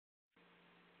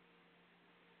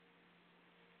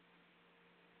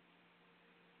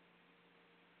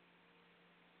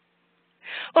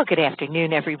Well, good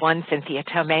afternoon, everyone. Cynthia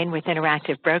Tomaine with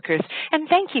Interactive Brokers, and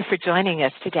thank you for joining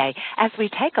us today as we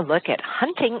take a look at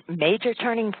hunting major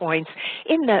turning points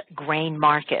in the grain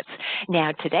markets.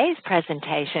 Now, today's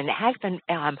presentation has been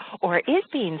or is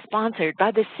being sponsored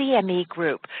by the CME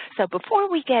Group. So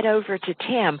before we get over to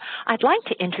Tim, I'd like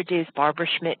to introduce Barbara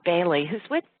Schmidt-Bailey, who's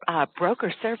with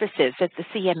Broker Services at the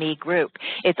CME Group.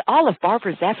 It's all of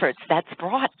Barbara's efforts that's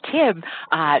brought Tim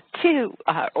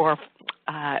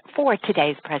for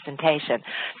today's presentation.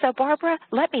 So Barbara,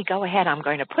 let me go ahead. I'm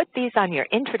going to put these on your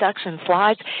introduction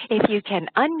slides. If you can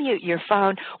unmute your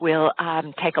phone, we'll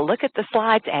take a look at the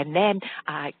slides and then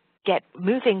get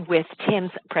moving with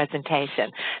Tim's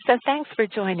presentation. So thanks for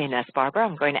joining us, Barbara.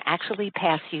 I'm going to actually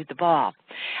pass you the ball.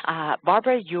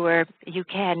 Barbara, you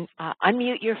can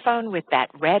unmute your phone with that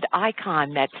red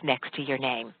icon that's next to your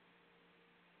name.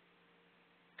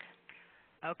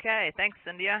 Okay, thanks,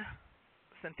 Cynthia,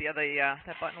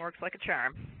 that button works like a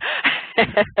charm.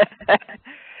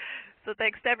 So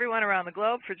thanks to everyone around the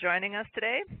globe for joining us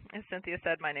today. As Cynthia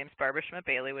said, my name is Barbara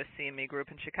Schmidt-Bailey with CME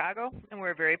Group in Chicago, and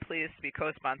we're very pleased to be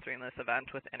co-sponsoring this event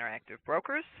with Interactive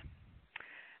Brokers.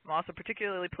 I'm also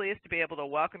particularly pleased to be able to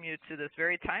welcome you to this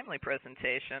very timely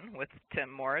presentation with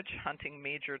Tim Morridge, Hunting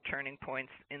Major Turning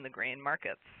Points in the Grain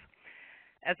Markets.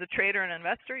 As a trader and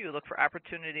investor, you look for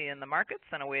opportunity in the markets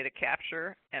and a way to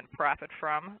capture and profit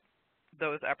from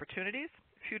those opportunities.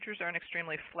 Futures are an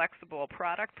extremely flexible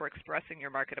product for expressing your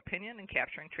market opinion and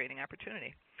capturing trading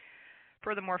opportunity.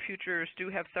 Furthermore, futures do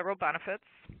have several benefits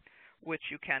which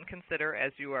you can consider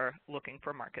as you are looking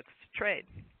for markets to trade.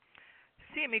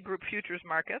 CME Group futures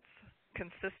markets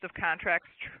consist of contracts,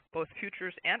 both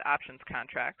futures and options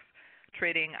contracts,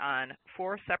 trading on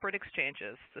 4 separate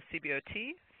exchanges, the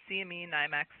CBOT, CME,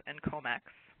 NYMEX, and COMEX,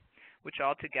 which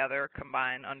all together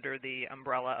combine under the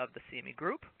umbrella of the CME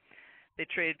Group. They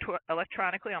trade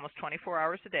electronically almost 24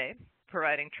 hours a day,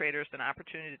 providing traders an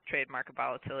opportunity to trade market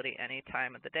volatility any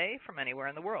time of the day from anywhere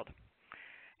in the world.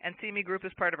 And CME Group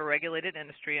is part of a regulated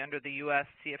industry under the U.S.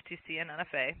 CFTC and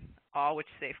NFA, all which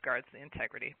safeguards the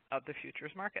integrity of the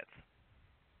futures markets.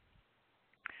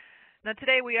 Now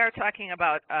today we are talking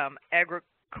about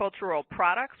agricultural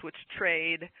products which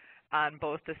trade on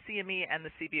both the CME and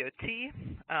the CBOT.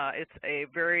 It's a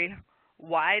very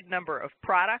wide number of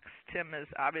products. Tim is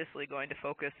obviously going to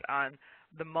focus on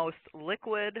the most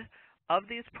liquid of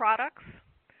these products.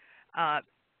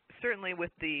 Certainly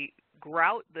with the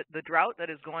drought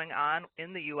that is going on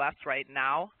in the U.S. right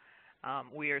now,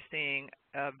 we are seeing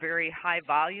a very high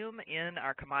volume in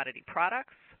our commodity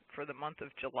products. For the month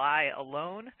of July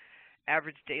alone,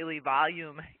 average daily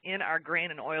volume in our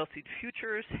grain and oilseed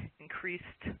futures increased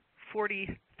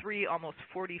 43, almost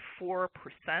 44%,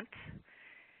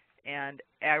 and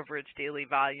average daily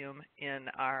volume in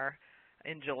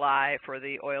July for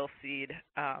the oilseed,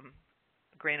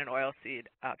 grain and oilseed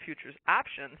futures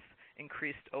options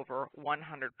increased over 100%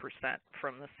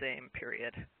 from the same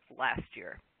period last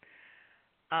year.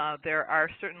 There are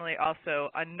certainly also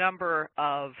a number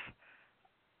of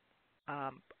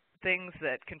things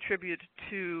that contribute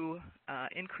to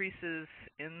increases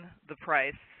in the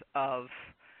price of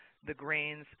the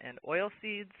grains and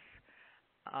oilseeds.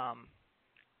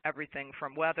 Everything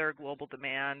from weather, global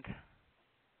demand,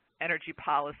 energy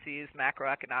policies,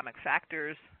 macroeconomic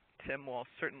factors. Tim will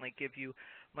certainly give you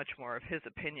much more of his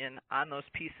opinion on those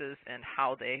pieces and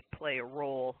how they play a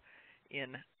role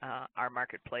in our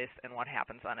marketplace and what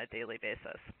happens on a daily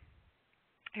basis.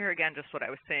 Here again, just what I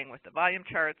was saying with the volume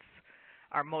charts,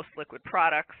 our most liquid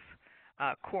products,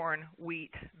 corn,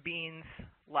 wheat, beans,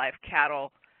 live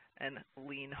cattle, and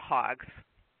lean hogs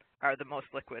are the most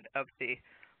liquid of the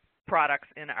products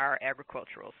in our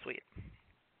agricultural suite.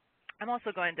 I'm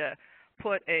also going to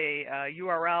put a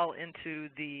URL into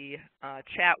the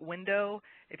chat window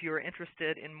if you are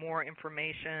interested in more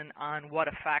information on what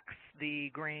affects the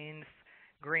grain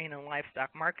and livestock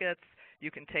markets.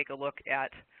 You can take a look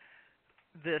at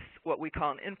this, what we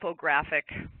call an infographic,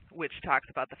 which talks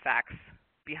about the facts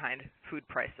behind food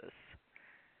prices.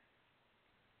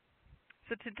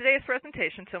 So to today's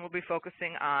presentation, Tim will be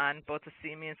focusing on both the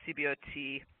CME and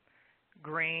CBOT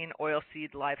grain,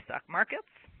 oilseed, livestock markets.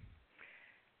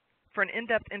 For an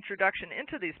in-depth introduction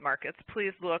into these markets,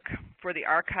 please look for the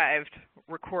archived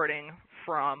recording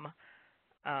from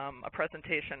a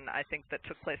presentation I think that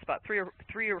took place about three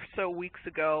or so weeks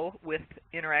ago with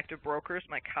Interactive Brokers.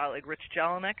 My colleague Rich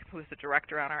Jelinek, who is the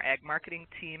director on our ag marketing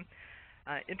team,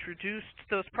 introduced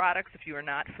those products. If you are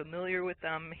not familiar with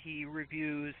them, he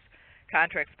reviews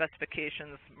contract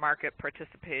specifications, market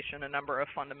participation, a number of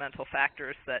fundamental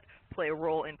factors that play a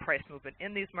role in price movement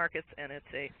in these markets, and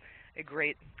it's a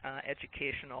great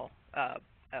educational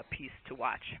a piece to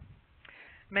watch.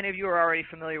 Many of you are already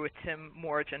familiar with Tim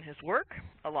Morge and his work.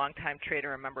 A longtime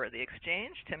trader and member of the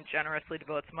exchange, Tim generously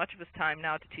devotes much of his time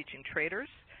now to teaching traders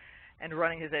and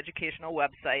running his educational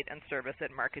website and service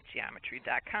at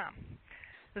marketgeometry.com.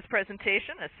 This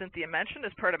presentation, as Cynthia mentioned,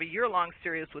 is part of a year-long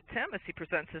series with Tim as he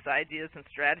presents his ideas and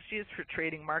strategies for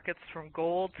trading markets from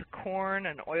gold to corn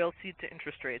and oilseed to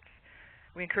interest rates.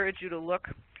 We encourage you to look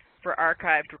for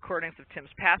archived recordings of Tim's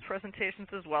past presentations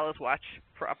as well as watch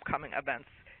for upcoming events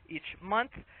each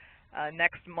month.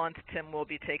 Next month, Tim will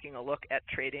be taking a look at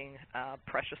trading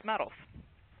precious metals.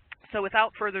 So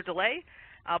without further delay,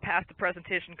 I'll pass the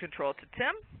presentation control to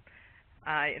Tim.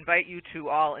 I invite you to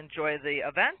all enjoy the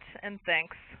event, and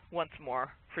thanks once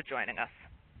more for joining us.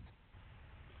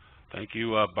 Thank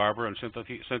you, Barbara and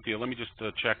Cynthia. Let me just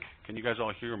check. Can you guys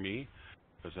all hear me?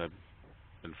 Because I've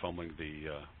been fumbling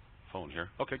the phone here.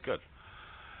 Okay, good.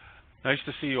 Nice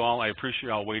to see you all. I appreciate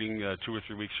you all waiting 2 or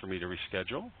 3 weeks for me to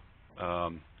reschedule.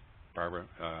 Barbara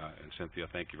and Cynthia,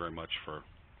 thank you very much for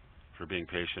being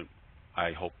patient.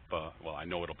 I hope, well, I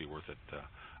know it'll be worth it.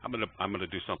 I'm gonna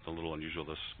do something a little unusual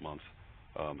this month,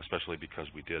 especially because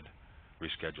we did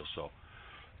reschedule. So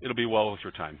it'll be well worth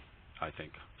your time, I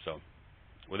think. So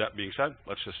with that being said,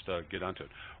 let's just get onto it.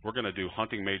 We're going to do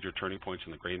hunting major turning points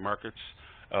in the grain markets.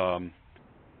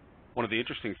 One of the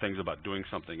interesting things about doing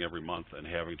something every month and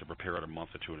having to prepare it a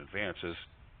month or two in advance is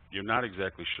you're not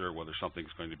exactly sure whether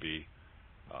something's going to be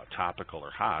topical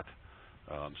or hot,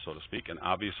 so to speak. And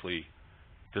obviously,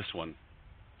 this one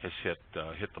has hit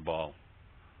the ball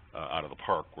out of the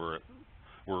park. We're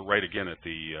right again at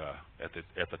the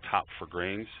top for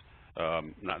grains.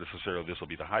 Not necessarily this will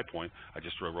be the high point. I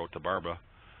just wrote to Barbara.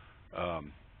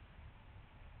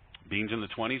 Beans in the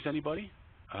 20s, anybody?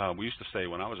 We used to say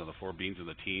when I was on the floor, beans in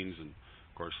the teens, and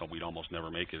of course we'd almost never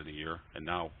make it in a year, and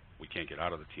now we can't get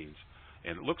out of the teens.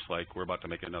 And it looks like we're about to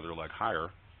make another leg higher,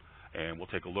 and we'll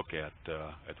take a look at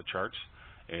the charts.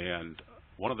 And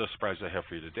one of the surprises I have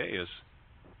for you today is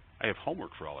I have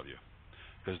homework for all of you,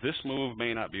 because this move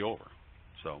may not be over.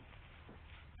 So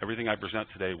everything I present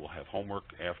today will have homework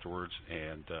afterwards,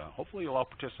 and hopefully you'll all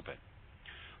participate.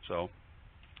 So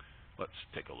let's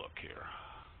take a look here.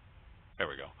 There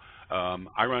we go.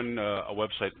 I run a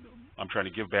website. I'm trying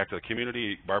to give back to the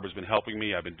community. Barbara's been helping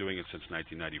me. I've been doing it since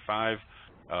 1995.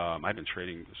 I've been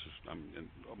trading. I'm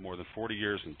in more than 40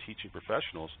 years and teaching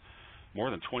professionals. More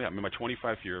than 20. I'm in my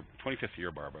 25th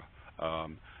year, Barbara.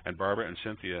 And Barbara and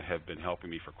Cynthia have been helping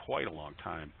me for quite a long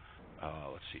time.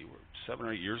 Let's see, we're 7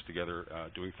 or 8 years together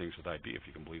doing things with IB, if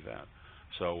you can believe that.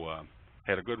 So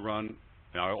had a good run.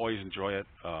 Now, I always enjoy it.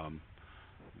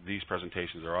 These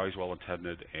presentations are always well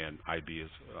attended, and IB is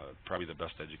probably the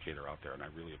best educator out there, and I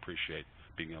really appreciate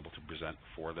being able to present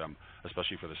for them,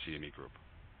 especially for the CME group.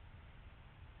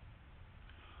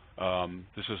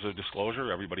 This is a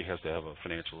disclosure. Everybody has to have a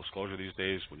financial disclosure these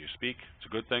days when you speak. It's a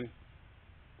good thing.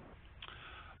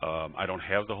 I don't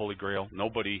have the Holy Grail.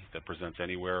 Nobody that presents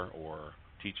anywhere or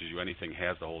teaches you anything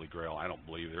has the Holy Grail. I don't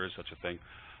believe there is such a thing.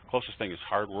 Closest thing is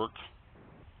hard work.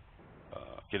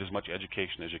 Get as much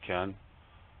education as you can.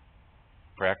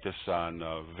 Practice on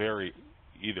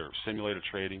either simulated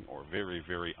trading or very,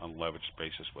 very unleveraged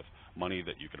basis with money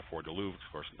that you can afford to lose.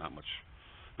 Of course,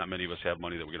 not many of us have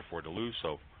money that we can afford to lose,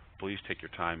 so please take your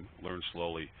time, learn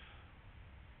slowly.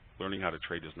 Learning how to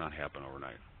trade does not happen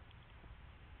overnight.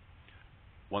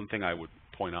 One thing I would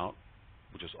point out,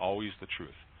 which is always the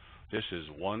truth, this is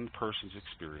one person's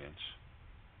experience,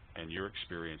 and your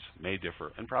experience may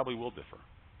differ and probably will differ.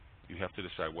 You have to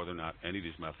decide whether or not any of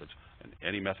these methods and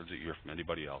any methods that you hear from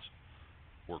anybody else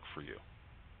work for you.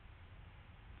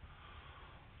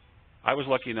 I was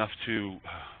lucky enough to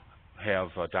have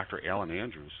Dr. Alan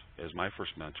Andrews as my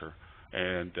first mentor,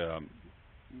 and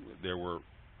there were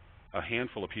a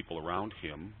handful of people around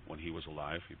him when he was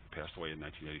alive. He passed away in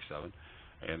 1987,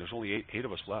 and there's only eight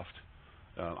of us left.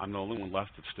 I'm the only one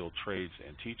left that still trades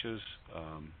and teaches.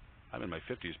 I'm in my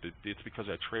 50s, but it's because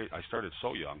I started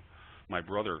so young. My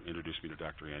brother introduced me to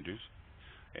Dr. Andrews,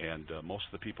 and most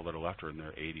of the people that are left are in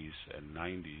their 80s and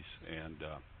 90s, and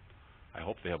I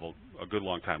hope they have a good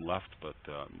long time left, but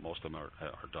most of them are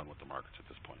done with the markets at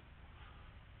this point.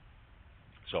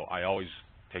 So I always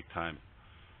take time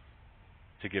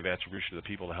to give attribution to the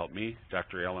people that helped me.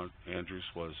 Dr. Alan Andrews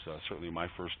was certainly my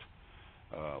first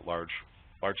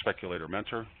large speculator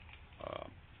mentor,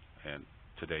 and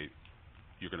today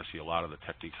you're going to see a lot of the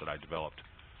techniques that I developed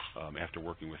after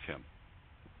working with him.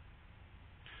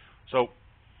 So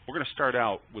we're going to start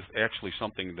out with actually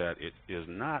something that it is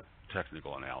not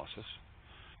technical analysis,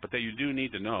 but that you do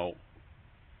need to know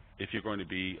if you're going to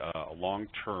be a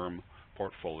long-term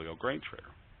portfolio grain trader.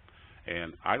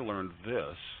 And I learned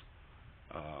this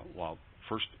while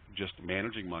first just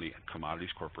managing money at Commodities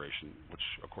Corporation, which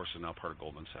of course is now part of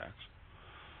Goldman Sachs.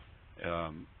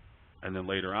 And then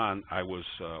later on, I was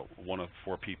one of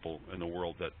 4 people in the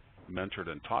world that mentored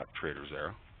and taught traders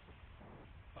there.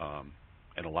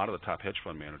 And a lot of the top hedge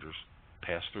fund managers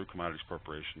passed through Commodities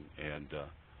Corporation and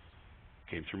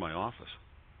came through my office.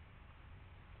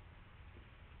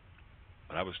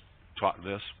 And I was taught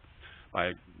this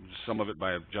by some of it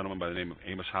by a gentleman by the name of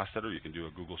Amos Hofstadter. You can do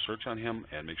a Google search on him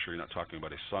and make sure you're not talking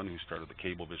about his son who started the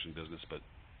Cablevision business. But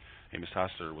Amos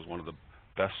Hofstadter was one of the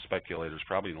best speculators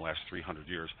probably in the last 300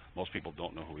 years. Most people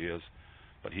don't know who he is,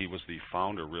 but he was the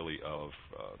founder really of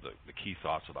the key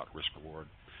thoughts about risk reward.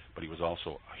 But he was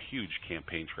also a huge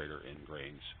campaign trader in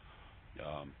grains,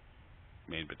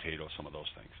 main potato, some of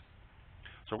those things.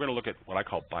 So we're going to look at what I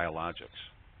call biologics.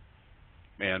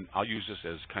 And I'll use this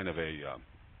as kind of a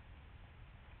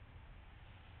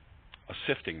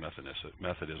sifting methodology,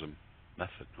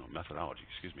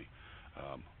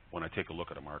 when I take a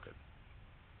look at a market.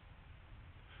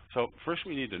 So first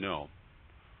we need to know,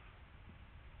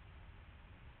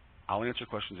 I'll answer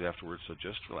questions afterwards, so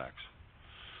just relax.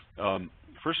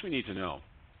 First we need to know,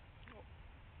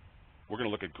 we're going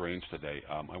to look at grains today.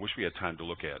 I wish we had time to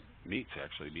look at meats,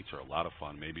 actually. Meats are a lot of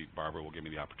fun. Maybe Barbara will give me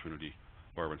the opportunity,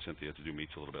 Barbara and Cynthia, to do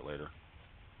meats a little bit later.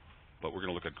 But we're going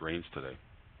to look at grains today.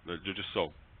 They're just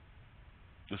so,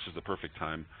 this is the perfect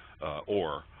time,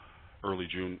 or early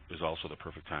June is also the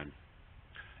perfect time.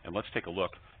 And let's take a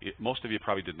look. Most of you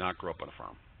probably did not grow up on a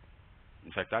farm.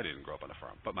 In fact, I didn't grow up on a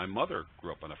farm. But my mother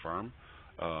grew up on a farm,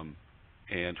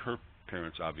 and her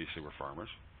parents obviously were farmers.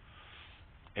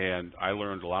 And I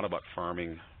learned a lot about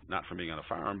farming, not from being on a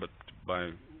farm, but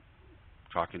by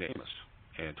talking to Amos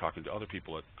and talking to other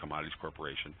people at Commodities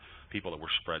Corporation, people that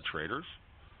were spread traders.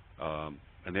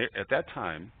 And they, at that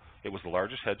time, it was the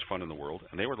largest hedge fund in the world,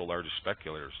 and they were the largest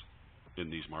speculators in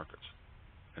these markets.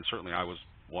 And certainly I was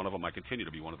one of them. I continue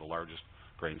to be one of the largest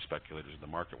grain speculators in the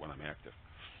market when I'm active.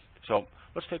 So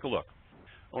let's take a look.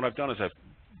 What I've done is I've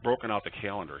broken out the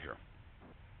calendar here.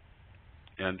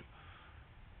 And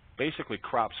basically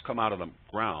crops come out of the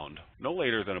ground no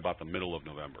later than about the middle of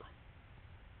November.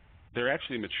 They're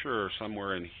actually mature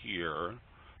somewhere in here,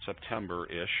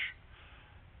 September-ish,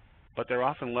 but they're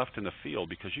often left in the field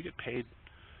because you get paid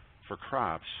for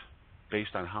crops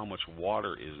based on how much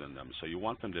water is in them. So you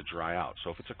want them to dry out. So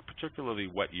if it's a particularly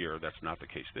wet year, that's not the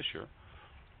case this year,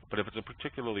 but if it's a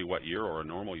particularly wet year or a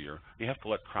normal year, you have to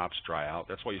let crops dry out.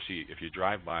 That's why you see, if you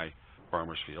drive by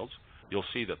farmers' fields, you'll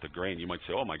see that the grain, you might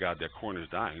say, oh my God, that corn is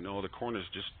dying. No, the corn is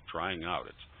just drying out.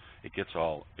 It gets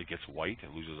white,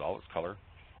 it loses all its color.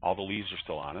 All the leaves are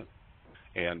still on it.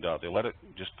 And they let it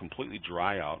just completely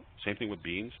dry out. Same thing with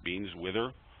beans. Beans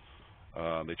wither.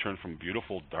 They turn from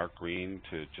beautiful dark green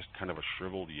to just kind of a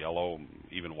shriveled yellow,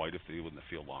 even white if they live in the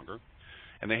field longer.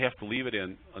 And they have to leave it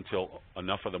in until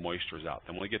enough of the moisture is out.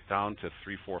 Then when we get down to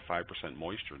 3, 4, 5%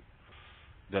 moisture,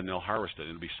 then they'll harvest it.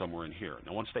 It'll be somewhere in here.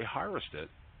 Now once they harvest it,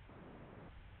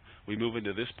 we move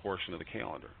into this portion of the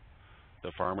calendar.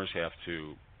 The farmers have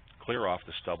to clear off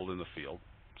the stubble in the field.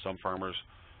 Some farmers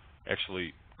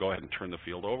actually go ahead and turn the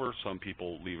field over. Some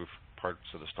people leave parts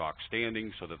of the stalk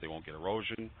standing so that they won't get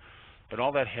erosion. But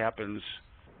all that happens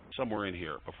somewhere in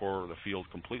here before the field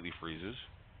completely freezes,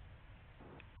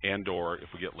 and or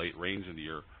if we get late rains in the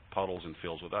year, puddles and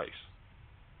fills with ice.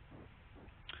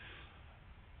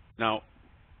 Now,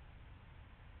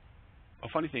 a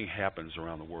funny thing happens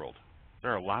around the world.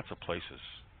 There are lots of places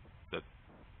that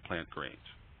plant grains,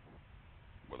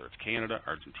 whether it's Canada,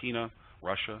 Argentina,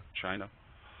 Russia, China.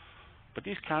 But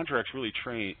these contracts really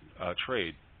trade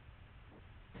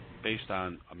based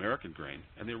on American grain,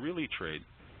 and they really trade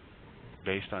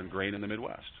based on grain in the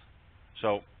Midwest.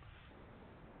 So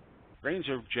grains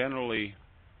are generally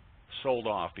sold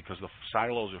off because the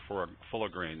silos are full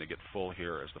of grain. They get full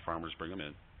here as the farmers bring them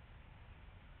in.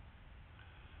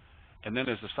 And then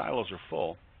as the silos are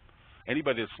full,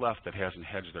 anybody that's left that hasn't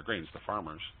hedged their grains, the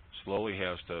farmers, slowly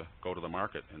has to go to the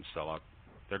market and sell out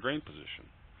their grain position.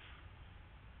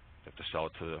 They have to sell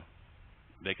it to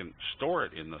they can store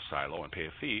it in the silo and pay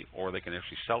a fee, or they can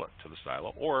actually sell it to the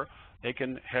silo, or they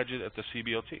can hedge it at the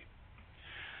CBOT.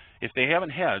 If they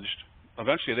haven't hedged,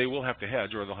 eventually they will have to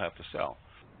hedge or they'll have to sell.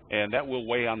 And that will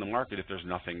weigh on the market if there's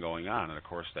nothing going on, and of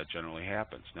course that generally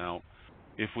happens. Now,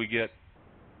 if we get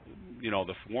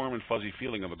the warm and fuzzy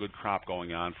feeling of a good crop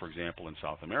going on, for example, in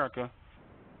South America,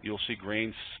 you'll see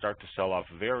grains start to sell off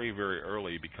very, very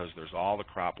early because there's all the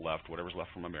crop left, whatever's left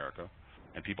from America,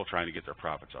 and people trying to get their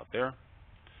profits out there.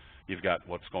 You've got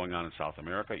what's going on in South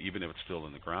America, even if it's still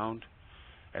in the ground.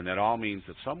 And that all means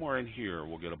that somewhere in here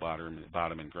we'll get a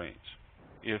bottom in grains.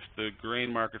 If the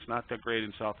grain market's not that great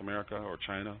in South America or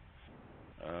China,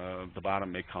 the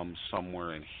bottom may come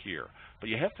somewhere in here. But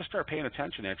you have to start paying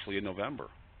attention actually in November.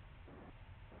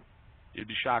 You'd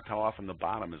be shocked how often the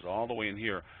bottom is all the way in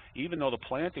here, even though the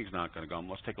planting's not going to come.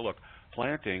 Let's take a look.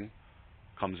 Planting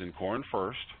comes in corn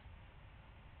first,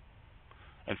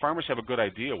 and farmers have a good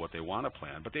idea what they want to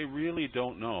plant, but they really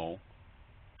don't know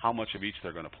how much of each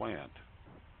they're going to plant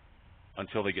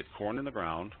until they get corn in the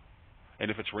ground. And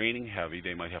if it's raining heavy,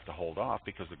 they might have to hold off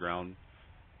because the ground,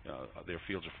 their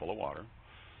fields are full of water.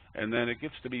 And then it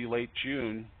gets to be late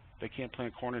June, they can't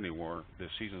plant corn anymore. The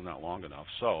season's not long enough,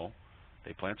 so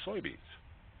they plant soybeans.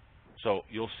 So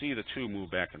you'll see the two move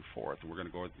back and forth, and we're going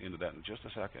to go into that in just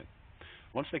a second.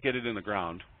 Once they get it in the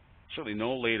ground, certainly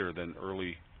no later than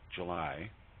early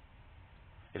July,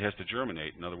 it has to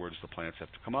germinate. In other words, the plants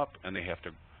have to come up and they have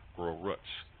to grow roots.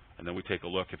 And then we take a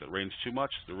look. If it rains too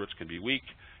much, the roots can be weak.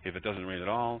 If it doesn't rain at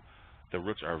all, the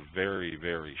roots are very,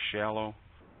 very shallow,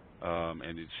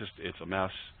 and it's a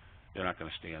mess. They're not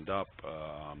going to stand up.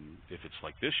 If it's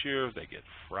like this year, they get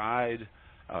fried.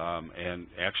 And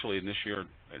actually, in this year,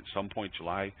 at some point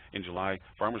in July,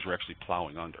 farmers were actually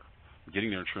plowing under,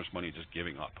 getting their insurance money and just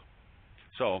giving up.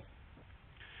 So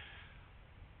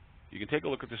you can take a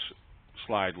look at this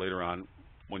slide later on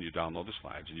when you download the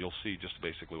slides, and you'll see just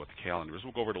basically what the calendar is.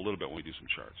 We'll go over it a little bit when we do some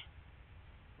charts.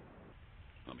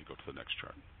 Let me go to the next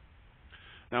chart.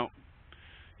 Now,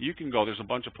 you can go, there's a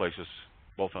bunch of places,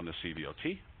 both on the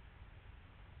CVOT,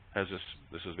 has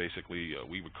this is basically,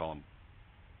 we would call them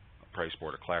a price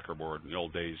board, a clacker board. In the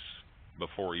old days,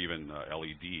 before even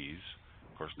LEDs,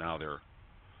 of course now they're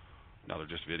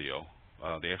just video.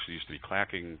 They actually used to be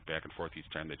clacking back and forth each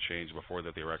time they changed. Before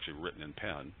that, they were actually written in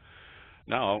pen.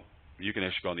 Now, you can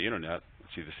actually go on the internet,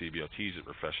 see the CVOTs. It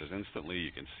refreshes instantly.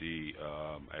 You can see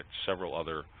at several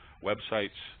other websites.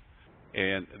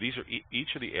 And these are each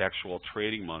of the actual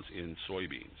trading months in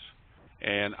soybeans.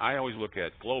 And I always look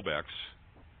at Globex,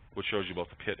 which shows you both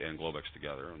the pit and Globex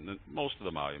together. And most of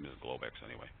the volume is Globex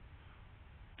anyway,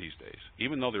 these days.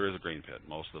 Even though there is a grain pit,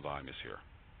 most of the volume is here.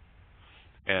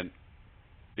 And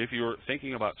if you're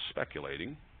thinking about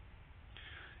speculating,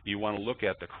 you want to look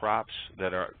at the crops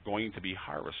that are going to be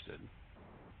harvested,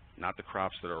 not the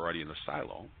crops that are already in the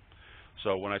silo.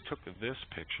 So when I took this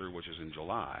picture, which is in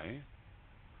July,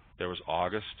 there was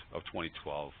August of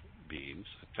 2012 beans,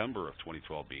 September of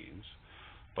 2012 beans,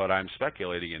 but I'm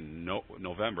speculating in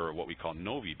November what we call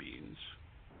Novi beans.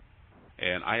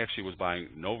 And I actually was buying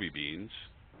Novi beans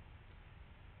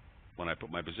when I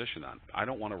put my position on. I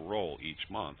don't want to roll each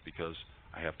month because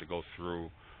I have to go through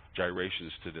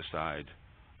gyrations to decide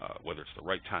whether it's the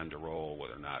right time to roll,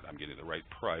 whether or not I'm getting the right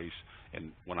price.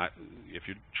 And if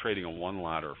you're trading on 1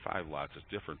 lot or 5 lots, it's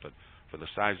different. But for the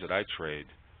size that I trade,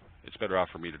 it's better off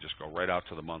for me to just go right out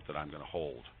to the month that I'm going to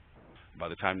hold. By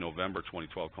the time November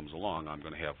 2012 comes along, I'm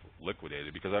going to have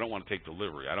liquidated because I don't want to take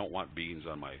delivery. I don't want beans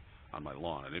on my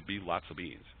lawn, and it'd be lots of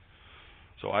beans.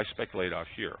 So I speculate out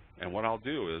here. And what I'll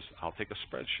do is I'll take a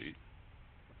spreadsheet,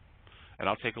 and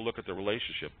I'll take a look at the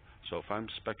relationship. So if I'm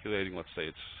speculating, let's say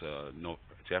it's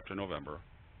after November,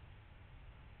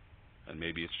 and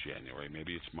maybe it's January,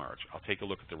 maybe it's March, I'll take a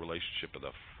look at the relationship of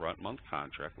the front month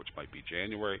contract, which might be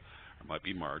January or might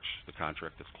be March, the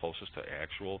contract that's closest to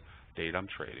actual date I'm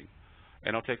trading.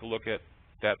 And I'll take a look at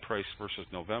that price versus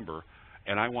November,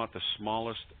 and I want the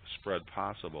smallest spread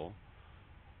possible,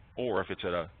 or if it's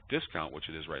at a discount, which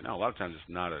it is right now, a lot of times it's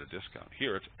not at a discount.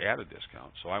 Here it's at a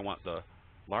discount, so I want the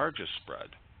largest spread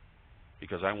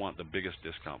because I want the biggest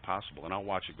discount possible, and I'll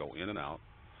watch it go in and out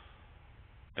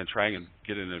and try and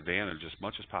get an advantage as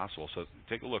much as possible. So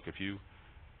take a look. If you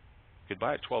could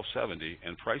buy at $12.70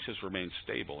 and prices remain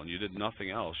stable and you did nothing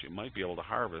else, you might be able to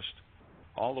harvest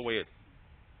all the way at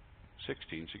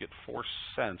 16, so you get 4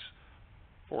 cents,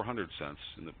 400 cents,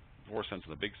 4 cents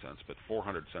in the big sense, but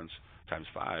 400 cents times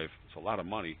 5, it's a lot of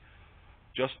money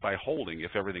just by holding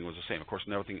if everything was the same. Of course,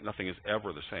 nothing is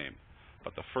ever the same.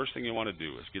 But the first thing you want to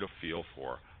do is get a feel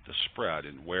for the spread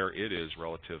and where it is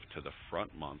relative to the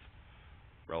front month,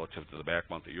 relative to the back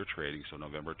month that you're trading, so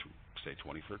November, say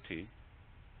 2013.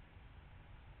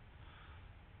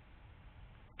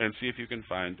 And see if you can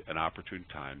find an opportune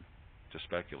time to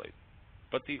speculate.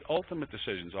 But the ultimate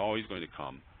decision is always going to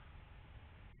come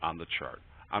on the chart.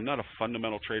 I'm not a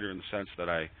fundamental trader in the sense that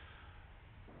I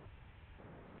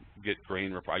get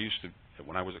grain reports. I used to,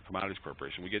 when I was at Commodities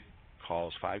Corporation, we get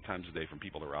calls 5 times a day from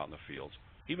people that are out in the fields,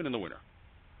 even in the winter.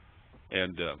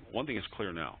 And one thing is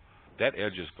clear now, that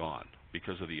edge is gone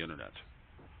because of the internet.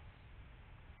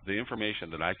 the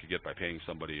information that I could get by paying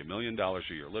somebody $1 million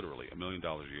a year, literally $1 million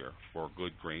a year, for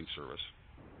good grain service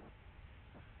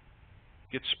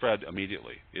gets spread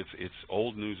immediately. It's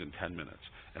old news in 10 minutes.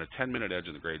 And a 10-minute edge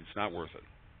in the grade, it's not worth it.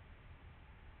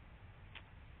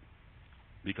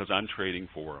 Because I'm trading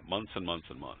for months and months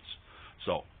and months.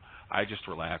 So I just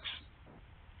relax,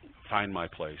 find my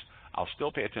place. I'll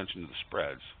still pay attention to the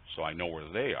spreads so I know where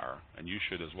they are, and you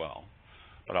should as well.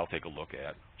 But I'll take a look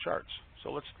at charts.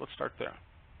 So let's start there.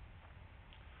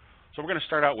 So we're going to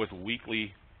start out with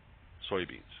weekly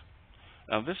soybeans.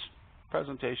 Now this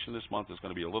presentation this month is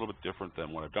going to be a little bit different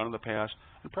than what I've done in the past,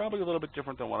 and probably a little bit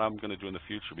different than what I'm going to do in the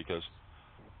future, because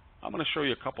I'm going to show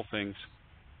you a couple things.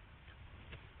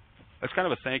 It's kind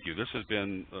of a thank you. This has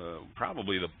been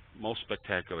probably the most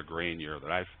spectacular grain year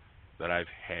that I've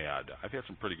had. I've had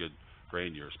some pretty good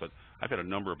grain years, but I've had a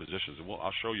number of positions, and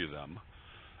I'll show you them,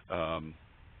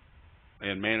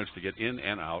 and managed to get in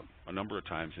and out a number of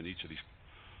times in each of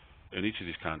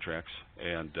these contracts,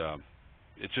 and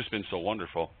it's just been so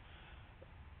wonderful.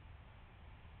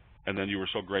 And then you were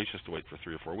so gracious to wait for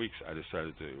 3 or 4 weeks. I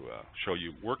decided to show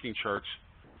you working charts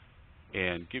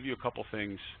and give you a couple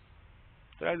things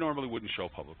that I normally wouldn't show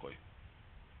publicly.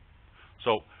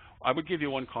 So I would give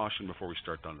you one caution before we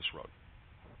start down this road.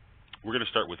 We're going to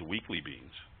start with weekly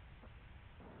beans.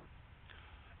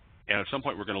 And at some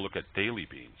point we're going to look at daily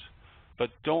beans. But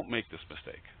don't make this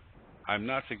mistake. I'm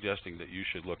not suggesting that you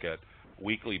should look at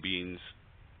weekly beans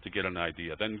to get an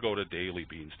idea, then go to daily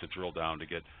beans to drill down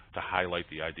to highlight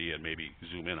the idea and maybe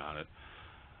zoom in on it.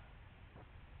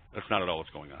 That's not at all what's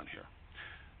going on here.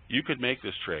 You could make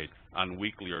this trade on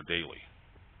weekly or daily,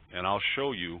 and I'll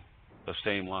show you the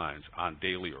same lines on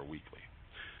daily or weekly.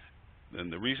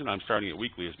 And the reason I'm starting at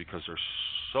weekly is because there's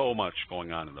so much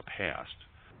going on in the past,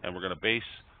 and we're going to base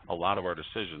a lot of our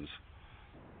decisions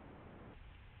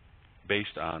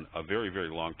based on a very, very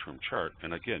long-term chart.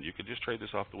 And again, you could just trade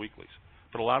this off the weeklies.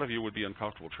 But a lot of you would be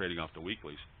uncomfortable trading off the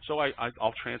weeklies. So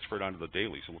I'll transfer it onto the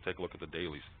dailies, and we'll take a look at the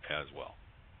dailies as well.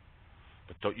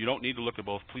 But you don't need to look at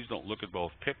both. Please don't look at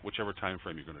both. Pick whichever time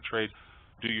frame you're going to trade.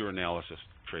 Do your analysis,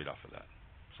 trade off of that.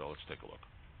 So let's take a look.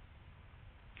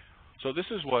 So this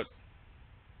is what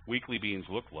weekly beans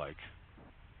look like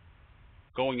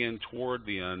going in toward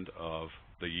the end of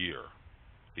the year,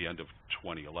 the end of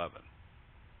 2011.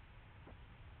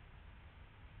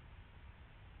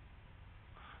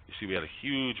 You see, we had a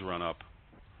huge run-up,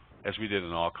 as we did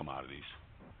in all commodities.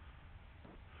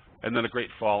 And then a great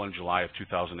fall in July of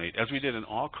 2008, as we did in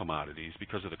all commodities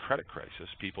because of the credit crisis.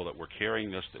 People that were carrying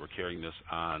this,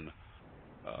 on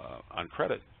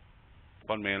credit.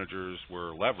 Fund managers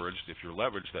were leveraged. If you're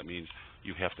leveraged, that means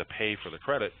you have to pay for the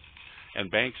credit,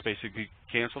 and banks basically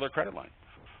cancel their credit line.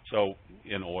 So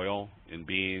in oil, in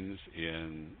beans,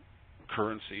 in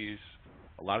currencies,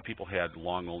 a lot of people had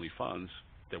long-only funds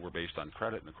that were based on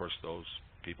credit, and of course those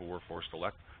people were forced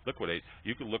to liquidate.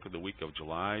 You can look at the week of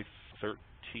July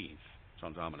 13th.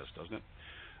 Sounds ominous, doesn't it?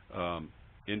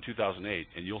 In 2008,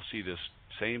 and you'll see this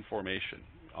same formation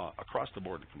across the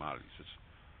board in commodities. It's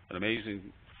an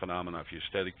amazing phenomenon. If you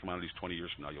study commodities 20 years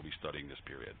from now, you'll be studying this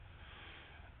period.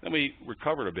 Then we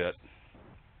recovered a bit,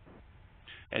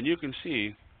 and you can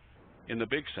see, in the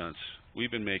big sense,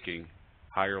 we've been making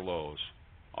higher lows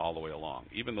all the way along,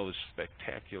 even though this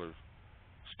spectacular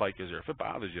spike is there. If it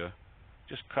bothers you,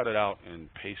 just cut it out and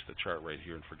paste the chart right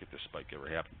here and forget this spike ever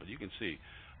happened. But you can see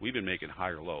we've been making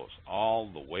higher lows all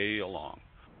the way along.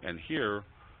 And here,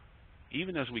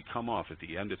 even as we come off at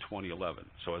the end of 2011,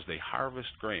 so as they harvest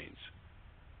grains,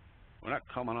 we're not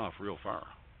coming off real far.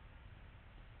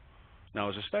 Now,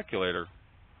 as a speculator,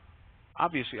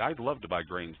 obviously I'd love to buy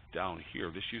grains down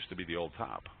here. This used to be the old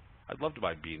top. I'd love to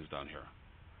buy beans down here.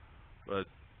 But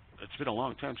it's been a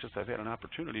long time since I've had an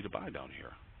opportunity to buy down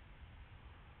here.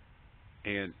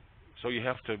 And so you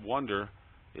have to wonder,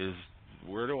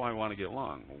 where do I want to get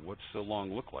long? What's the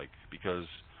long look like? Because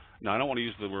now I don't want to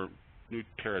use the word new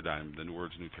paradigm, the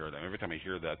words new paradigm. Every time I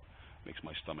hear that, it makes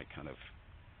my stomach kind of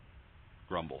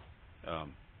grumble.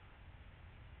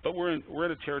 But we're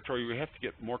in a territory where we have to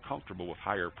get more comfortable with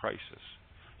higher prices.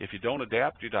 If you don't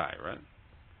adapt, you die, right?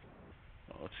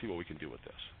 Well, let's see what we can do with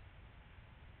this.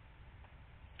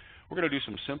 We're going to do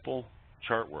some simple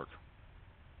chart work.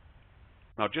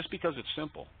 Now, just because it's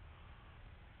simple,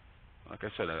 like I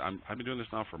said, I've been doing this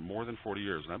now for more than 40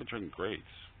 years, and I've been trading grades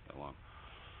that long.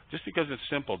 Just because it's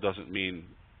simple doesn't mean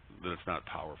that it's not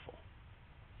powerful.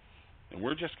 And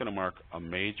we're just going to mark a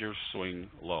major swing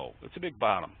low. It's a big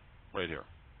bottom right here,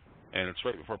 and it's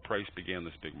right before price began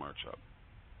this big march up.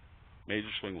 Major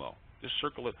swing low. Just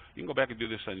circle it. You can go back and do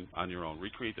this on your own.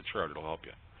 Recreate the chart. It'll help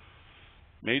you.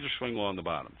 Major swing low on the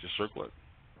bottom. Just circle it.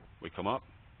 We come up.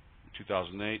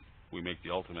 2008, we make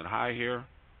the ultimate high here.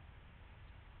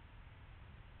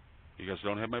 You guys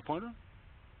don't have my pointer?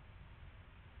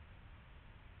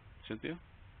 Cynthia?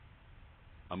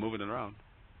 I'm moving it around.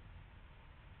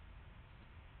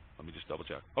 Let me just double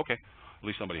check. Okay. At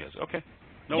least somebody has it. Okay.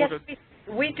 No, yes, we're good.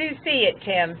 We do see it,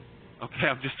 Tim. Okay,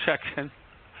 I'm just checking.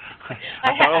 I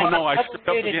thought, oh no, I screwed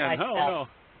up again. Myself. Oh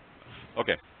no.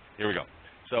 Okay, here we go.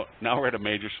 So now we're at a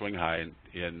major swing high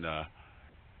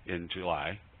in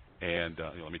July, and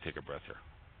let me take a breath here.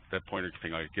 That pointer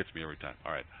thing gets me every time.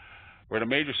 All right, we're at a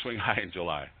major swing high in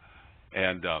July,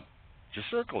 and just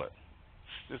circle it.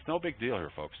 It's no big deal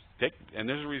here, folks. And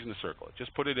there's a reason to circle it.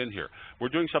 Just put it in here. We're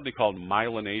doing something called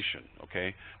myelination.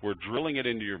 Okay, we're drilling it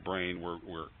into your brain.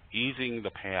 We're easing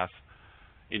the path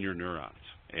in your neurons,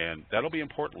 and that'll be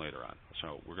important later on.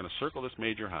 So we're going to circle this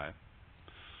major high.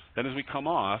 Then as we come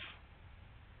off,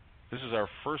 this is our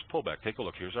first pullback. Take a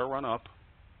look. Here's our run up.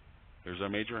 Here's our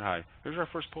major high. Here's our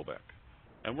first pullback.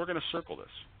 And we're going to circle this.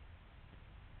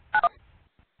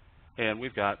 And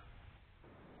we've got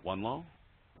one low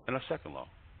and a second low.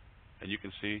 And you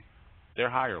can see they're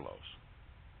higher lows.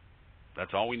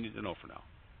 That's all we need to know for now.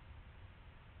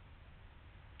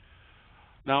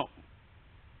 Now,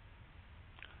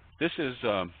 this is,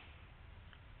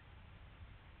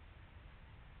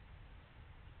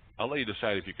 I'll let you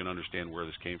decide if you can understand where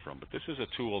this came from, but this is a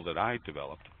tool that I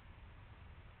developed.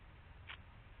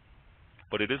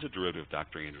 But it is a derivative of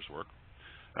Dr. Andrews' work.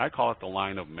 And I call it the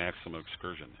line of maximum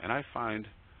excursion. And I find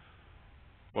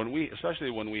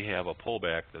especially when we have a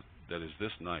pullback that is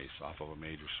this nice off of a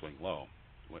major swing low,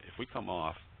 if we come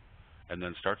off and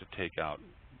then start to take out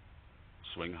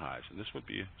swing highs, and this would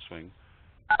be a swing,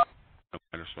 a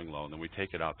minor swing low, and then we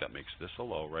take it out, that makes this a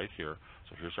low right here.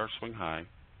 So here's our swing high.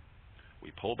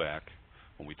 We pull back.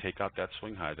 When we take out that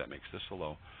swing high, that makes this a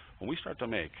low. When we start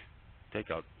to take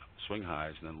out swing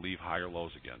highs and then leave higher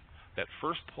lows again, that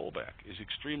first pullback is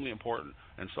extremely important,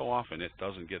 and so often it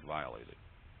doesn't get violated.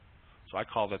 So I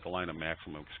call that the line of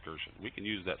maximum excursion. We can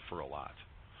use that for a lot.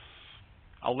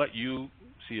 I'll let you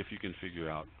see if you can figure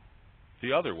out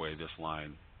the other way this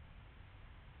line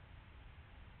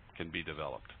can be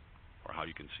developed, or how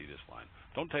you can see this line.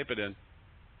 Don't type it in.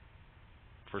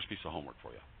 First piece of homework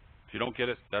for you. If you don't get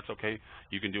it, that's okay.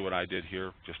 You can do what I did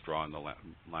here, just draw in the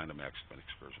line of maximum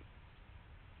excursion.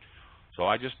 So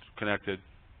I just connected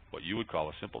what you would call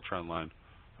a simple trend line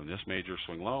from this major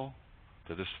swing low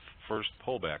to this first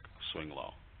pullback swing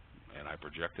low. And I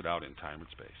project it out in time and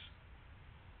space.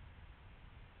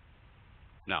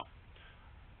 Now,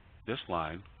 this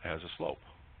line has a slope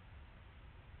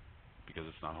because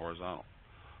it's not horizontal.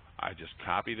 I just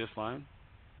copy this line.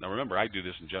 Now remember, I do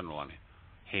this in general on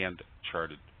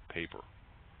hand-charted paper.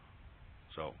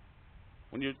 So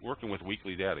when you're working with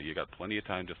weekly data, you got plenty of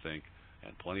time to think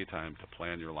and plenty of time to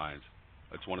plan your lines.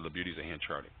 That's one of the beauties of hand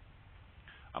charting.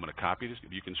 I'm going to copy this.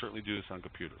 You can certainly do this on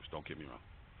computers, don't get me wrong.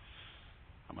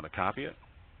 I'm going to copy it,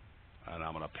 and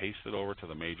I'm going to paste it over to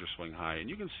the major swing high. And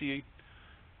you can see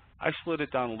I slid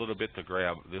it down a little bit to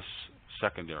grab this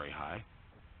secondary high.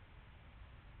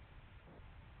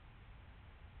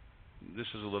 This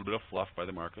is a little bit of fluff by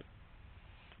the market.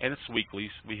 And it's weekly.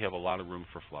 We have a lot of room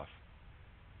for fluff.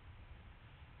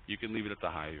 You can leave it at the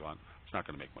high you want. It's not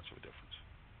going to make much of a difference.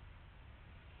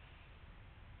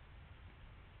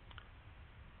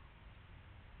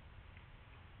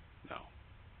 Now,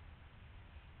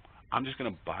 I'm just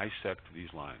going to bisect these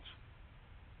lines,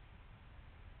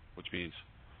 which means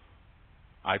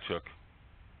I took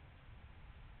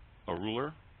a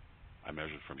ruler. I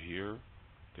measured from here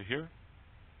to here.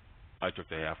 I took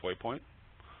the halfway point,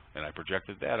 and I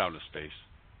projected that out into space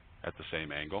at the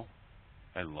same angle,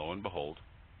 and lo and behold,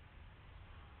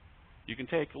 you can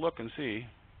take a look and see,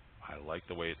 I like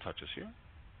the way it touches here.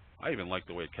 I even like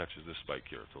the way it catches this spike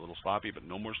here. It's a little sloppy, but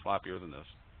no more sloppier than this.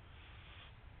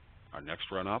 Our next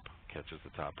run up catches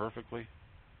the top perfectly.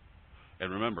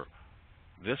 And remember,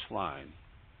 this line,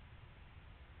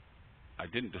 I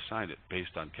didn't design it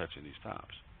based on catching these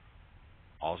tops.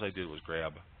 All I did was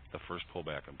grab the first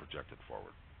pullback and project it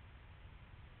forward.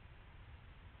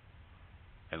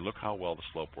 And look how well the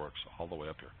slope works all the way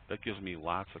up here. That gives me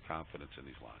lots of confidence in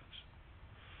these lines.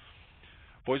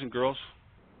 Boys and girls,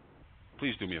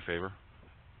 please do me a favor.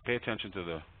 Pay attention to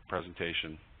the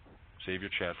presentation. Save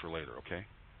your chat for later, okay?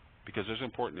 Because there's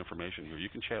important information here. You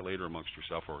can chat later amongst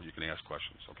yourself, or you can ask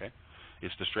questions, okay?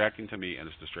 It's distracting to me, and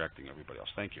it's distracting everybody else.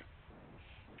 Thank you.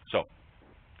 So,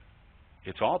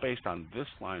 it's all based on this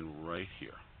line right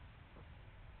here.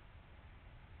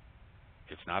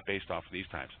 It's not based off these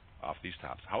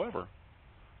tops. However,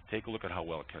 take a look at how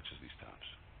well it catches these tops.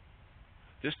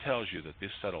 This tells you that this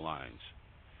set of lines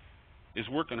is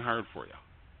working hard for you.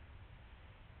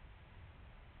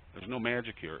 There's no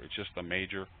magic here. It's just a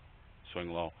major swing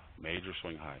low, major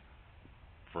swing high,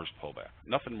 first pullback.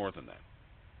 Nothing more than that.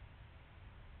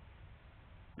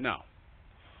 Now,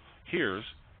 here's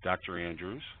Dr.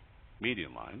 Andrews'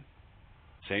 median line.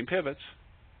 Same pivots,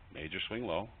 major swing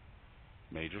low,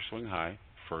 major swing high,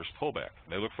 first pullback.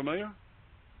 They look familiar?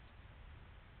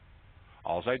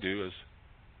 All I do is,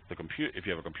 if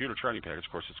you have a computer charting package,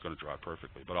 of course it's going to draw it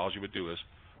perfectly, but all you would do is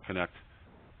connect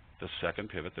the second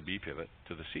pivot, the B pivot,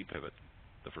 to the C pivot,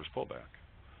 the first pullback.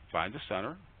 Find the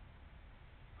center,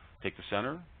 take the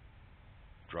center,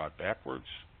 draw it backwards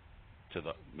to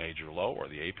the major low or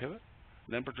the A pivot,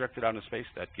 and then project it out into space.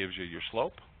 That gives you your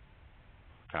slope.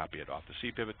 Copy it off the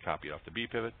C pivot, copy it off the B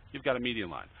pivot. You've got a median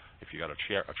line. If you've got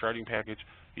a charting package,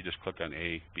 you just click on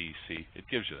A, B, C. It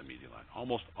gives you the median line.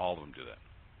 Almost all of them do that.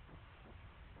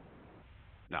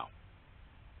 Now,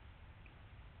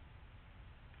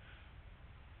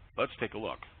 let's take a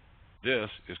look. This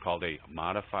is called a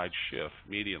modified Schiff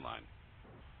median line,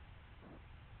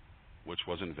 which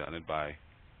was invented by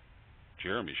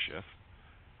Jeremy Schiff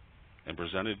and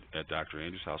presented at Dr.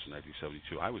 Andrews' house in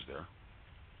 1972. I was there.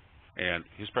 And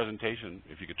his presentation,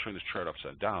 if you could turn this chart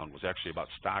upside down, was actually about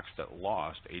stocks that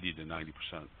lost 80 to 90%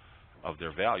 of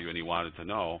their value. And he wanted to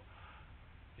know,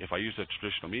 if I use a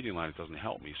traditional median line, it doesn't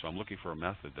help me. So I'm looking for a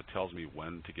method that tells me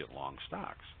when to get long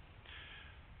stocks.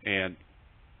 And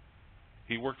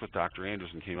he worked with Dr.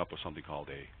 Andrews and came up with something called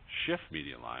a Schiff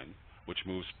median line, which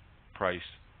moves price.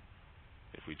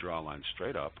 If we draw a line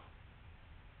straight up,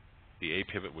 the A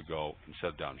pivot would go, instead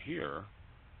of down here,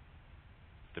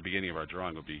 the beginning of our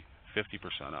drawing would be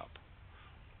 50% up.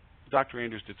 Dr.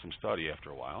 Andrews did some study after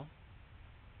a while,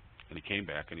 and he came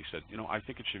back and he said, I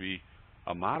think it should be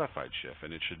a modified Schiff,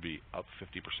 and it should be up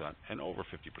 50% and over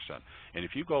 50%. And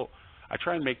if you go, I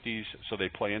try and make these so they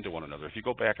play into one another. If you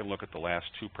go back and look at the last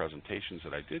two presentations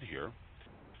that I did here,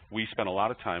 we spent a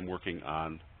lot of time working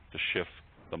on the Schiff,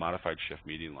 the modified Schiff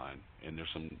median line, and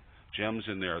there's some gems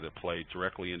in there that play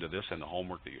directly into this and the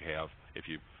homework that you have if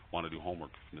you want to do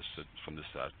homework from this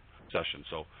session.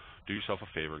 So do yourself a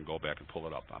favor and go back and pull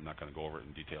it up. I'm not going to go over it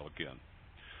in detail again.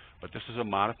 But this is a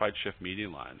modified Schiff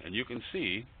median line. And you can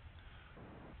see,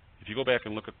 if you go back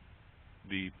and look at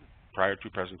the prior two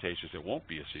presentations, it won't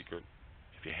be a secret.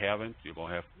 If you haven't, you're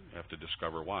going to have to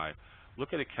discover why.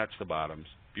 Look at it catch the bottoms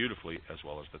beautifully as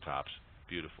well as the tops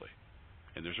beautifully.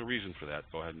 And there's a reason for that.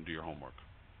 Go ahead and do your homework.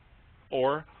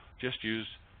 Or just use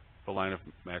the line of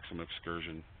maximum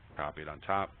excursion, copy it on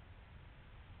top,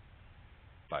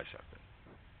 bisect it.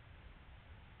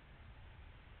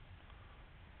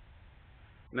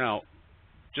 Now,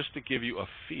 just to give you a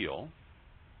feel,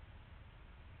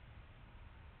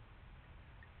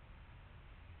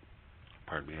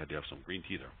 pardon me, I had to have some green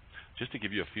tea there. Just to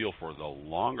give you a feel for the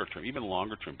longer term, even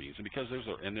longer term beans, and because there's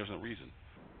a reason.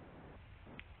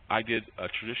 I did a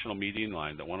traditional median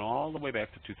line that went all the way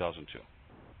back to 2002.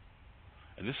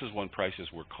 And this is when prices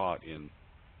were caught in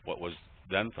what was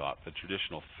then thought the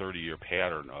traditional 30-year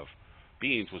pattern of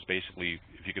beans was basically,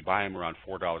 if you could buy them around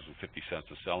 $4.50 and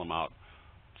sell them out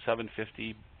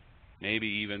 $7.50, maybe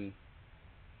even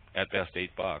at best $8.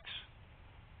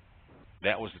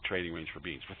 That was the trading range for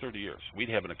beans for 30 years. We'd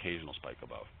have an occasional spike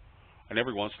above. And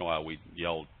every once in a while we'd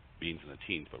yell beans in the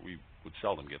teens, but we would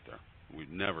seldom get there.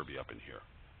 We'd never be up in here.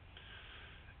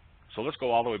 So let's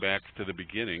go all the way back to the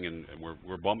beginning, and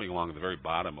we're bumping along at the very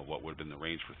bottom of what would have been the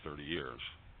range for 30 years.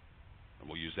 And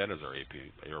we'll use that as our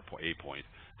A point.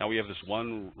 Now we have this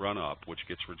one run up which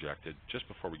gets rejected just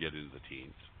before we get into the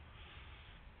teens.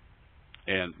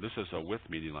 And this is a width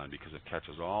median line because it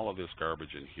catches all of this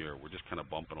garbage in here. We're just kind of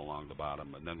bumping along the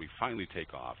bottom, and then we finally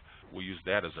take off. We'll use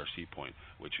that as our C point,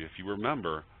 which, if you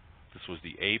remember, this was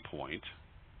the A point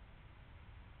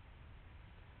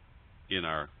in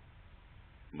our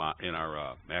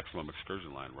maximum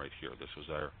excursion line right here. This was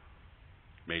our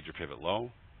major pivot low,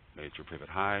 major pivot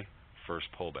high, first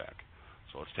pullback.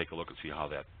 So let's take a look and see how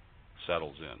that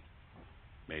settles in.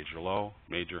 Major low,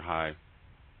 major high.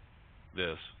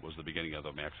 This was the beginning of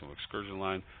the maximum excursion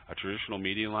line. A traditional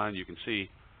median line, you can see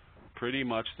pretty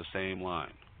much the same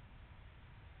line.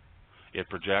 It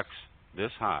projects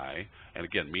this high, and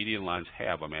again, median lines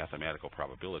have a mathematical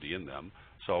probability in them.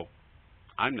 So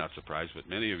I'm not surprised, but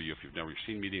many of you, if you've never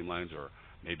seen median lines, or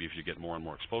maybe if you get more and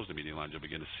more exposed to median lines, you'll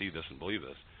begin to see this and believe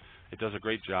this. It does a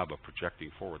great job of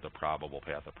projecting forward the probable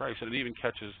path of price, and it even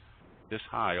catches this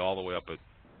high all the way up at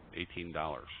 $18.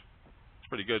 It's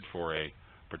pretty good for a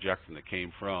projection that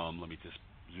came from, let me just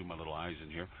zoom my little eyes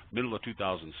in here, middle of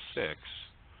 2006,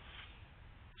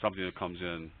 something that comes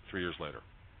in 3 years later.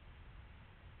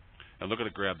 And look at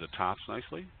it grab the tops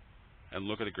nicely, and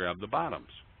look at it grab the bottoms.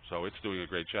 So it's doing a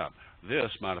great job.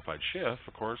 This modified shift,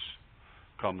 of course,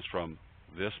 comes from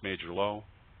this major low,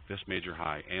 this major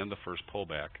high, and the first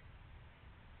pullback.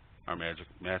 Our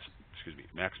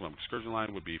maximum excursion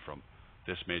line would be from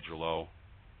this major low,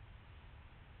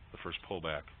 the first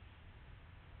pullback,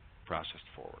 processed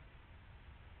forward.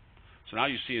 So now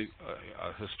you see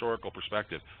a historical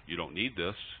perspective. You don't need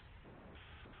this,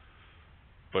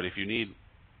 but if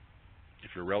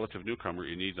you're a relative newcomer,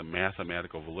 you need the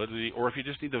mathematical validity, or if you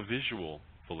just need the visual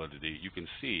validity, you can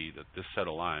see that this set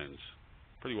of lines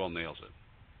pretty well nails it.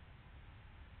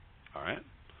 All right?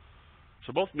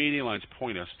 So both median lines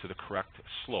point us to the correct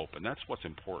slope, and that's what's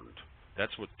important.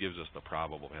 That's what gives us the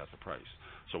probable path to price.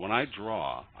 So when I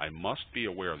draw, I must be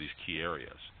aware of these key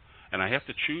areas. And I have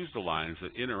to choose the lines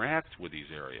that interact with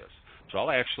these areas. So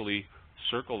I'll actually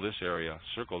circle this area,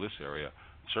 circle this area,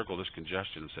 circle this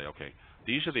congestion and say, okay,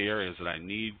 these are the areas that I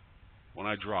need when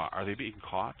I draw. Are they being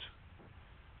caught?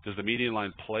 Does the median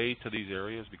line play to these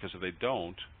areas? Because if they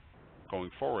don't, going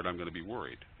forward, I'm going to be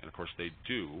worried. And of course they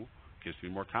do. Gives me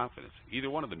more confidence. Either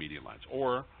one of the median lines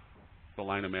or the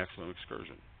line of maximum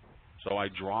excursion. So I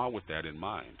draw with that in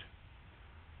mind.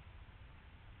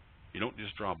 You don't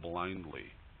just draw blindly.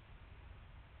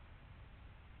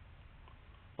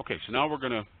 Okay, so now we're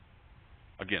going to,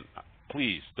 again,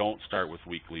 please don't start with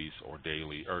weeklies or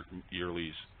daily or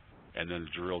yearlies and then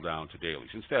drill down to dailies.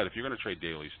 Instead, if you're going to trade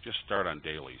dailies, just start on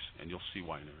dailies, and you'll see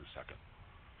why in a second.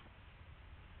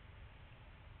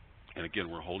 And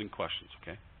again, we're holding questions,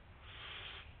 okay?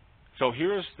 So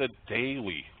here's the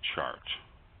daily chart.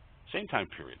 Same time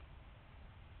period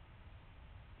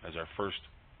as our first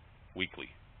weekly.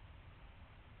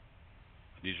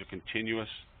 These are continuous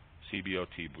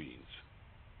CBOT beans.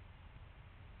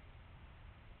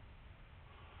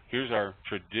 Here's our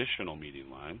traditional median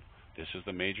line. This is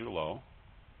the major low.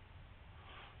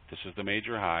 This is the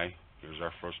major high. Here's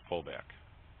our first pullback.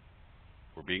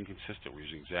 We're being consistent. We're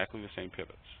using exactly the same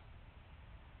pivots.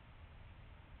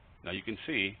 Now you can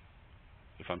see,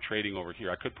 if I'm trading over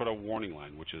here, I could put a warning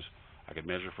line, which is I could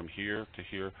measure from here to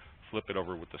here, flip it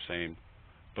over with the same,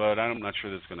 but I'm not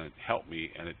sure that's going to help me,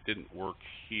 and it didn't work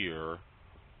here.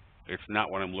 It's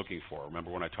not what I'm looking for. Remember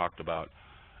when I talked about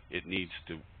it needs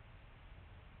to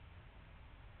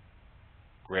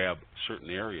grab certain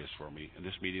areas for me, and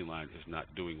this median line is not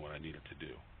doing what I need it to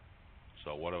do.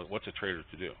 So what's a trader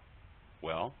to do?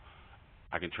 Well,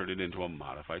 I can turn it into a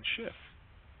modified shift.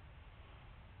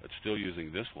 It's still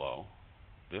using this low,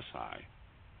 this high,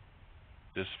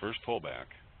 this first pullback.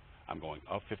 I'm going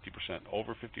up 50%,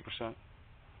 over 50%.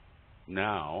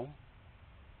 Now,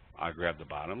 I grab the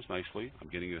bottoms nicely. I'm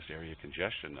getting this area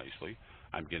congestion nicely.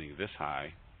 I'm getting this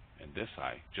high and this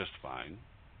high just fine.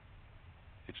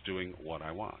 It's doing what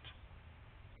I want.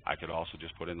 I could also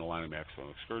just put in the line of maximum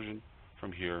excursion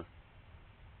from here,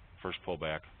 first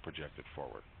pullback, projected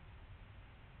forward.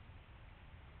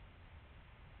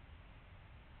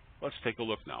 Let's take a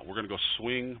look now. We're going to go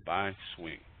swing by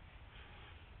swing.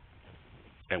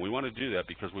 And we want to do that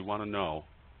because we want to know,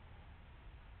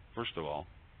 first of all,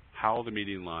 how the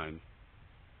median line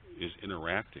is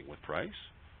interacting with price.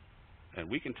 And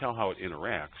we can tell how it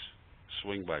interacts,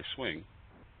 swing by swing.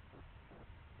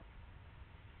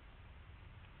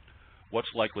 What's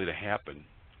likely to happen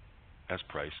as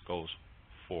price goes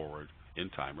forward in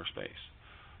time or space.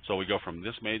 So we go from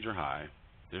this major high,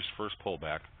 this first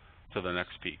pullback, to the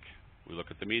next peak. We look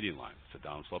at the median line. It's a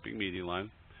downsloping median line.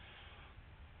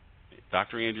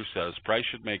 Dr. Andrews says price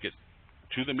should make it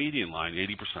to the median line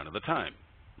 80% of the time.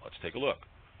 Let's take a look.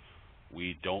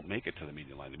 We don't make it to the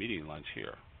median line. The median line's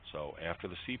here. So after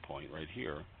the C point right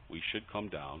here, we should come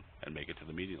down and make it to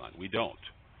the median line. We don't.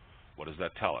 What does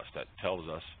that tell us? That tells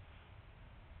us,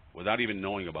 without even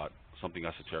knowing about something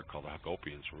esoteric called the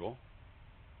Hagopian's rule,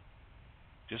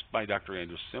 just by Dr.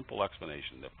 Andrews' simple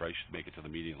explanation that price should make it to the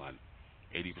median line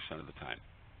 80% of the time,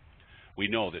 we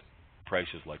know that price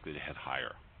is likely to head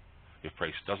higher. If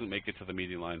price doesn't make it to the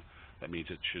median line, that means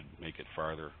it should make it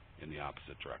farther in the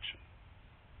opposite direction.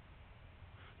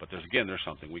 But there's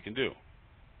something we can do.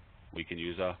 We can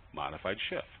use a modified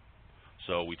shift.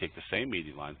 So we take the same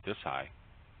median line, this high,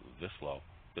 this low,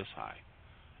 this high,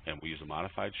 and we use a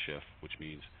modified shift, which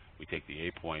means we take the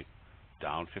A point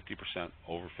down 50%,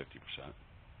 over 50%,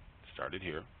 started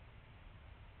here.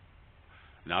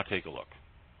 Now take a look.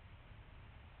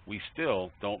 We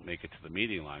still don't make it to the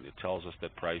median line. It tells us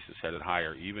that price is headed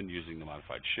higher even using the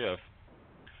modified shift.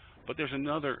 But there's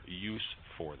another use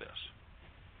for this.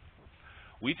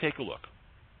 We take a look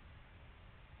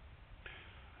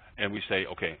and we say,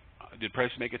 okay, did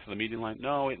price make it to the median line?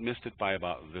 No, it missed it by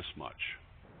about this much.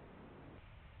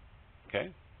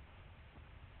 Okay?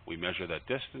 We measure that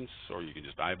distance, or you can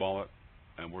just eyeball it,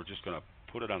 and we're just going to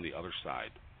put it on the other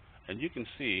side. And you can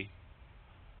see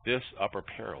this upper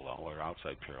parallel, or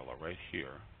outside parallel right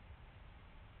here,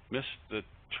 missed the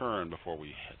turn before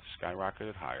we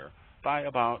skyrocketed higher by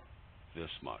about this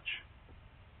much.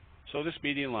 So this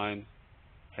median line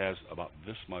has about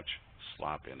this much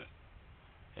slop in it.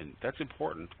 And that's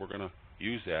important. We're going to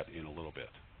use that in a little bit.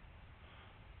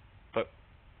 But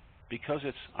because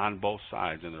it's on both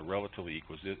sides and they're relatively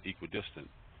equidistant,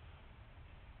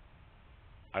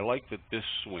 I like that this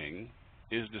swing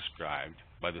is described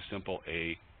by the simple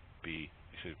A, B,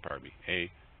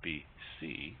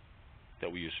 C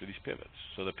that we use for these pivots.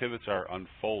 So the pivots are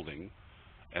unfolding,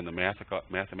 and the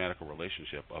mathematical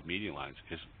relationship of median lines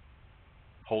is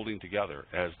holding together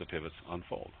as the pivots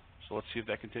unfold. So let's see if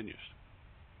that continues.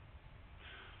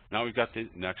 Now we've got the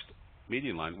next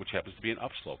median line, which happens to be an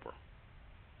upsloper.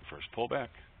 First pullback,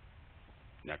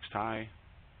 next high,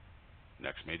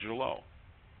 next major low.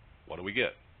 What do we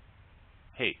get?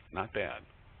 Hey, not bad.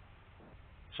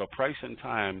 So price and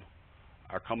time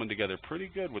are coming together pretty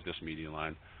good with this median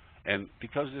line. And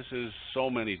because this is so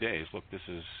many days, look, this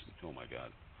is, oh my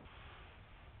God,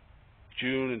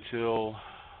 June until,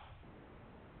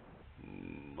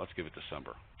 let's give it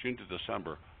December. June to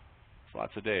December, it's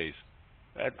lots of days.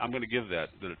 I'm going to give that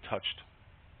it touched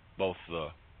both the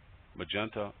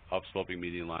magenta upsloping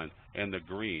median line and the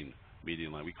green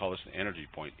median line. We call this an energy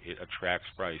point. It attracts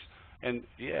price. And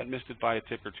yeah, it missed it by a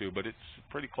tick or two, but it's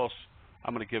pretty close.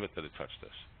 I'm going to give it that it touched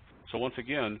this. So once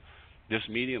again, this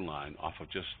median line off of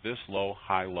just this low,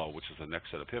 high, low, which is the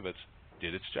next set of pivots,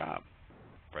 did its job.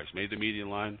 Price made the median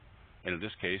line, and in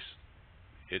this case,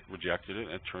 it rejected it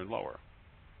and turned lower.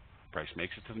 Price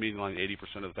makes it to the median line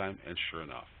 80% of the time, and sure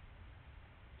enough.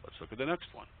 Let's look at the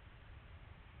next one.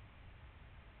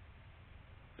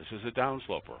 This is a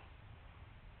downsloper.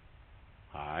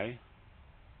 High,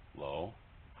 low,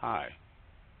 high.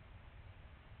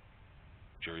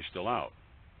 Jury's still out.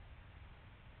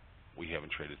 We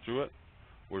haven't traded through it.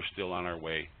 We're still on our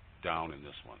way down in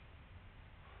this one.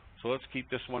 So let's keep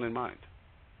this one in mind.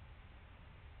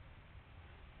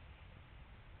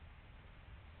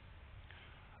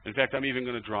 In fact, I'm even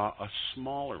going to draw a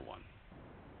smaller one.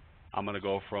 I'm going to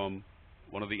go from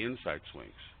one of the inside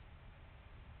swings.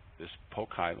 This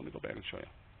poke high, let me go back and show you.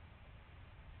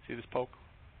 See this poke?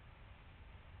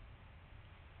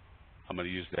 I'm going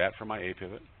to use that for my A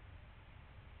pivot.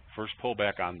 First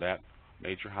pullback on that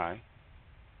major high,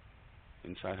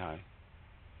 inside high,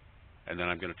 and then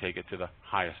I'm going to take it to the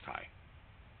highest high.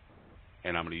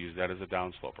 And I'm going to use that as a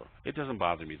downsloper. It doesn't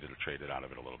bother me that it traded out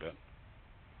of it a little bit,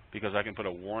 because I can put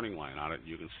a warning line on it, and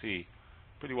you can see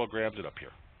pretty well grabs it up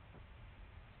here.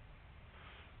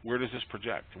 Where does this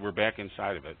project? We're back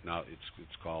inside of it. Now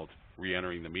it's called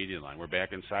re-entering the median line. We're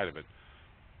back inside of it.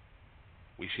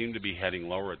 We seem to be heading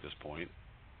lower at this point.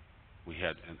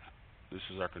 This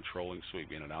is our controlling sweep,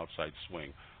 being an outside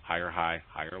swing. Higher high,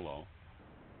 higher low.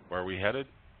 Where are we headed?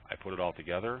 I put it all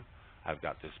together. I've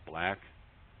got this black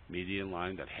median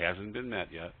line that hasn't been met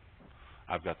yet.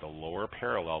 I've got the lower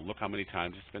parallel. Look how many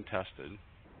times it's been tested.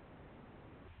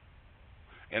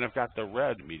 And I've got the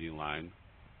red median line.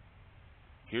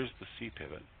 Here's the C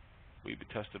pivot. We've been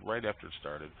tested right after it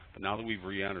started. But now that we've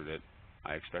re-entered it,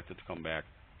 I expect it to come back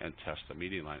and test the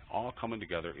median line, all coming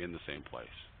together in the same place.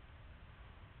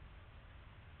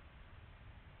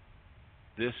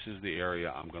 This is the area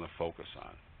I'm going to focus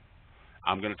on.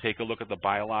 I'm going to take a look at the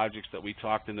biologics that we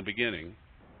talked in the beginning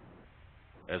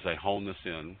as I hone this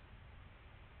in.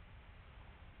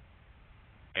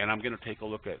 And I'm going to take a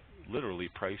look at literally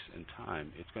price and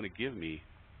time. It's going to give me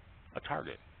a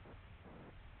target.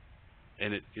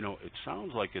 And it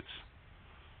sounds like it's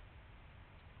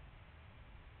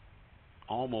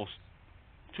almost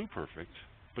too perfect,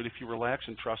 but if you relax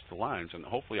and trust the lines, and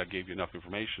hopefully I gave you enough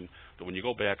information that when you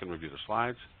go back and review the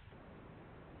slides,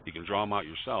 you can draw them out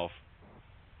yourself.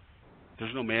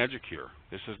 There's no magic here.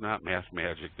 This is not math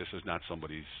magic. This is not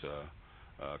somebody's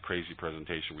crazy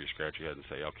presentation where you scratch your head and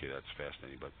say, okay, that's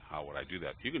fascinating, but how would I do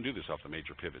that? You can do this off the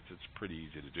major pivots. It's pretty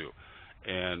easy to do.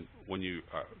 And when you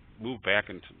move back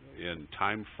in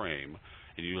time frame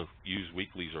and you use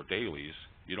weeklies or dailies,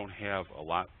 you don't have a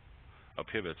lot of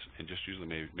pivots, and just use the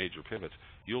major pivots,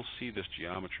 you'll see this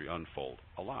geometry unfold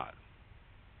a lot.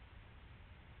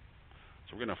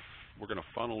 So we're going to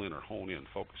funnel in or hone in,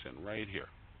 focus in right here.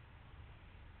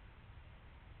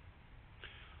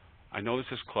 I know this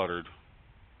is cluttered.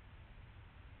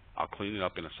 I'll clean it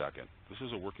up in a second. This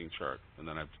is a working chart, and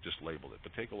then I've just labeled it.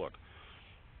 But take a look.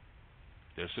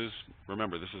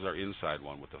 Remember, this is our inside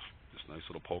one with this nice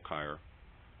little poke higher.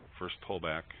 First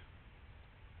pullback,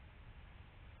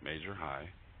 major high,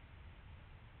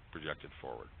 projected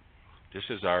forward. This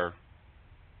is our,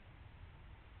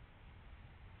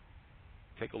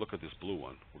 take a look at this blue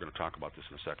one. We're going to talk about this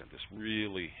in a second. This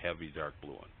really heavy dark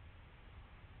blue one.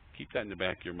 Keep that in the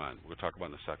back of your mind. We're going to talk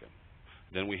about it in a second.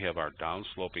 Then we have our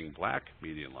downsloping black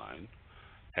median line.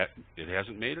 It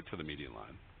hasn't made it to the median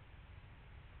line.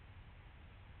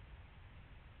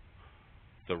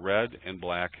 The red and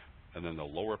black, and then the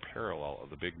lower parallel of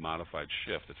the big modified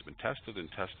shift that's been tested and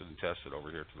tested and tested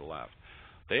over here to the left.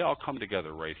 They all come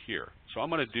together right here. So I'm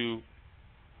going to do,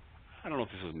 I don't know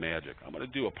if this is magic, I'm going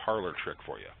to do a parlor trick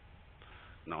for you.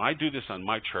 Now I do this on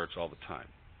my charts all the time.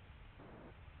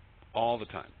 All the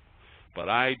time. But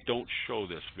I don't show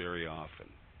this very often.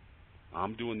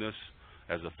 I'm doing this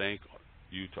as a thank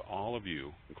you to all of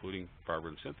you, including Barbara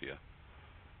and Cynthia,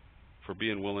 for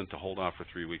being willing to hold off for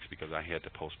 3 weeks because I had to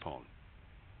postpone.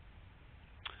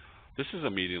 This is a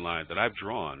median line that I've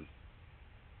drawn.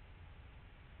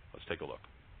 Let's take a look.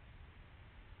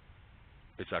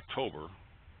 It's October,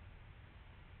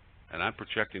 and I'm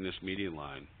projecting this median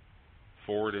line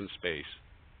forward in space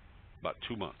about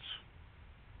 2 months.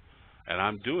 And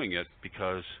I'm doing it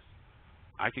because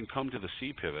I can come to the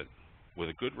C pivot with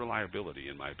a good reliability,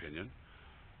 in my opinion,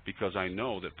 because I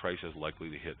know that price is likely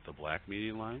to hit the black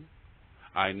median line.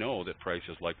 I know that price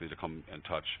is likely to come and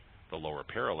touch the lower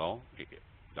parallel.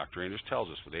 Dr. Anders tells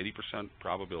us with 80%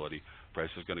 probability, price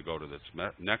is going to go to its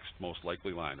next most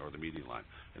likely line, or the median line.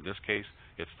 In this case,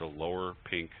 it's the lower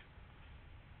pink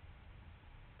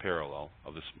parallel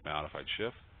of this modified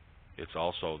shift. It's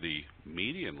also the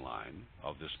median line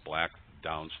of this black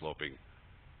downsloping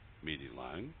median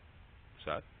line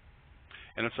set.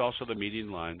 And it's also the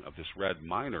median line of this red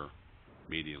minor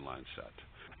median line set.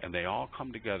 And they all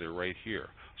come together right here.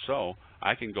 So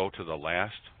I can go to the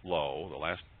last low, the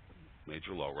last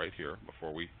major low right here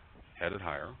before we headed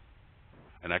higher.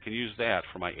 And I can use that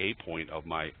for my A point of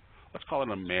my, let's call it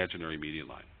an imaginary median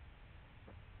line.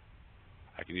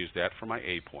 I can use that for my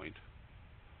A point.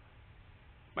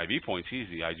 My B point's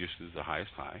easy. I just use the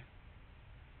highest high.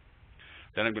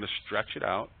 Then I'm going to stretch it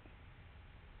out.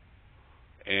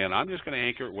 And I'm just going to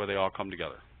anchor it where they all come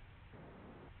together.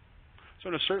 So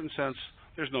in a certain sense,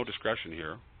 there's no discretion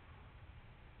here.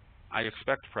 I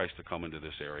expect price to come into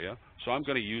this area, so I'm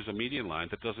going to use a median line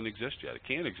that doesn't exist yet. It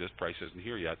can't exist, price isn't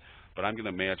here yet, but I'm going to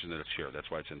imagine that it's here. That's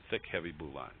why it's in thick, heavy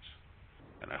blue lines.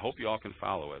 And I hope you all can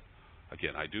follow it.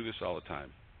 Again, I do this all the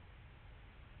time,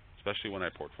 especially when I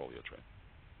portfolio trade.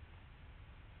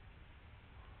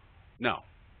 Now,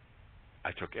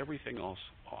 I took everything else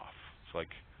off. It's like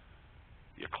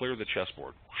you clear the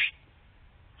chessboard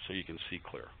so you can see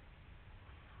clear.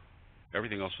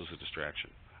 Everything else was a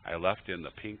distraction. I left in the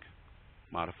pink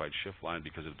modified shift line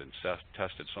because it had been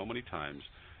tested so many times.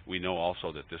 We know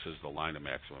also that this is the line of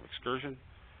maximum excursion,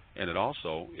 and it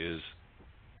also is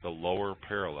the lower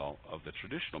parallel of the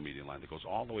traditional median line that goes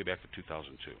all the way back to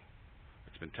 2002.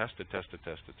 It's been tested, tested,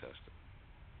 tested, tested.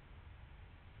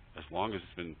 As long as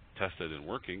it's been tested and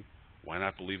working, why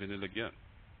not believe in it again?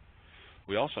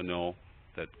 We also know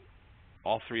that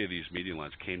all three of these median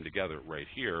lines came together right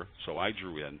here, so I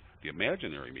drew in the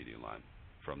imaginary median line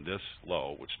from this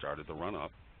low, which started the run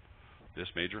up, this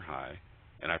major high,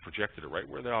 and I projected it right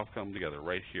where they all come together,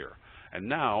 right here. And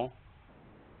now,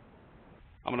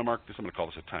 I'm going to mark this, I'm going to call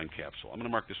this a time capsule. I'm going to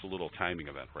mark this a little timing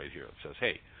event right here. It says,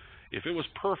 hey, if it was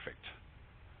perfect,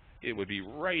 it would be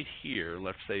right here.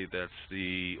 Let's say that's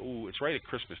the, it's right at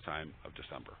Christmas time of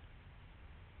December.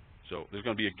 So there's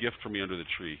going to be a gift for me under the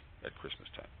tree at Christmas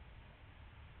time.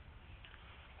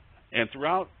 And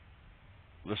throughout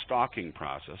the stalking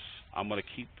process, I'm going to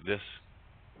keep this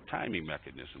timing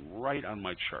mechanism right on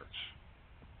my charts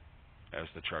as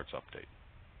the charts update.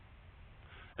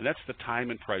 And that's the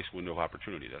time and price window of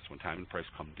opportunity. That's when time and price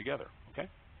come together, okay?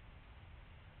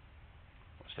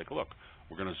 Let's take a look.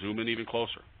 We're going to zoom in even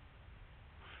closer.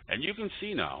 And you can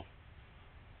see now,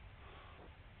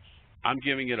 I'm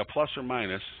giving it a plus or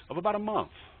minus of about a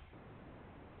month.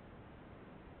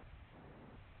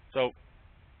 So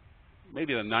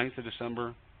maybe the 9th of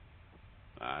December,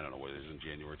 I don't know what it is in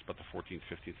January, it's about the 14th,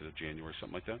 15th of January,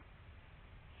 something like that.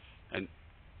 And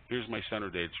here's my center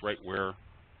date. It's right where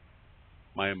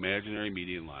my imaginary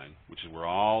median line, which is where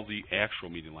all the actual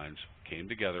median lines came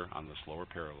together on this lower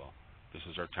parallel. This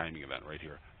is our timing event right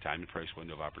here, time and price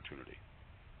window of opportunity.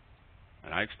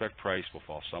 And I expect price will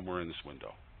fall somewhere in this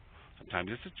window.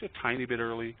 Sometimes it's a tiny bit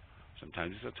early,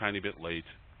 sometimes it's a tiny bit late,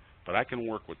 but I can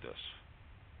work with this.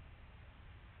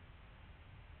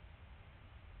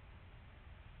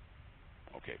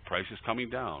 Okay, price is coming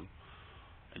down,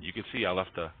 and you can see I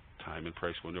left the time and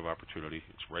price window of opportunity.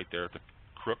 It's right there at the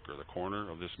crook or the corner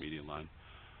of this median line.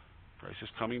 Price is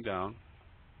coming down.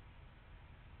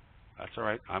 That's all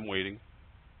right. I'm waiting.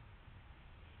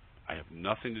 I have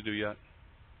nothing to do yet.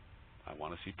 I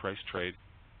want to see price trade,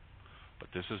 but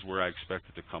this is where I expect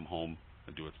it to come home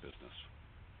and do its business.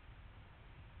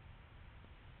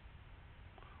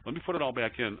 Let me put it all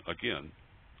back in again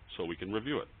so we can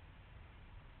review it.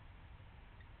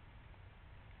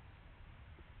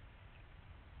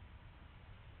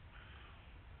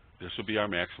 This will be our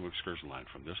maximum excursion line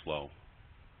from this low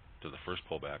to the first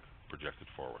pullback projected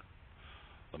forward.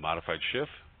 The modified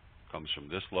shift comes from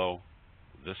this low,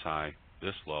 this high,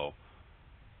 this low,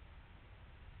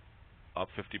 up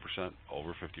 50%,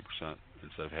 over 50%.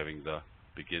 Instead of having the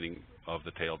beginning of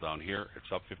the tail down here,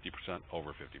 it's up 50%, over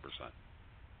 50%.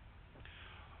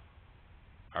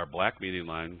 Our black median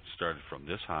line started from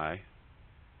this high,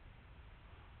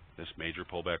 this major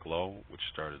pullback low, which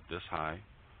started this high,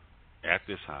 at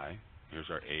this high. Here's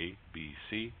our A, B,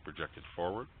 C projected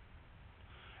forward.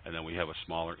 And then we have a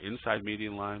smaller inside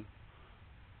median line,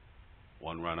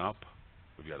 one run up.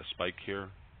 We've got a spike here,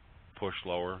 push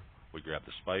lower. We grab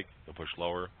the spike, the push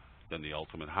lower, then the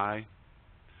ultimate high.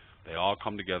 They all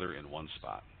come together in one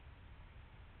spot.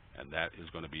 And that is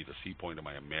going to be the C point of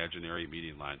my imaginary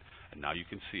median line. And now you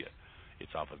can see it.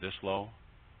 It's off of this low,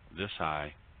 this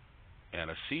high, and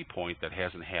a C point that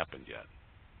hasn't happened yet.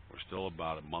 We're still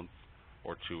about a month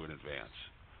or two in advance.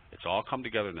 It's all come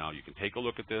together now. You can take a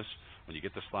look at this when you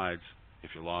get the slides.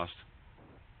 If you're lost,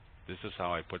 this is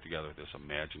how I put together this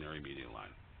imaginary median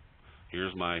line.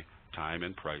 Here's my time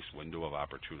and price window of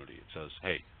opportunity. It says,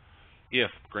 hey,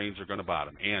 if grains are going to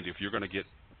bottom, and if you're going to get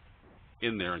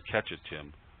in there and catch it,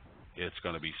 Tim, it's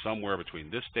going to be somewhere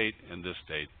between this date and this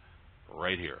date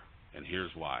right here. And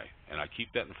here's why. And I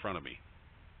keep that in front of me.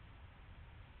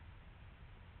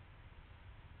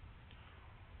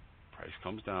 Price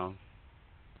comes down.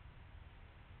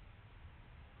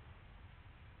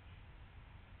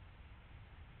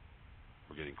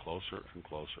 We're getting closer and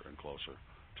closer and closer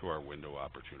to our window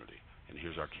opportunity. And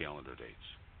here's our calendar dates.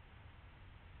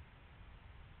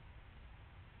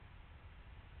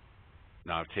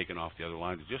 Now I've taken off the other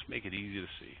line to just make it easy to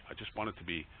see. I just want it to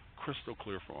be crystal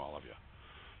clear for all of you.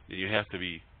 And you have to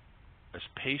be as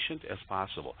patient as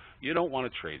possible. You don't want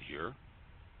to trade here.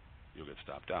 You'll get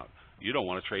stopped out. You don't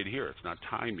want to trade here. It's not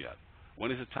time yet.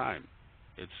 When is it time?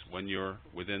 It's when you're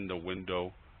within the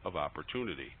window of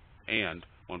opportunity and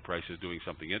when price is doing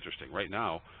something interesting. Right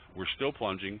now, we're still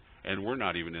plunging, and we're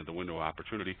not even in the window of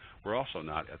opportunity. We're also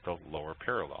not at the lower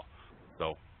parallel.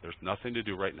 So there's nothing to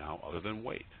do right now other than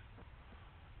wait.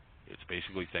 It's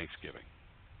basically Thanksgiving.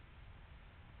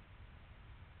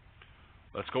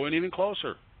 Let's go in even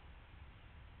closer.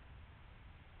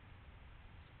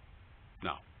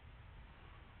 Now,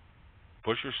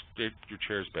 push your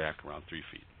chairs back around 3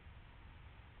 feet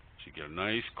so you get a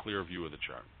nice clear view of the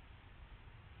chart.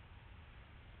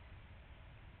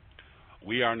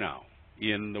 We are now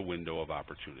in the window of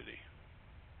opportunity.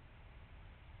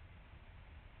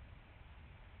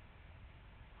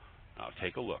 Now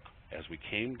take a look. As we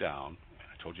came down,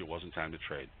 I told you it wasn't time to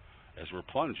trade. As we're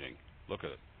plunging, look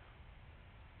at it.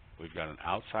 We've got an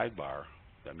outside bar.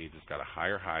 That means it's got a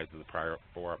higher high than the prior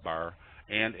bar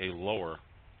and a lower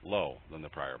low than the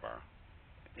prior bar.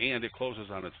 And it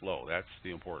closes on its low. That's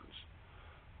the importance.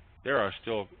 There are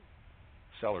still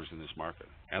sellers in this market.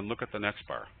 And look at the next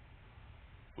bar.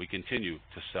 We continue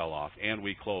to sell off, and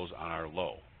we close on our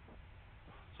low.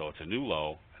 So it's a new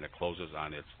low, and it closes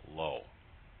on its low.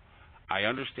 I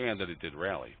understand that it did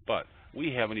rally, but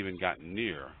we haven't even gotten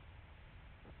near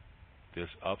this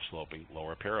upsloping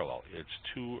lower parallel. It's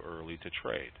too early to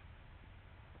trade.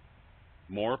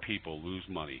 More people lose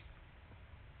money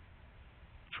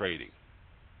trading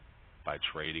by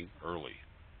trading early.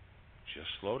 Just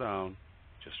slow down,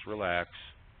 just relax,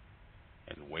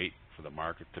 and wait for the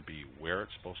market to be where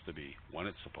it's supposed to be, when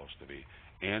it's supposed to be,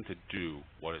 and to do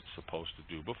what it's supposed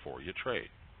to do before you trade.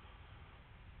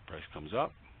 Price comes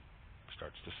up,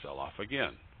 starts to sell off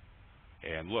again.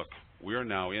 And look, we're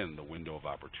now in the window of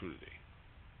opportunity.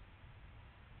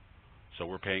 So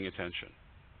we're paying attention.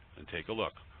 And take a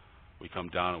look. We come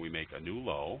down and we make a new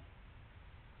low,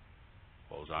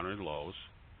 close on our lows.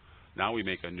 Now we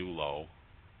make a new low,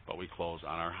 but we close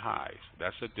on our highs.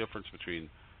 That's the difference between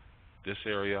this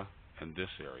area and this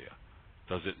area.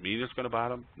 Does it mean it's going to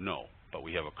bottom? No, but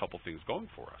we have a couple things going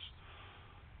for us.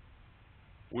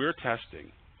 We're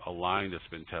testing a line that's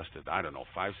been tested, I don't know,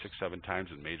 5, 6, 7 times,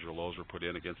 and major lows were put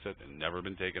in against it and never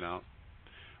been taken out.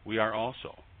 We are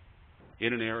also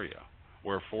in an area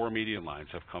where 4 median lines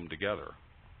have come together,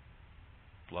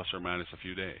 plus or minus a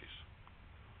few days.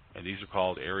 And these are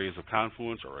called areas of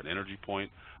confluence or an energy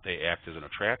point. They act as an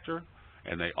attractor,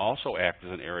 and they also act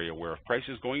as an area where if price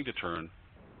is going to turn,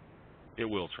 It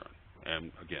will turn.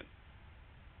 And again,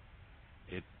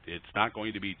 it's not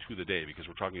going to be to the day because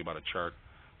we're talking about a chart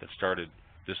that started,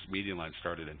 this median line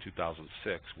started in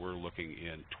 2006. We're looking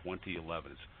in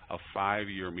 2011. It's a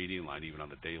 5-year median line even on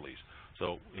the dailies.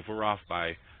 So if we're off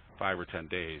by 5 or 10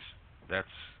 days,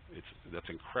 that's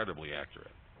incredibly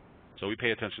accurate. So we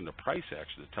pay attention to price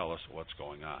action to tell us what's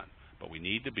going on. But we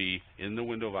need to be in the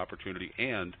window of opportunity,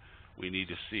 and we need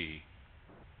to see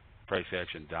price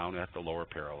action down at the lower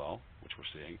parallel, which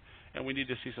we're seeing, and we need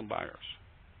to see some buyers.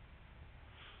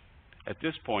 At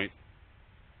this point,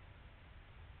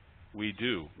 we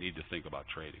do need to think about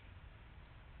trading.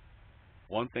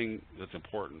 One thing that's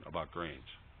important about grains,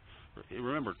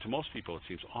 remember, to most people it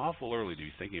seems awful early to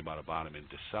be thinking about a bottom in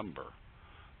December.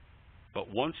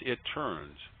 But once it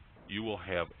turns, you will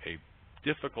have a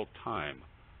difficult time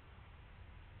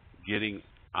getting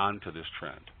onto this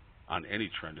trend, on any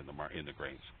trend in the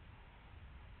grains.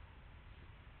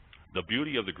 The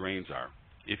beauty of the grains are,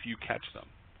 if you catch them,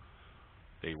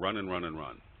 they run and run and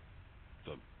run.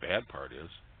 The bad part is,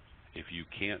 if you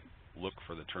can't look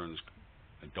for the turns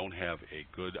and don't have a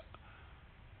good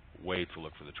way to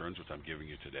look for the turns, which I'm giving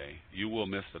you today, you will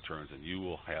miss the turns and you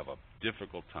will have a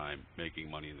difficult time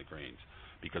making money in the grains.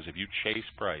 Because if you chase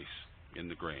price in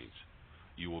the grains,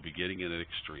 you will be getting in at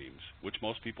extremes, which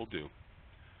most people do,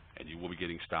 and you will be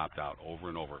getting stopped out over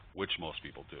and over, which most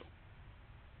people do.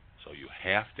 So you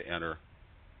have to enter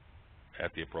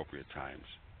at the appropriate times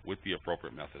with the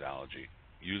appropriate methodology,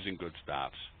 using good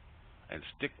stops, and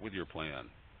stick with your plan,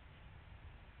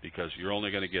 because you're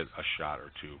only going to get a shot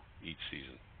or two each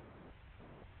season.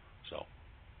 So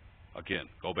again,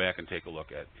 go back and take a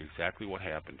look at exactly what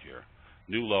happened here.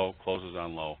 New low closes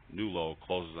on low, new low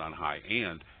closes on high,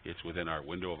 and it's within our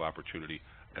window of opportunity,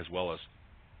 as well as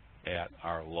at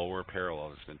our lower parallel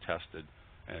that's been tested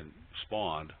and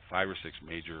spawned 5 or 6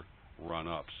 major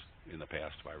run-ups in the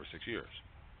past 5 or 6 years.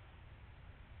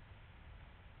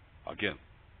 Again,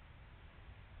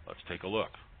 let's take a look.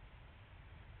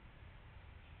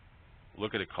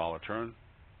 Look at it call a turn.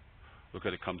 Look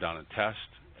at it come down and test,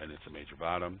 and it's a major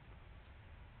bottom.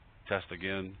 Test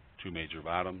again, 2 major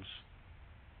bottoms.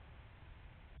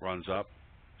 Runs up,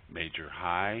 major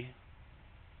high.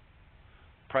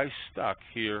 Price stuck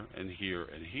here and here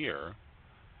and here,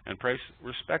 and price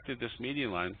respected this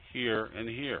median line here and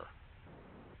here.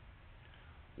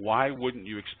 Why wouldn't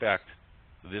you expect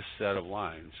this set of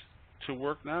lines to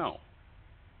work now?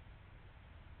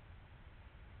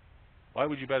 Why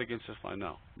would you bet against this line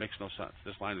now? Makes no sense.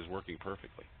 This line is working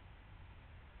perfectly.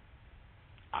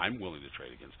 I'm willing to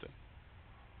trade against it.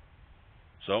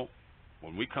 So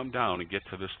when we come down and get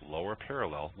to this lower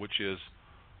parallel, which is,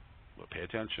 well, pay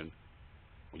attention,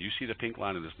 when you see the pink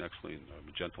line in this next line, or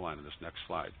magenta line in this next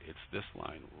slide, it's this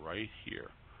line right here.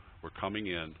 We're coming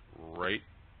in right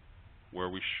where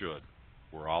we should,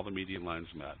 where all the median lines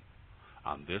met,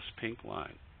 on this pink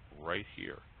line right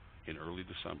here in early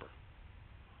December.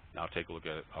 Now take a look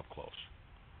at it up close.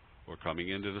 We're coming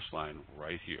into this line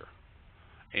right here.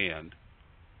 And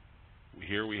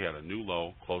here we had a new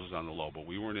low, closes on the low, but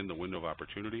we weren't in the window of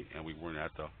opportunity and we weren't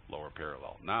at the lower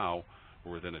parallel. Now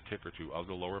we're within a tick or two of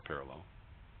the lower parallel.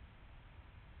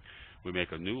 We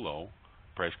make a new low,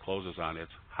 price closes on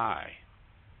its high.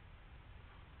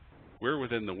 We're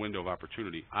within the window of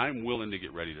opportunity. I'm willing to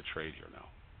get ready to trade here now.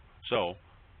 So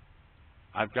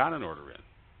I've got an order in.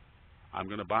 I'm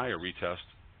going to buy a retest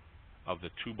of the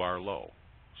 2-bar low.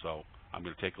 So I'm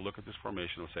going to take a look at this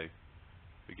formation and say,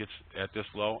 if it gets at this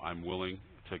low, I'm willing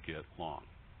to get long.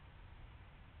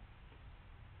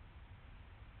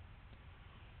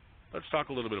 Let's talk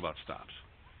a little bit about stops.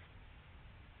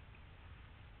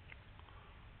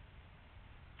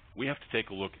 We have to take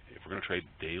a look, if we're going to trade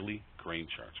daily grain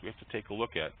charts, we have to take a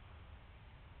look at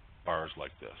bars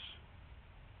like this,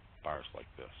 bars like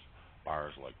this,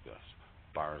 bars like this,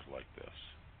 bars like this,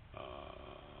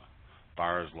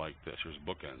 bars like this. Here's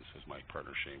bookends, as my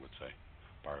partner Shane would say,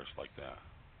 bars like that.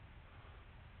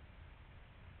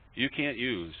 You can't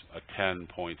use a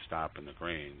 10-point stop in the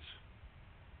grains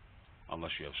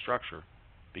unless you have structure,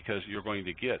 because you're going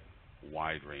to get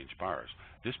wide range bars.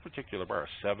 This particular bar is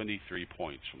 73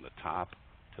 points from the top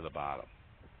to the bottom.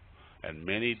 And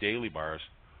many daily bars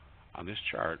on this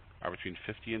chart are between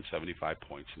 50 and 75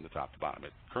 points from the top to bottom.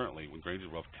 Currently, when grains are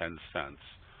above 10 cents,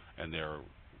 and they're,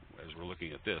 as we're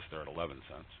looking at this, they're at 11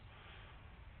 cents.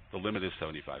 The limit is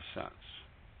 75 cents.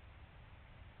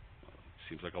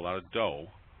 Seems like a lot of dough,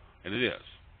 and it is.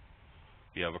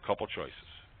 You have a couple choices.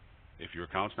 If your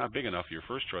account's not big enough, your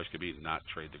first choice could be not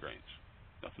trade the grains.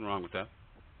 Nothing wrong with that.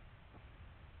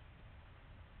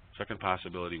 Second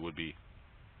possibility would be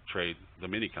trade the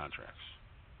mini contracts.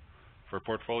 For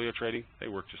portfolio trading, they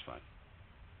work just fine.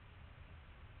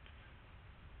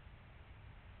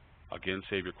 Again,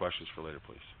 save your questions for later,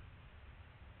 please.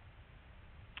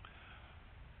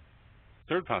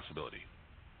 Third possibility,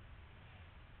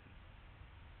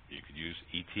 you could use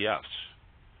ETFs.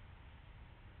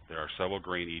 There are several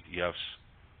grain ETFs.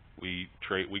 We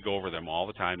go over them all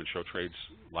the time and show trades,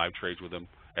 live trades with them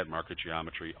at Market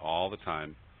Geometry all the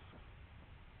time.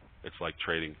 It's like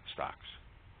trading stocks.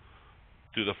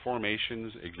 Do the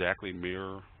formations exactly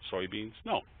mirror soybeans?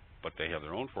 No, but they have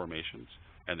their own formations,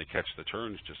 and they catch the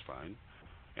turns just fine,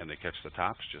 and they catch the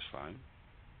tops just fine.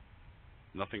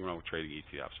 Nothing wrong with trading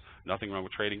ETFs. Nothing wrong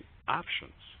with trading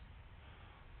options.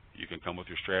 You can come with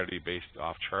your strategy based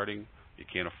off charting. You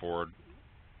can't afford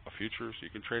a futures, you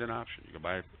can trade an option. You can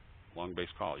buy a long base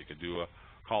call. You can do a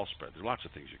call spread. There's lots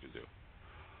of things you can do.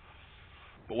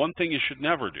 But one thing you should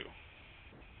never do,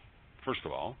 first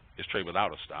of all, is trade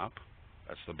without a stop.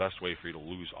 That's the best way for you to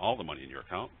lose all the money in your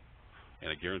account. And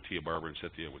I guarantee you Barbara and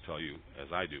Cynthia would tell you, as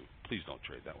I do, please don't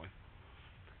trade that way.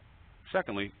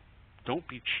 Secondly, don't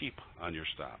be cheap on your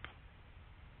stop.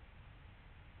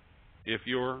 If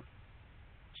your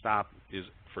stop is,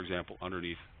 for example,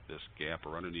 underneath this gap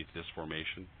or underneath this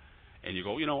formation, and you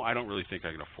go, you know, I don't really think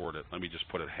I can afford it, let me just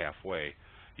put it halfway,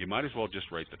 you might as well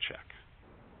just write the check.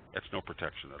 That's no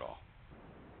protection at all.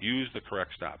 Use the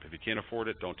correct stop. If you can't afford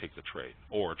it, don't take the trade,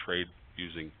 or trade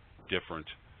using different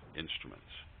instruments.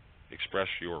 Express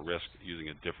your risk using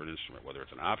a different instrument, whether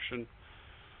it's an option,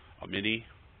 a mini,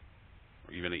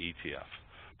 or even an ETF.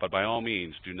 But by all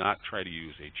means, do not try to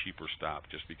use a cheaper stop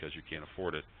just because you can't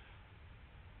afford it.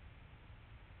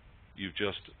 You've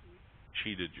just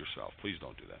cheated yourself. Please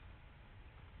don't do that.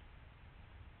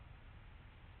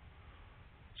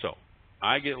 So,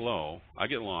 I get low, I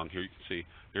get long. Here you can see,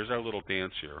 there's our little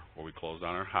dance here where we closed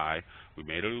on our high. We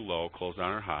made a new low, closed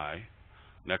on our high.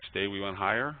 Next day we went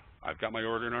higher. I've got my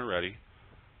order in already.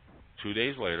 2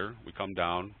 days later, we come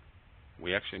down.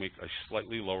 We actually make a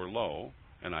slightly lower low,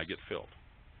 and I get filled.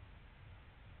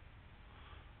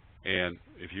 And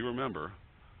if you remember,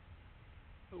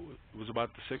 it was about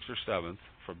the 6th or 7th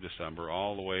from December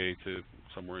all the way to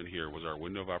somewhere in here was our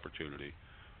window of opportunity.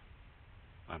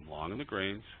 I'm long in the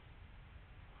grains.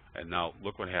 And now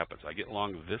look what happens. I get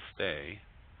long this day.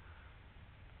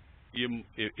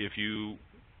 If you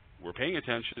were paying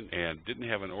attention and didn't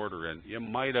have an order in, you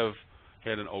might have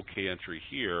had an okay entry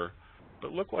here.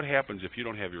 But look what happens if you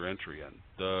don't have your entry in.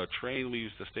 The train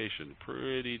leaves the station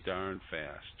pretty darn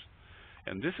fast.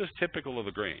 And this is typical of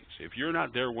the grains. If you're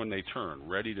not there when they turn,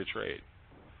 ready to trade,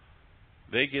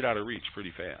 they get out of reach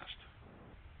pretty fast.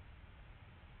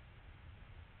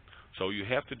 So you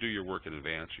have to do your work in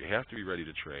advance. You have to be ready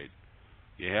to trade.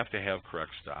 You have to have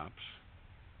correct stops.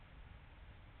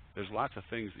 There's lots of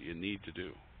things that you need to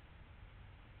do.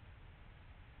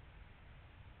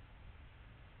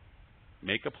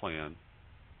 Make a plan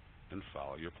and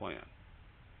follow your plan.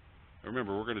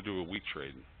 Remember, we're going to do a week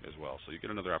trade as well, so you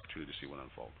get another opportunity to see one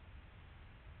unfold.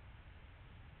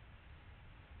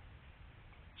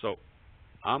 So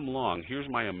I'm long. Here's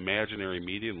my imaginary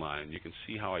median line. You can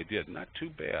see how I did. Not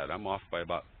too bad. I'm off by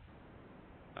about,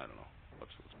 I don't know.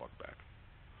 Let's walk back.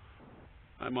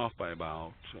 I'm off by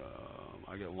about,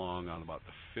 I get long on about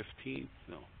the 15th.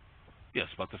 No. Yes,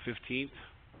 about the 15th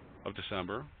of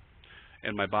December.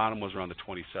 And my bottom was around the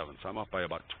 27th. So I'm off by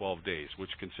about 12 days,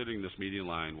 which, considering this median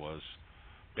line was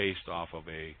based off of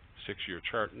a 6-year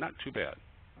chart, not too bad.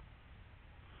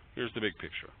 Here's the big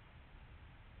picture.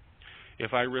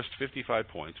 If I risked 55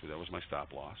 points, that was my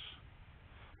stop loss,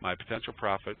 my potential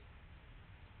profit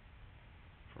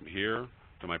from here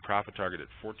to my profit target at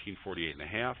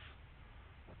 1448.5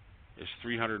 is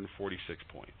 346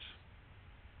 points.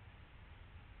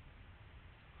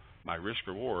 My risk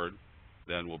reward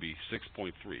then will be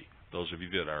 6.3. Those of you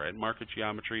that are at Market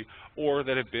Geometry or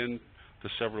that have been to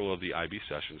several of the IB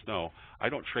sessions know I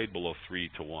don't trade below 3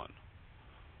 to 1.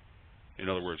 In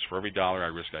other words, for every dollar I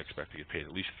risk, I expect to get paid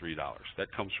at least $3.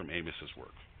 That comes from Amos's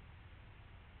work.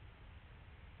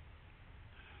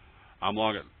 I'm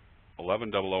long at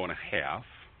 1100.5,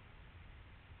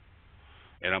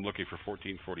 and I'm looking for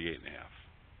 1448.5.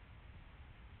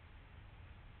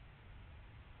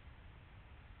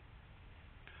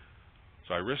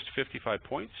 So I risked 55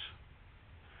 points,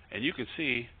 and you can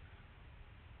see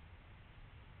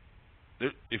that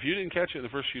if you didn't catch it in the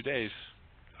first few days,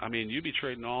 I mean, you'd be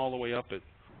trading all the way up at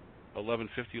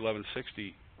 1150,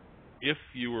 1160 if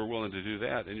you were willing to do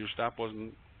that, and your stop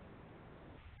wasn't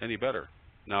any better.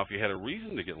 Now, if you had a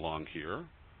reason to get long here,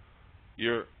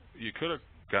 you could have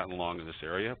gotten long in this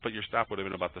area, but your stop would have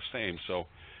been about the same. So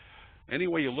any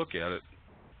way you look at it,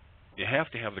 you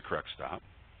have to have the correct stop.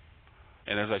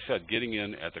 And as I said, getting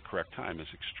in at the correct time is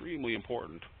extremely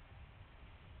important.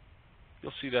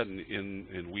 You'll see that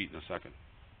in wheat in a second.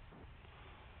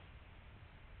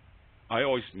 I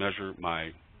always measure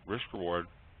my risk reward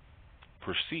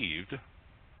perceived,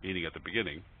 meaning at the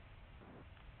beginning,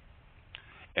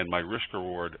 and my risk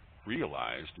reward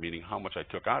realized, meaning how much I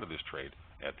took out of this trade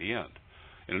at the end.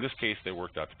 And in this case, they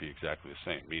worked out to be exactly the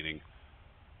same, meaning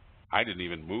I didn't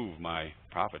even move my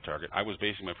profit target. I was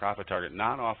basing my profit target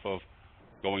not off of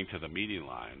going to the median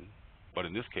line, but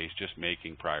in this case, just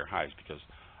making prior highs, because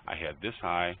I had this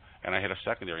high and I had a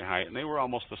secondary high, and they were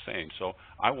almost the same. So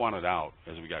I wanted out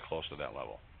as we got close to that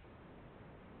level.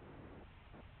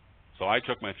 So I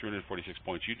took my 346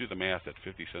 points. You do the math at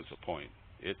 50 cents a point.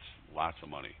 It's lots of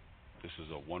money. This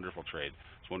is a wonderful trade.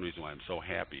 It's one reason why I'm so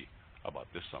happy about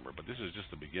this summer, but this is just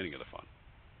the beginning of the fun.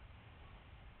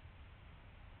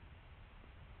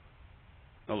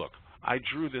 Now look, I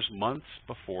drew this months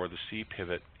before the C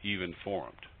pivot even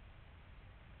formed.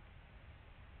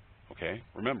 Okay,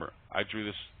 remember, I drew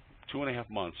this 2.5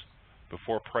 months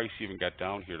before price even got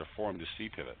down here to form the C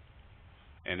pivot.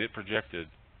 And it projected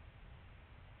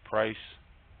price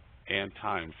and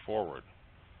time forward.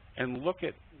 And look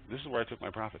at, this is where I took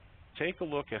my profit. Take a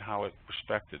look at how it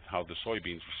respected, how the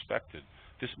soybeans respected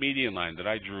this median line that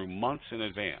I drew months in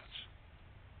advance.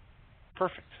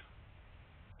 Perfect.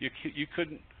 You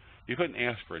couldn't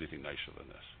ask for anything nicer than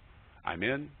this. I'm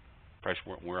in, price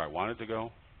where I wanted to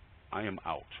go, I am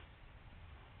out.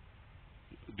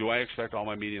 Do I expect all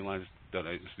my median lines,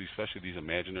 especially these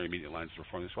imaginary median lines, to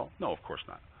perform this well? No, of course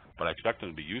not. But I expect them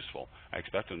to be useful. I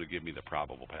expect them to give me the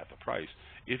probable path of price.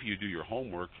 If you do your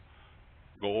homework,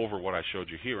 go over what I showed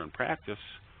you here in practice,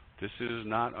 this is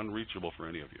not unreachable for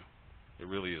any of you. It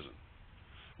really isn't.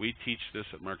 We teach this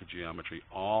at Market Geometry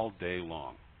all day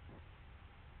long.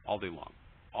 All day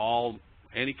long.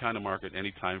 Any kind of market,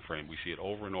 any time frame, we see it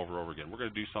over and over and over again. We're going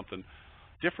to do something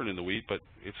different in the wheat, but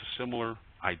it's a similar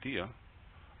idea,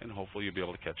 and hopefully you'll be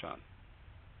able to catch on.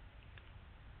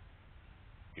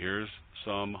 Here's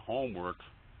some homework.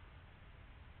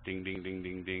 Ding, ding, ding,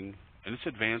 ding, ding. And it's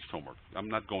advanced homework. I'm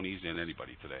not going easy on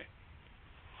anybody today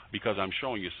because I'm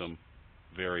showing you some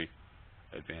very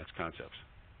advanced concepts.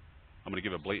 I'm going to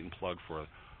give a blatant plug for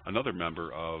another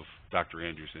member of Dr.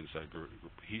 Andrews' Inside Group.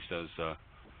 He says,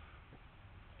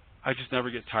 I just never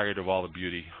get tired of all the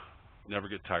beauty. Never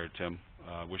get tired, Tim.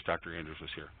 Wish Dr. Andrews was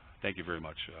here. Thank you very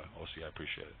much, OC. I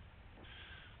appreciate it.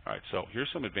 All right, so here's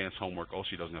some advanced homework.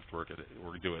 OC doesn't have to work at it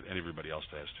or do it, and everybody else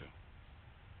has to.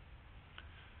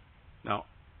 Now,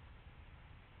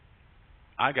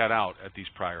 I got out at these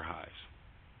prior highs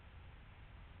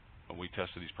when we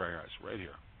tested these prior highs right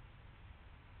here.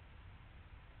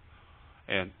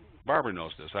 And Barbara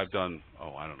knows this. I've done,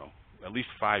 I don't know, at least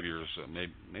 5 years,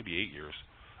 maybe 8 years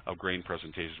of grain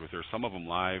presentations with her. Some of them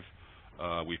live.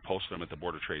 We posted them at the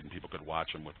Board of Trade, and people could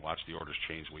watch them, watch the orders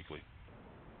change weekly.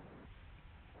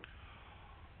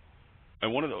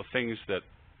 And one of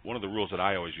the rules that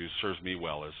I always use, serves me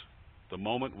well, is the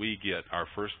moment we get our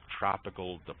first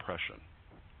tropical depression,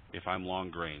 if I'm long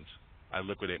grains, I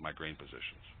liquidate my grain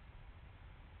positions.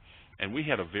 And we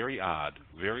had a very odd,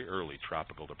 very early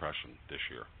tropical depression this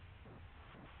year.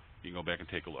 You can go back and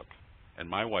take a look. And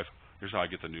my wife, here's how I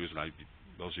get the news, and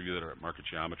those of you that are at Market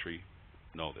Geometry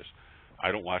know this.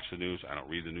 I don't watch the news. I don't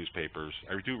read the newspapers.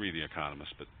 I do read The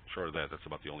Economist, but short of that, that's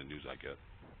about the only news I get,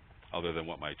 other than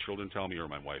what my children tell me or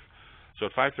my wife. So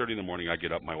at 5:30 in the morning, I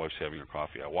get up. My wife's having her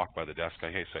coffee. I walk by the desk.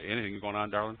 I say, anything going on,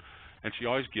 darling? And she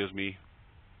always gives me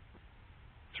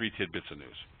 3 tidbits of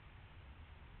news.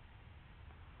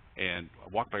 And I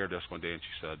walked by her desk one day, and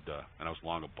she said, and I was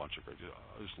long a bunch of grains.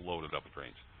 I was loaded up with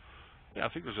grains. Yeah, I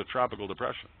think there's a tropical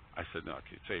depression. I said, no,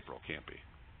 it's April. Can't be.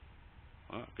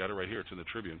 Well, got it right here. It's in the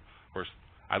Tribune. Of course,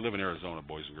 I live in Arizona,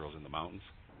 boys and girls, in the mountains.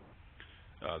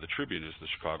 The Tribune is the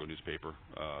Chicago newspaper.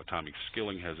 Tommy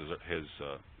Skilling has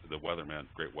the weatherman,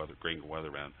 grain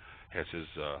weatherman, has his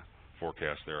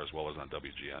forecast there as well as on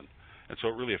WGN. And so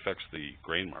it really affects the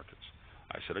grain markets.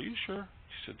 I said, are you sure?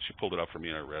 She said, she pulled it up for me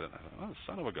and I read it. And I thought, oh,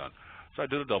 son of a gun. So I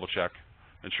did a double check.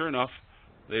 And sure enough,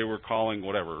 they were calling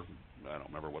whatever, I don't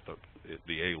remember what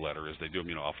the A letter is. They do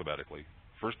them, alphabetically.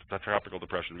 First tropical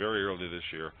depression very early this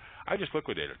year. I just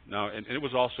liquidated. Now, and it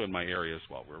was also in my area as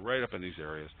well. We're right up in these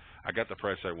areas. I got the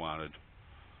price I wanted.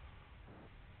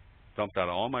 Dumped out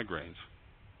all my grains.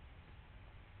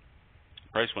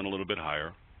 Price went a little bit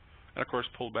higher. And, of course,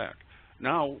 pulled back.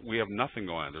 Now we have nothing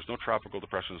going on. There's no tropical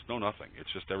depressions, no nothing.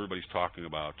 It's just everybody's talking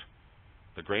about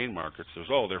the grain markets. There's,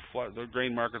 the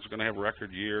grain markets are going to have a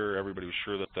record year. Everybody was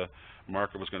sure that the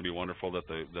market was going to be wonderful, that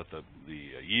the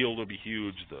yield would be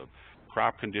huge, the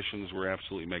crop conditions were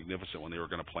absolutely magnificent when they were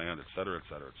going to plant, et cetera, et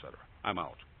cetera, et cetera. I'm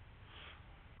out.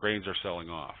 Grains are selling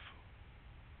off.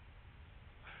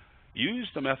 Use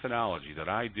the methodology that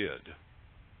I did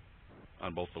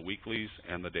on both the weeklies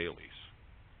and the dailies.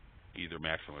 Either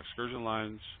maximum excursion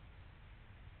lines,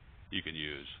 you can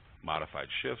use modified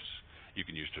shifts, you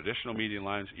can use traditional median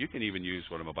lines, you can even use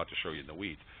what I'm about to show you in the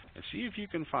wheat, and see if you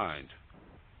can find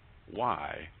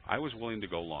why I was willing to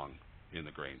go long in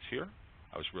the grains here.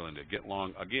 I was willing to get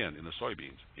long again in the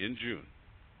soybeans in June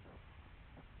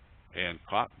and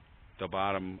caught the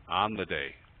bottom on the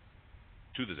day,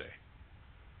 to the day.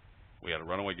 We had a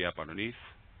runaway gap underneath.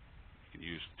 You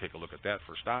can take a look at that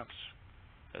for stops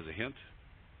as a hint.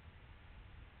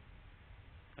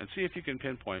 And see if you can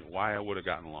pinpoint why I would have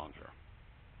gotten long here.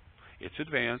 It's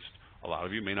advanced. A lot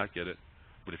of you may not get it.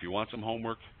 But if you want some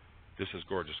homework, this is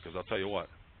gorgeous, because I'll tell you what.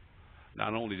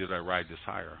 Not only did I ride this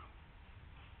higher,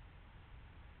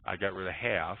 I got rid of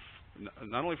half,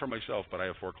 not only for myself, but I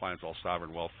have 4 clients, all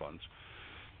sovereign wealth funds.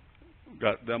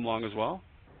 Got them long as well.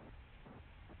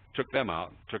 Took them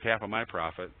out, took half of my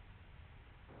profit.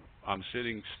 I'm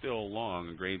sitting still long,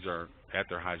 and grains are at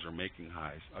their highs or making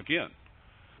highs. Again,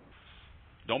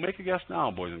 don't make a guess now,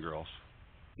 boys and girls.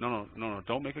 No,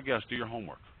 don't make a guess. Do your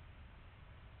homework.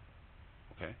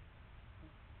 Okay?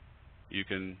 You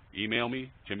can email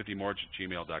me,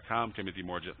 timothymorge@gmail.com,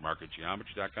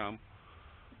 timothymorge@marketgeometry.com.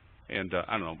 And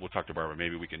I don't know, we'll talk to Barbara.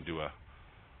 Maybe we can do a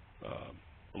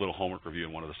little homework review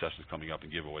in one of the sessions coming up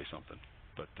and give away something.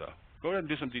 But go ahead and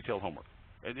do some detailed homework.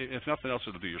 And if nothing else,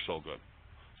 it'll do your soul good.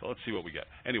 So let's see what we get.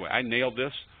 Anyway, I nailed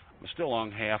this. I'm still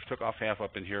long half, took off half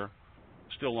up in here,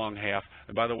 still long half.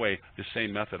 And by the way, this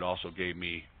same method also gave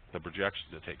me the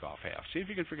projection to take off half. See if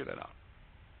you can figure that out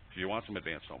if you want some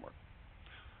advanced homework.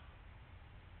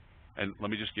 And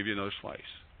let me just give you another slice.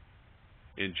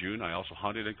 In June, I also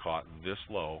hunted and caught this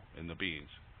low in the beans.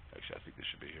 Actually, I think this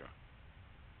should be here.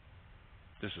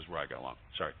 This is where I got long.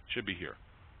 Sorry, should be here.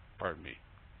 Pardon me.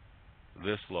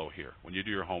 This low here. When you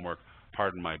do your homework,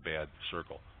 pardon my bad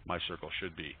circle. My circle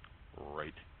should be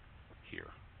right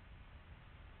here.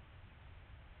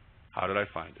 How did I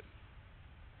find it?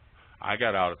 I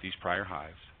got out at these prior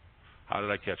highs. How did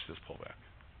I catch this pullback?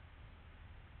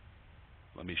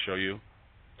 Let me show you.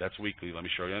 That's weekly. Let me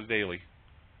show you on the daily.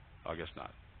 I guess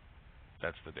not.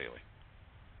 That's the daily.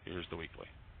 Here's the weekly.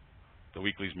 The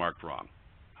weekly's marked wrong.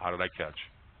 How did I catch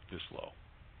this low?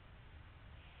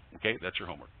 Okay, that's your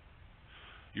homework.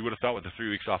 You would have thought with the 3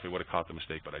 weeks off, I would have caught the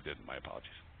mistake, but I didn't. My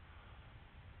apologies.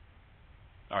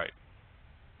 All right.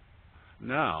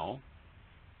 Now,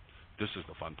 this is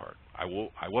the fun part. I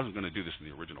wasn't going to do this in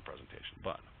the original presentation,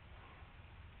 but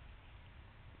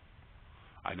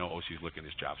I know OC's licking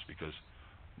his chops because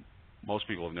most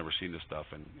people have never seen this stuff,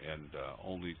 and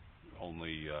only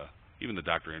even the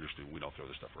Dr. Andrews student, we don't throw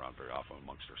this stuff around very often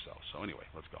amongst ourselves. So anyway,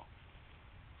 let's go.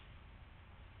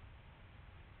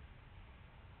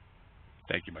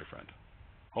 Thank you, my friend.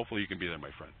 Hopefully you can be there,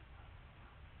 my friend.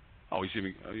 Oh, he's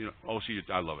even, OC,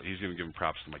 I love it. He's even giving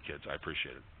props to my kids. I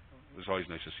appreciate it. It's always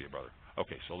nice to see you, brother.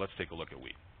 Okay, so let's take a look at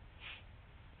wheat.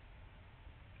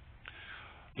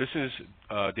 This is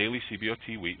daily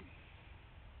CBOT wheat.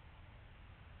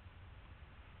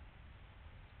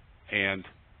 And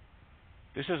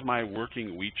this is my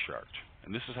working wheat chart.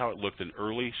 And this is how it looked in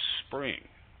early spring.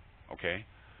 Okay?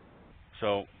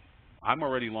 So I'm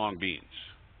already long beans.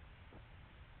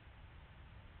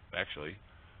 Actually,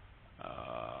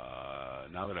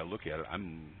 now that I look at it,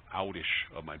 I'm outish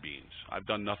of my beans. I've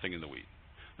done nothing in the wheat.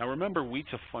 Now remember,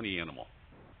 wheat's a funny animal.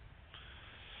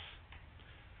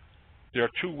 There are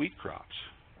 2 wheat crops.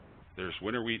 There's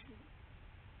winter wheat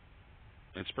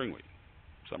and spring wheat,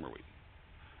 summer wheat.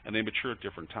 And they mature at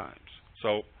different times.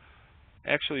 So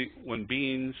actually, when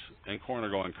beans and corn are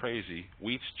going crazy,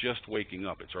 wheat's just waking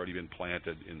up. It's already been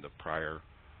planted in the prior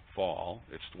fall.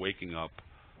 It's waking up,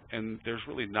 and there's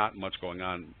really not much going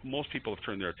on. Most people have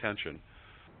turned their attention.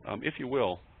 If you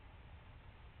will,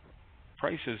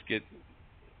 prices get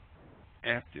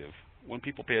active when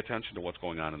people pay attention to what's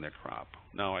going on in their crop.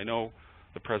 Now, I know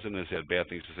the president has had bad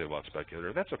things to say about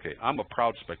speculator. That's okay. I'm a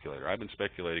proud speculator. I've been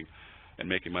speculating and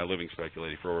making my living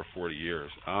speculating for over 40 years.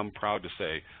 I'm proud to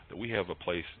say that we have a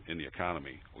place in the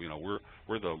economy. You know,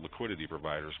 we're the liquidity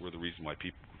providers. We're the reason why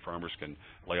farmers can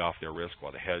lay off their risk,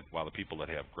 while the people that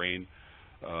have grain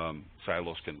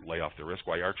silos can lay off their risk,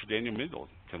 why Archer Daniel Midland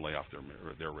can lay off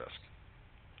their risk.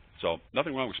 So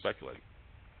nothing wrong with speculating.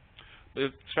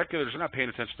 But speculators are not paying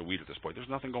attention to wheat at this point. There's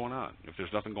nothing going on. If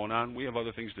there's nothing going on, we have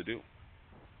other things to do.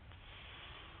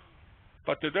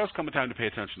 But there does come a time to pay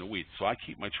attention to wheat, so I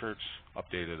keep my charts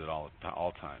updated at all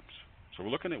times. So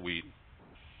we're looking at wheat.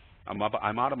 I'm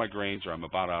out of my grains, or I'm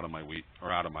about out of my wheat,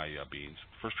 or out of my beans.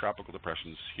 First tropical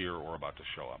depression's here or about to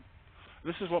show up.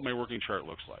 This is what my working chart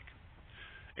looks like.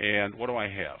 And what do I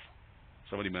have?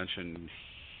 Somebody mentioned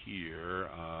here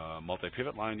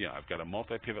multi-pivot line. Yeah, I've got a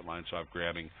multi-pivot line, so I'm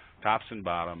grabbing tops and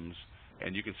bottoms.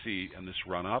 And you can see in this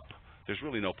run up, there's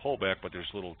really no pullback, but there's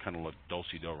little kind of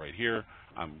do-si-do right here.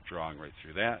 I'm drawing right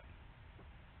through that.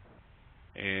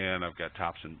 And I've got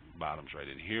tops and bottoms right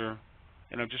in here.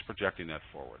 And I'm just projecting that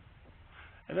forward.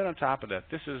 And then on top of that,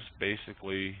 this is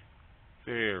basically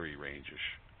very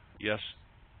range-ish. Yes,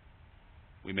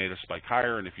 we made a spike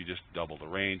higher, and if you just double the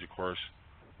range, of course,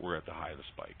 we're at the high of the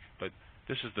spike. But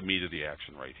this is the meat of the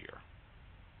action right here.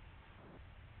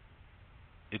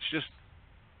 It's just,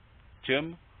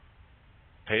 Tim,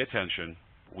 pay attention.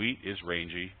 Wheat is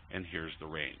rangy, and here's the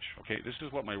range. Okay, this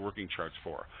is what my working chart's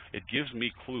for. It gives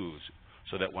me clues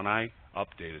so that when I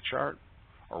update a chart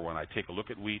or when I take a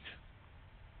look at wheat,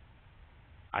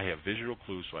 I have visual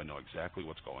clues so I know exactly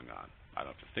what's going on. I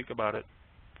don't have to think about it.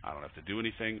 I don't have to do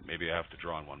anything. Maybe I have to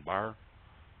draw in one bar.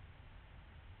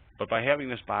 But by having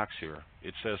this box here,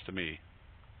 it says to me,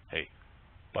 hey,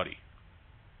 buddy,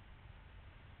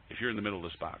 if you're in the middle of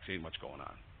this box, ain't much going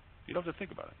on. You don't have to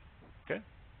think about it. Okay?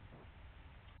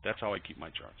 That's how I keep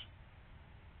my charts.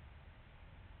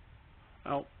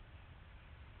 Now,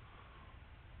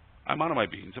 I'm out of my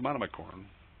beans. I'm out of my corn.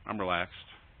 I'm relaxed.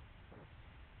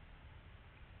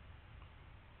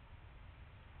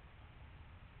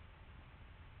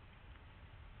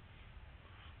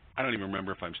 I don't even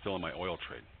remember if I'm still in my oil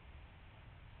trade.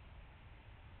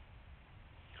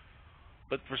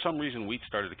 But for some reason, wheat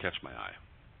started to catch my eye.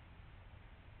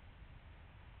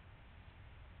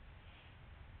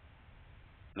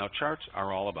 Now, charts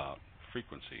are all about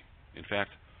frequency. In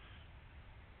fact,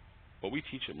 what we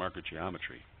teach at Market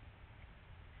Geometry,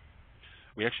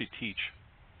 we actually teach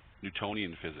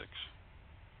Newtonian physics.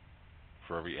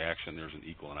 For every action, there's an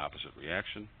equal and opposite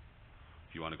reaction.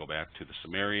 If you want to go back to the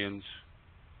Sumerians,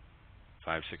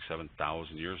 5,000, 6,000,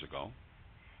 7,000 years ago,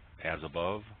 as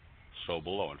above, so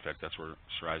below. In fact, that's where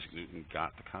Sir Isaac Newton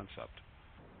got the concept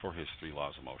for his 3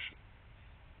 laws of motion.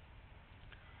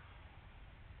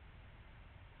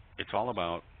 It's all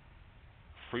about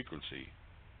frequency,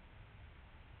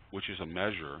 which is a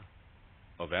measure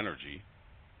of energy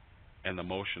and the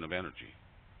motion of energy.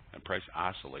 And price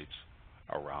oscillates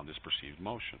around this perceived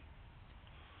motion.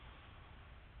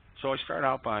 So I start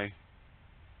out by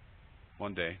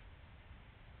one day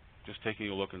just taking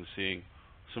a look and seeing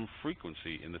some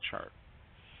frequency in the chart.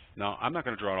 Now, I'm not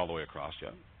going to draw it all the way across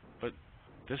yet, but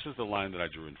this is the line that I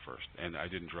drew in first. And I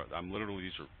didn't draw,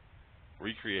 these are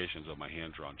recreations of my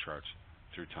hand-drawn charts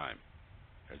through time,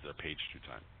 as they're paged through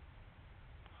time.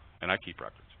 And I keep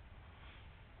records.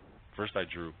 First, I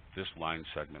drew this line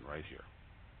segment right here.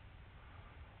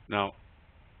 Now,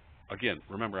 again,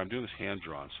 remember, I'm doing this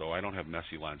hand-drawn, so I don't have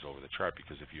messy lines over the chart,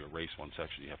 because if you erase one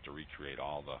section, you have to recreate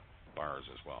all the bars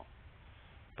as well.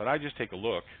 But I just take a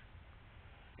look,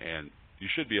 and you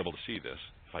should be able to see this.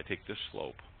 If I take this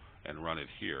slope and run it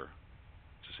here,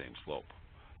 it's the same slope.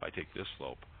 If I take this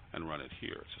slope and run it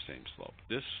here, it's the same slope.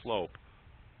 This slope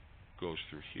goes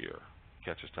through here,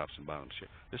 catches tops and bottoms here.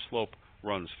 This slope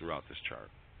runs throughout this chart.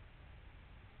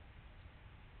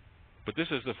 But this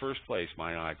is the first place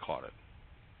my eye caught it.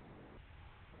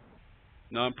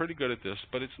 Now, I'm pretty good at this,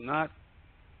 but it's not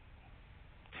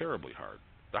terribly hard.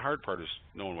 The hard part is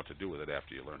knowing what to do with it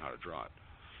after you learn how to draw it.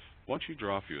 Once you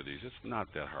draw a few of these, it's not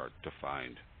that hard to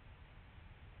find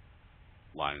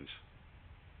lines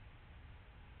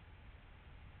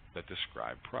that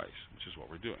describe price, which is what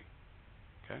we're doing.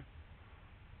 Okay?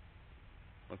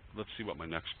 Let's see what my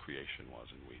next creation was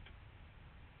in wheat.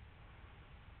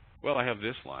 Well, I have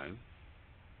this line.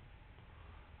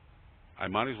 I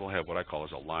might as well have what I call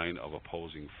as a line of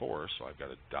opposing force. So I've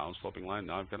got a down-sloping line.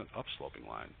 Now I've got an up-sloping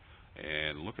line.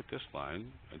 And look at this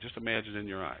line, and just imagine in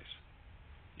your eyes.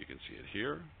 You can see it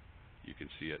here. You can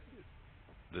see it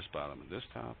this bottom and this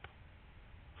top.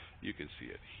 You can see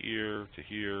it here to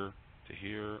here to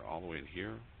here, all the way in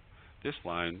here. This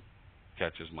line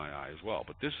catches my eye as well.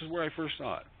 But this is where I first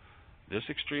saw it. This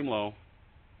extreme low,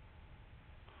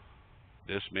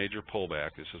 this major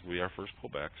pullback, this is our first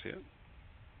pullback, see it?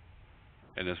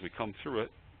 And as we come through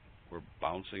it, we're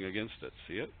bouncing against it,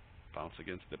 see it? Bounce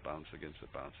against it, bounce against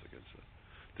it, bounce against it.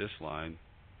 This line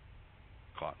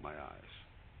caught my eyes.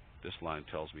 This line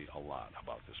tells me a lot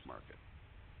about this market.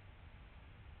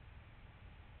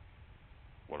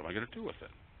 What am I going to do with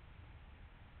it?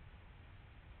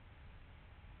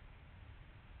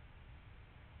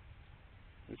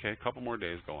 Okay, a couple more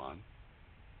days go on.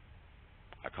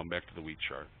 I come back to the wheat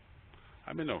chart.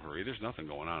 I'm in no hurry. There's nothing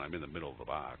going on. I'm in the middle of the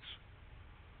box.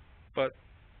 But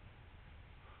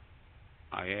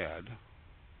I add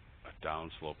a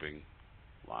down-sloping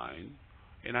line,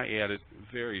 and I add it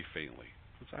very faintly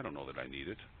because I don't know that I need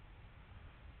it.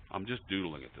 I'm just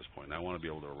doodling at this point, and I want to be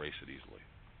able to erase it easily.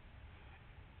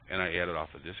 And I add it off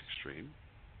of this extreme.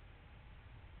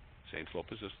 Same slope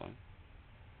as this line.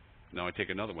 Now I take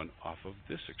another one off of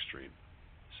this extreme.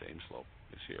 Same slope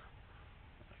as here.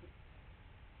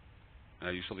 And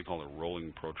I use something called a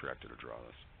rolling protractor to draw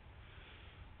this.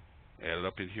 Add it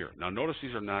up in here. Now notice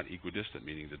these are not equidistant,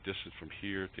 meaning the distance from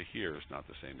here to here is not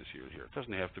the same as here to here. It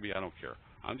doesn't have to be. I don't care.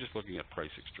 I'm just looking at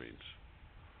price extremes.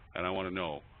 And I want to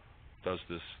know, does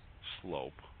this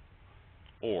slope,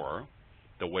 or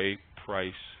the way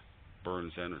price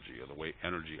burns energy, or the way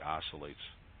energy oscillates,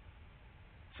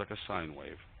 it's like a sine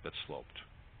wave that's sloped.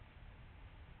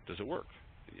 Does it work?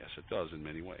 And yes, it does in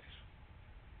many ways.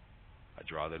 I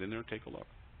draw that in there and take a look.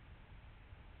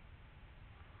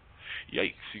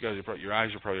 Yikes, you guys are your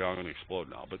eyes are probably all going to explode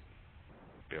now, but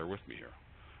bear with me here.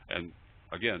 And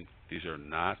again, these are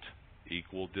not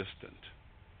equal distant.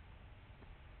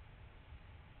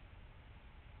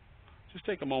 Just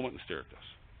take a moment and stare at this.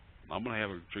 I'm going to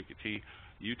have a drink of tea.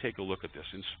 You take a look at this.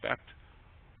 Inspect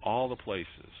all the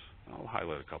places. I'll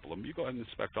highlight a couple of them. You go ahead and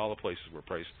inspect all the places where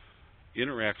price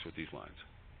interacts with these lines.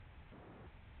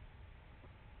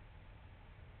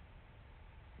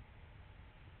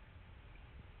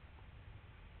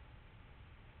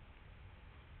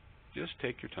 Just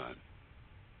take your time.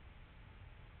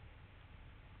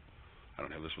 I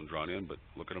don't have this one drawn in, but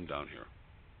look at them down here.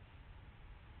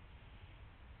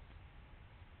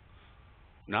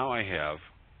 Now I have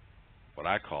what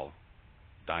I call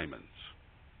diamonds.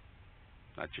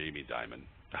 Not Jamie Dimon,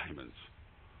 diamonds.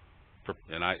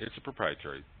 And it's a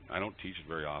proprietary. I don't teach it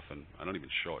very often. I don't even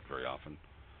show it very often.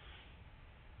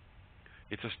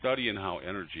 It's a study in how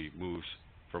energy moves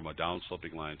from a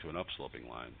downsloping line to an upsloping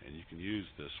line, and you can use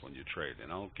this when you trade,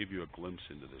 and I'll give you a glimpse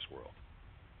into this world.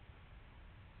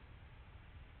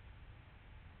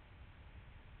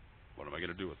 What am I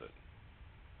going to do with it?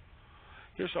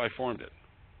 Here's how I formed it.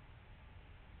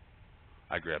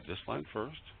 I grabbed this line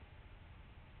first,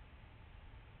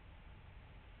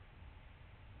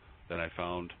 then I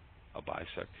found a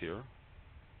bisect here.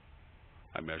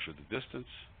 I measured the distance,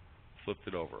 flipped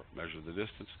it over, measured the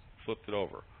distance, flipped it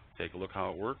over. Take a look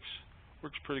how it works.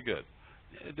 Works pretty good.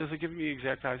 Does it give me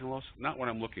exact highs and lows? Not what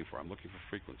I'm looking for. I'm looking for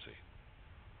frequency.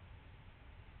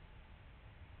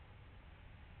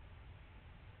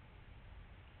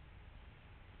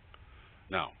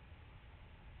 Now,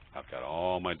 I've got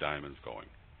all my diamonds going.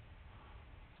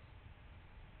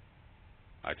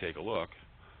 I take a look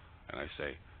and I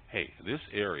say, hey, this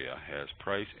area has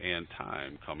price and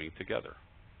time coming together.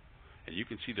 And you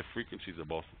can see the frequencies of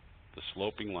both the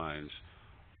sloping lines,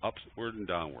 upward and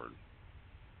downward,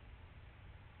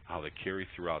 how they carry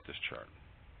throughout this chart.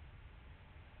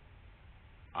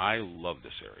 I love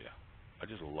this area. I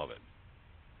just love it.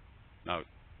 Now,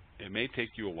 it may take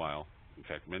you a while. In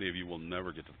fact, many of you will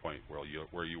never get to the point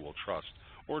where you will trust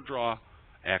or draw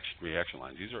action-reaction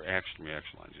lines. These are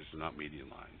action-reaction lines. These are not median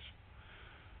lines.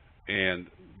 And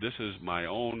this is my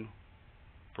own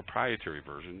proprietary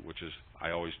version, which is I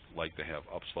always like to have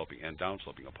upsloping and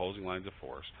downsloping, opposing lines of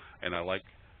force, and I like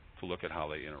to look at how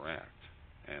they interact.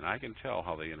 And I can tell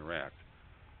how they interact,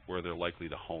 where they're likely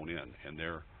to hone in, and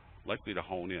they're likely to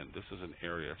hone in. This is an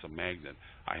area, it's a magnet.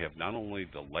 I have not only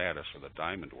the lattice or the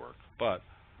diamond work, but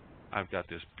I've got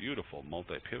this beautiful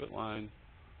multi-pivot line,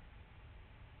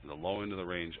 the low end of the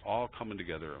range, all coming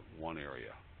together in one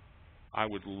area. I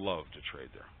would love to trade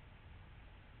there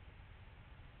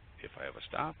if I have a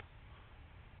stop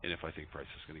and if I think price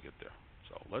is going to get there.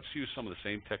 So let's use some of the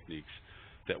same techniques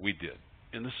that we did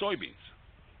in the soybeans.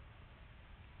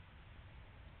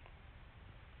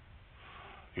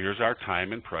 Here's our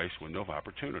time and price window of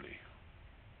opportunity.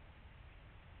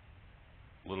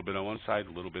 A little bit on one side,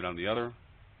 a little bit on the other.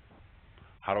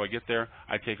 How do I get there?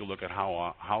 I take a look at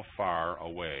how far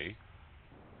away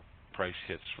price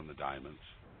hits from the diamonds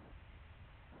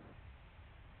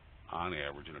on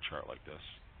average in a chart like this.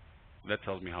 That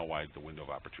tells me how wide the window of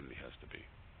opportunity has to be.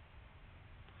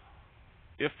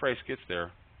 If price gets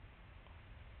there,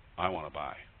 I want to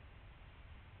buy.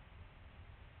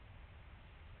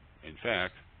 In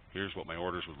fact, here's what my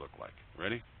orders would look like.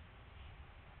 Ready?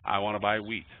 I want to buy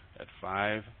wheat at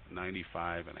 $5.95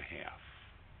 and a half.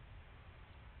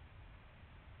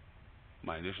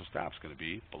 My initial stop's going to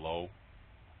be below.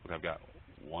 Look, I've got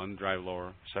one drive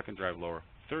lower, second drive lower,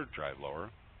 third drive lower.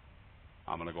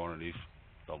 I'm going to go underneath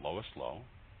the lowest low.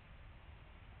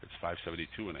 It's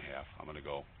 572 and a half. I'm going to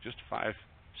go just 5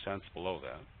 cents below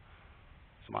that.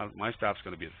 So my stop's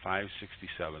going to be at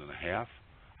 567.5.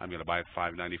 I'm going to buy at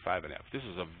 595.5. This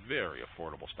is a very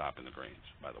affordable stop in the grains,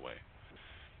 by the way.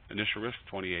 Initial risk,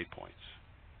 28 points.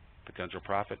 Potential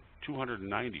profit,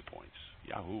 290 points.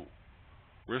 Yahoo!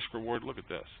 Risk reward, look at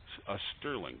this. A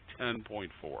sterling 10.4.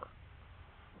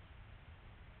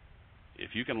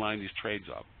 If you can line these trades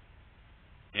up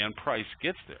and price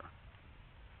gets there,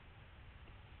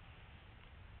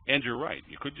 and you're right,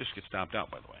 you could just get stopped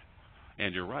out, by the way,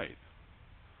 and you're right,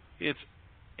 it's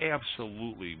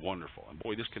absolutely wonderful. And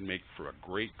boy, this can make for a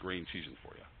great grain season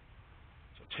for you.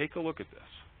 So take a look at this.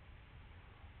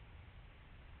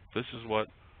 This is what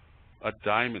a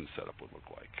diamond setup would look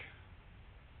like.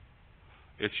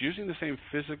 It's using the same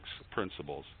physics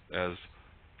principles as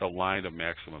the line of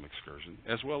maximum excursion,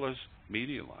 as well as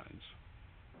median lines.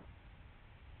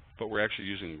 But we're actually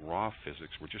using raw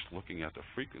physics. We're just looking at the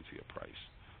frequency of price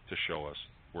to show us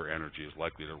where energy is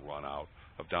likely to run out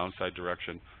of downside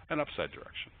direction and upside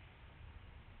direction.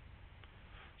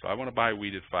 So I want to buy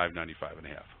wheat at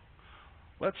 595.5.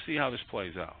 Let's see how this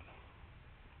plays out.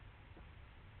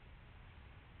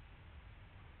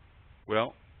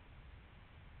 Well,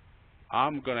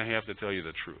 I'm going to have to tell you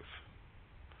the truth.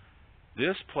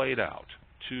 This played out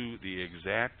to the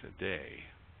exact day,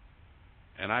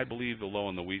 and I believe the low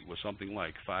on the wheat was something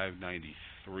like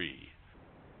 593.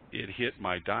 It hit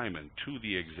my diamond to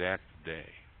the exact day.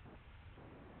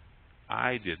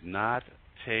 I did not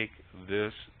take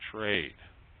this trade.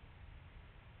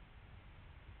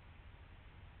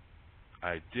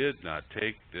 I did not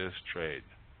take this trade.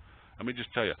 Let me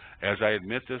just tell you, as I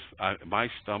admit this, my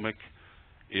stomach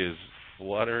is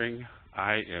fluttering.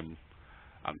 I'm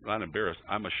not embarrassed.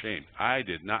 I'm ashamed. I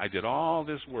did all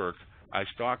this work. I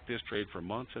stalked this trade for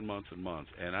months and months and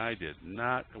months, and I did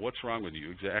not. What's wrong with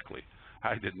you? Exactly.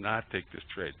 I did not take this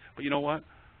trade. But you know what?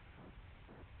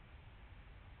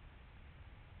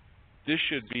 This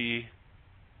should be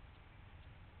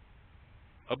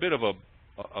a bit of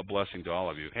a blessing to all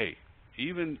of you. Hey,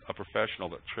 even a professional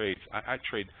that trades, I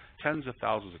trade tens of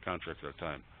thousands of contracts at a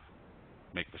time,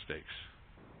 make mistakes.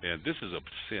 And this is a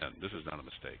sin. This is not a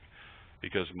mistake.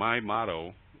 Because my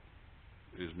motto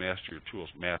is master your tools,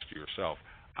 master yourself.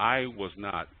 I was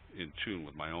not in tune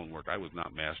with my own work. I was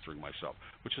not mastering myself,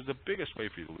 which is the biggest way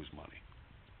for you to lose money.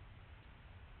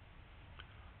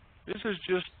 This is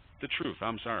just the truth.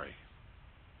 I'm sorry.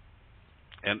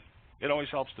 And it always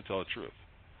helps to tell the truth.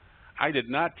 I did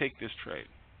not take this trade.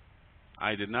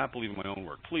 I did not believe in my own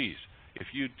work. Please, if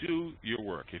you do your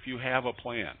work, if you have a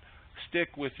plan, stick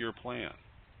with your plan.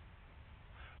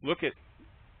 Look at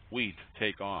wheat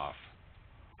take off.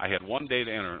 I had one day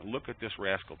to enter. Look at this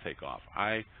rascal take off.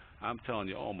 I'm telling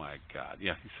you, oh my God.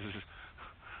 Yeah, he says,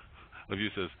 LeView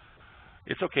says,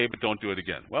 it's okay, but don't do it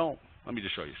again. Well, let me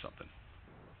just show you something.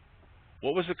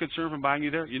 What was the concern from buying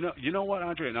you there? You know what,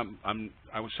 Andre? And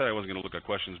I said I wasn't going to look at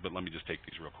questions, but let me just take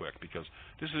these real quick because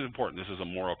this is important. This is a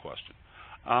moral question.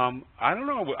 I don't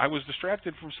know. I was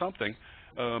distracted from something.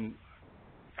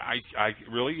 I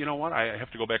really, you know what? I have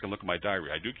to go back and look at my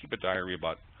diary. I do keep a diary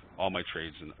about all my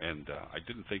trades, and I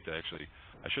didn't think that actually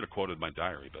I should have quoted my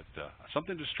diary, but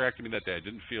something distracted me that day. I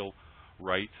didn't feel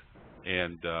right,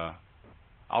 and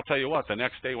I'll tell you what, the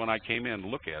next day when I came in to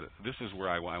look at it, this is where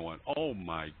I went, oh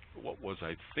my, what was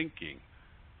I thinking?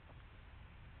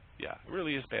 Yeah, it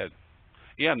really is bad.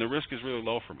 Yeah, and the risk is really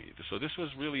low for me. So this was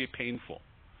really painful.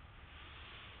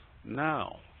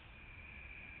 Now,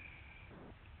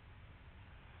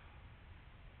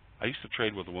 I used to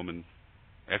trade with a woman.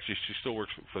 Actually, she still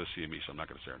works for the CME, so I'm not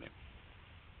going to say her name.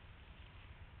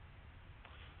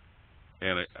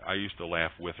 And I used to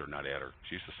laugh with her, not at her.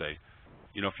 She used to say,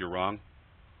 you know, if you're wrong,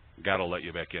 God will let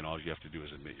you back in. All you have to do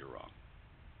is admit you're wrong.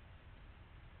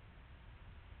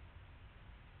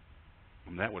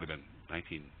 And that would have been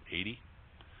 1980.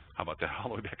 How about that? All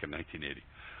the way back in 1980.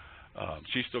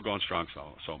 She's still going strong,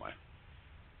 so am I.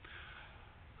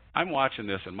 I'm watching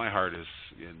this, and my heart is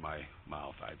in my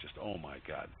mouth. I just, oh my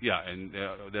God. Yeah, and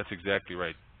that's exactly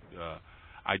right.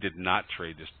 I did not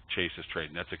chase this trade,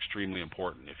 and that's extremely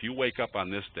important. If you wake up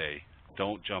on this day,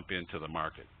 don't jump into the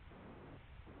market.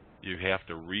 You have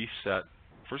to reset,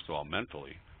 first of all,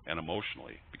 mentally and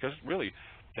emotionally, because really,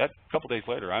 that couple days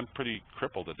later, I'm pretty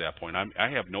crippled at that point. I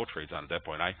have no trades on at that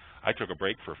point. I took a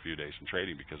break for a few days from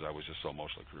trading because I was just so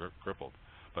emotionally crippled.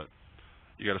 But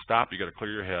you got to stop. You got to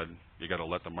clear your head. You got to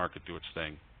let the market do its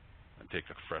thing and take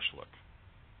a fresh look.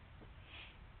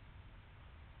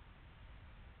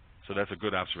 So that's a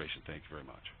good observation. Thank you very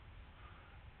much.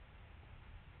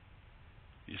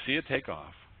 You see it take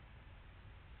off.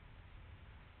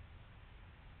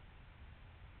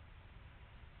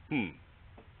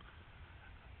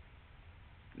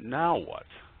 Now what?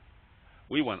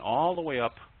 We went all the way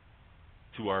up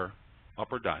to our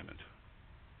upper diamond.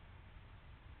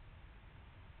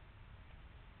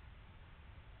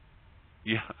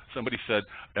 Yeah, somebody said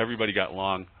everybody got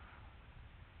long,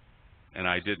 and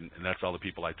I didn't, and that's all the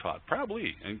people I taught.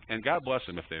 Probably, and God bless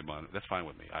them if they want. That's fine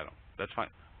with me. I don't. That's fine.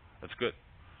 That's good.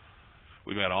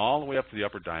 We went all the way up to the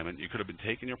upper diamond. You could have been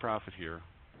taking your profit here,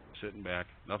 sitting back.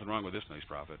 Nothing wrong with this nice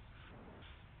profit.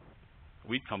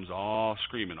 Wheat comes all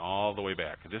screaming all the way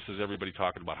back. This is everybody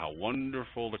talking about how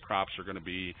wonderful the crops are going to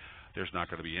be. There's not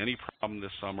going to be any problem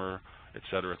this summer, et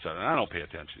cetera, et cetera. And I don't pay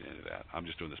attention to any of that. I'm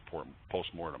just doing this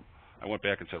post-mortem. I went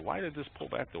back and said, why did this pull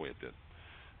back the way it did?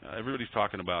 Everybody's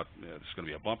talking about there's going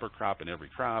to be a bumper crop in every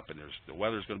crop, and the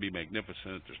weather's going to be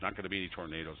magnificent. There's not going to be any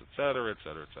tornadoes, et cetera, et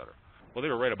cetera, et cetera. Well, they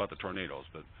were right about the tornadoes,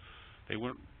 but they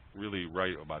weren't really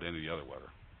right about any of the other weather.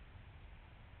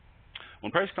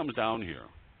 When price comes down here,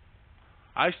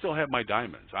 I still have my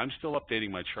diamonds. I'm still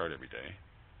updating my chart every day,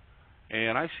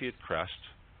 and I see it crest,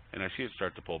 and I see it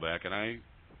start to pull back, and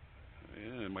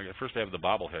first I have the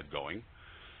bobblehead going.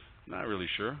 Not really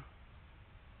sure.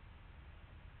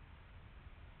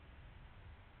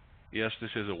 Yes, this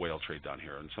is a whale trade down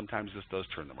here, and sometimes this does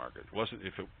turn the market. It wasn't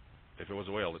if it was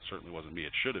a whale, it certainly wasn't me.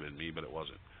 It should have been me, but it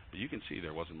wasn't. But you can see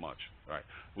there wasn't much. All right,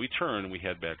 we turn and we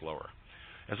head back lower.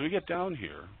 As we get down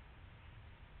here,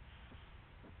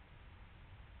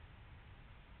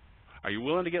 are you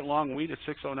willing to get long wheat at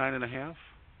 609.5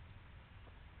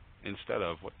 instead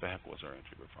of what the heck was our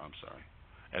entry before? I'm sorry.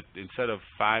 Instead of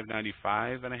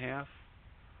 595.5,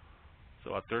 so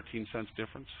about 13 cents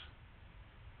difference.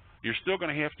 You're still going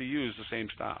to have to use the same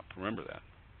stop. Remember that.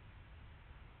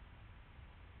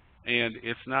 And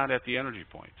it's not at the energy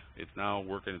point. It's now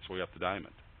working its way up the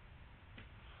diamond.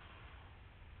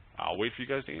 I'll wait for you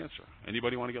guys to answer.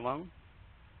 Anybody want to get long?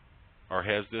 Or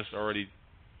has this already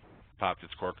popped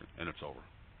its cork and it's over?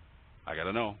 I got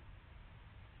to know.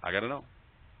 I got to know.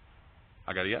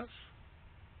 I got a yes?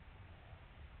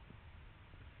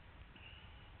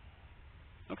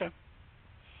 Okay.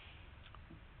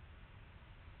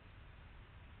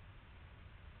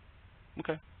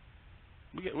 Okay.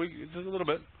 It's a little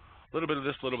bit of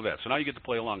this, a little bit of that. So now you get to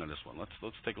play along on this one.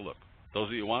 Let's take a look. Those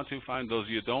of you want to, fine. Those of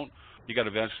you don't, you got to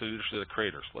vested interest in the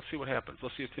creators. Let's see what happens.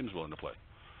 Let's see if Tim's willing to play.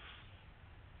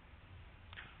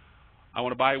 I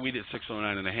want to buy wheat at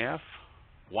 609.5.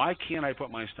 Why can't I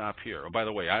put my stop here? Oh, by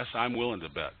the way, I'm willing to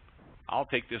bet. I'll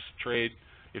take this trade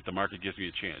if the market gives me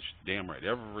a chance. Damn right,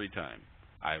 every time.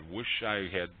 I wish I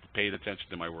had paid attention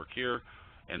to my work here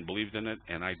and believed in it,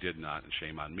 and I did not, and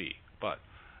shame on me. But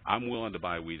I'm willing to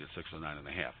buy wheat at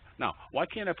 609.5. Now, why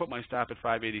can't I put my stop at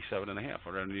 587.5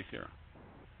 or underneath here?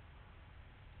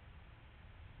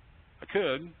 I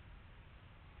could.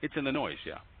 It's in the noise,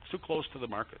 yeah. It's too close to the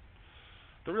market.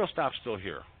 The real stop's still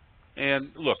here. And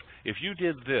look, if you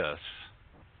did this,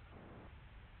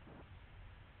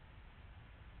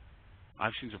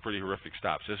 I've seen some pretty horrific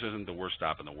stops. This isn't the worst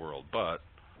stop in the world, but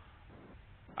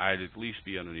I'd at least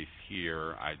be underneath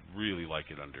here. I'd really like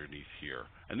it underneath here.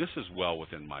 And this is well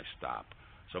within my stop.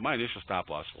 So my initial stop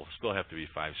loss will still have to be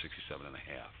 567.5.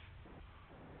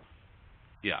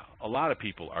 Yeah, a lot of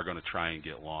people are going to try and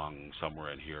get long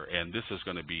somewhere in here, and this is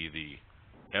going to be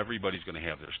everybody's going to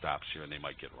have their stops here, and they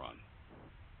might get run.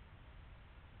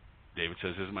 David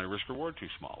says, is my risk reward too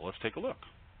small? Let's take a look.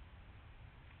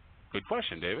 Good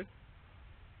question, David.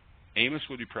 Amos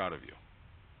would be proud of you.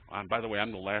 And by the way,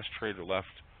 I'm the last trader left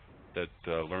that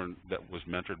was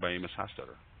mentored by Amos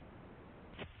Hofstadter.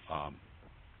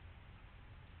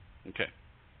 Okay.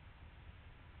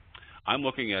 I'm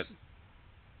looking at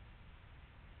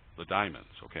the diamonds,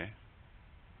 okay?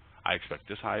 I expect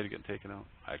this high to get taken out.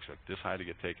 I expect this high to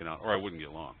get taken out, or I wouldn't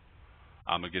get long.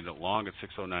 I'm going to get it long at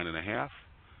 609.5.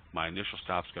 My initial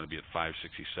stop is going to be at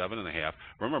 567.5.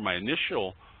 Remember, my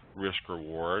initial risk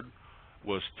reward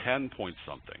was 10 point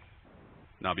something.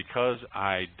 Now, because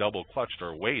I double clutched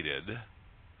or waited,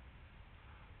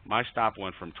 my stop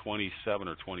went from 27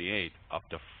 or 28 up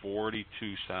to 42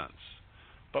 cents.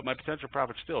 But my potential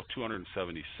profit still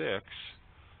 276.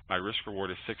 My risk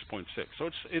reward is 6.6. So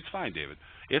it's fine, David.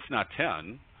 It's not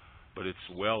 10, but it's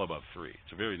well above 3.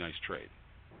 It's a very nice trade.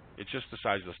 It's just the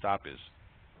size of the stop is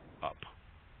up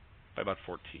by about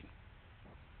 14.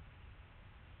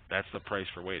 That's the price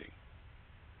for waiting.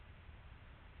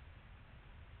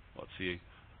 Let's see.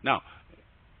 Now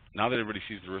that everybody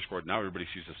sees the risk reward, now everybody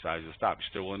sees the size of the stop. You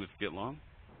still willing to get long?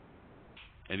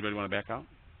 Anybody want to back out?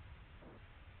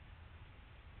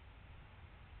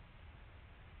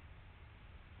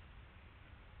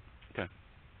 Okay.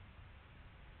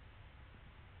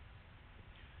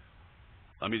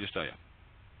 Let me just tell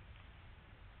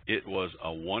you. It was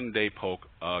a one-day poke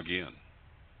again.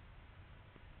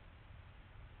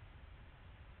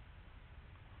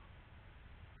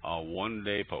 A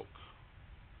one-day poke.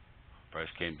 Price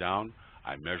came down.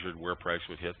 I measured where price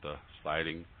would hit the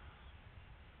sliding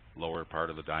lower part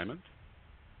of the diamond.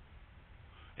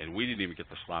 And we didn't even get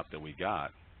the slot that we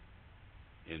got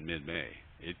in mid-May.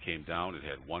 It came down. It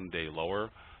had one day lower.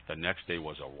 The next day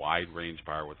was a wide range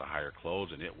bar with a higher close,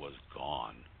 and it was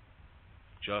gone.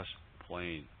 Just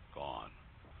plain gone.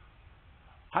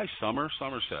 Hi, Summer.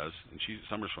 Summer says, and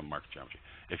Summer's from Market Geometry,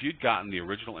 if you'd gotten the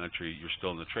original entry, you're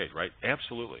still in the trade, right?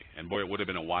 Absolutely. And boy, it would have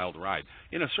been a wild ride.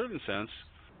 In a certain sense,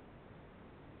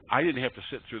 I didn't have to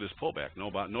sit through this pullback,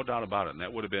 no doubt about it. And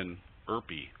that would have been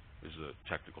ERPI, is the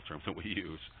technical term that we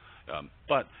use.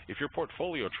 But if you're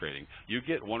portfolio trading, you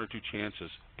get one or two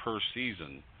chances per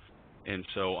season. And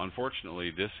so,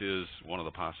 unfortunately, this is one of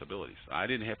the possibilities. I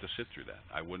didn't have to sit through that.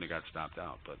 I wouldn't have got stopped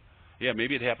out. But, yeah,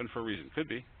 maybe it happened for a reason. Could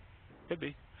be. Could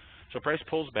be. So price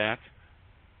pulls back,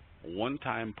 one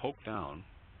time poke down,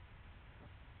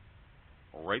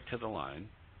 right to the line.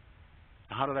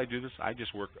 How did I do this? I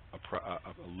just work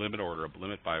a limit order, a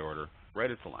limit buy order,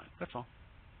 right at the line. That's all.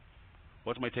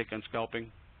 What's my take on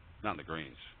scalping? Not in the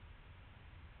grains.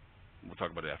 We'll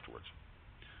talk about it afterwards.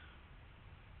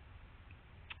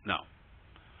 Now,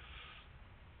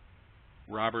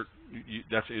 Robert,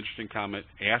 that's an interesting comment.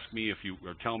 Ask me if you,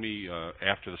 or tell me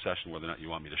after the session whether or not you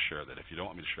want me to share that. If you don't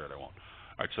want me to share it, I won't.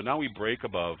 All right, so now we break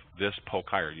above this poke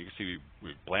higher. You can see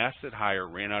we blasted higher,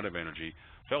 ran out of energy,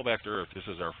 fell back to earth. This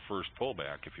is our first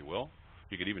pullback, if you will.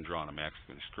 You could even draw on a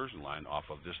maximum excursion line off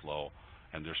of this low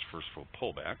and this first full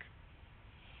pullback.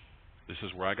 This is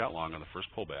where I got long on the first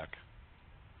pullback.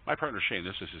 My partner Shane,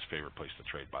 this is his favorite place to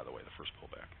trade, by the way, the first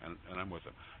pullback, and I'm with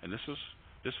him. And this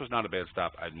was not a bad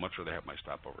stop. I'd much rather have my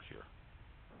stop over here.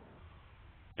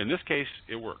 In this case,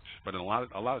 it works, but in a lot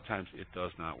of times it does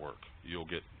not work. You'll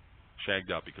get shagged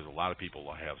up because a lot of people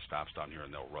will have stops down here and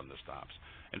they'll run the stops.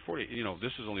 And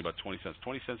this is only about 20 cents.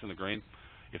 20 cents in the grain.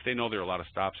 If they know there are a lot of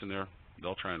stops in there,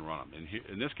 they'll try and run them. And here,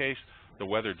 in this case, the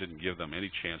weather didn't give them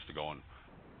any chance to go and,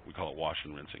 we call it wash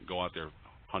and rinsing, go out there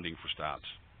hunting for stops.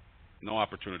 No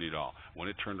opportunity at all. When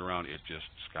it turned around, it just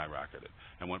skyrocketed.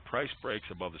 And when price breaks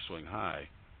above the swing high,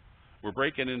 we're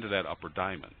breaking into that upper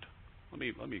diamond. Let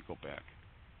me go back.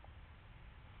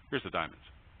 Here's the diamonds.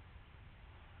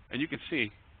 And you can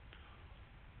see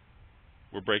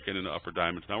we're breaking into upper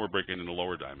diamonds. Now we're breaking into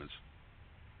lower diamonds.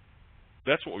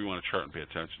 That's what we want to chart and pay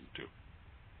attention to.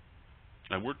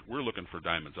 And we're looking for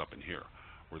diamonds up in here,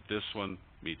 where this one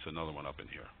meets another one up in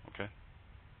here, okay?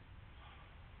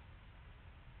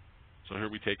 So here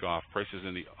we take off. Price is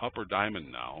in the upper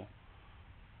diamond now.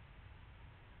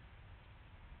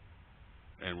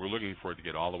 And we're looking for it to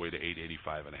get all the way to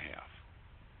 885.5.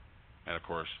 And of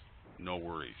course, no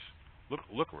worries.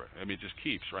 Look where it just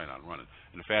keeps right on running.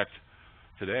 In fact,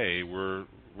 today we're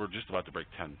just about to break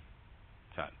 10.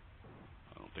 I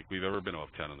don't think we've ever been above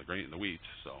 10 in the grain, in the wheat.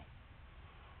 So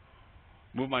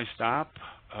move my stop.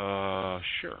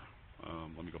 Sure.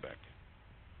 Let me go back.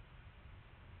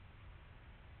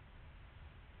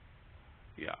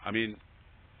 Yeah, I mean,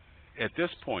 at this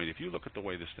point, if you look at the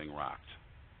way this thing rocked,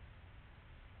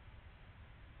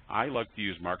 I like to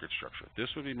use market structure. This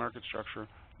would be market structure.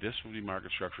 This would be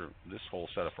market structure. This whole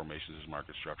set of formations is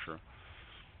market structure.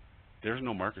 There's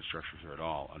no market structure here at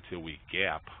all until we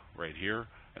gap right here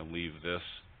and leave this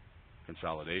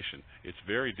consolidation. It's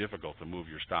very difficult to move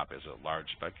your stop as a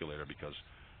large speculator because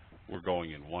we're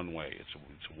going in one way.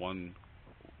 It's one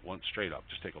straight up.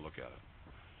 Just take a look at it.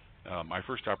 My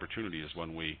first opportunity is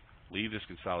when we leave this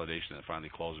consolidation and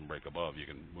finally close and break above. You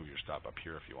can move your stop up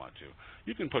here if you want to.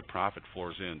 You can put profit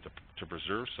floors in to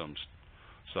preserve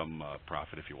some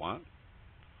profit if you want,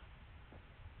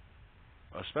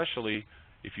 especially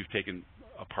if you've taken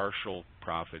a partial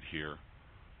profit here,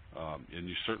 and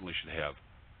you certainly should have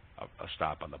a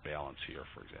stop on the balance here,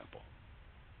 for example.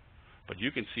 But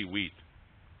you can see wheat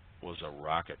was a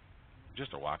rocket,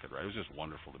 just a rocket, right? It was just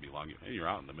wonderful to be long. And you're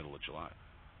out in the middle of July.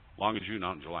 Long in June,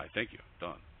 out in July. Thank you.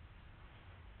 Done.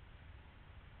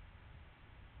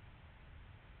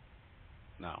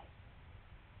 Now,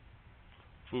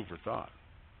 food for thought.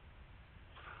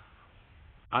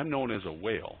 I'm known as a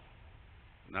whale,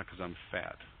 not because I'm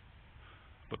fat,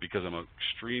 but because I'm an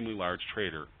extremely large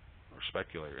trader or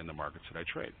speculator in the markets that I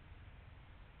trade.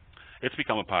 It's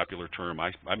become a popular term.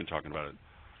 I've been talking about it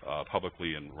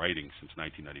publicly in writing since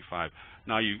 1995.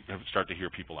 Now you start to hear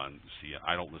people on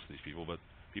I don't listen to these people, but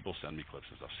people send me clips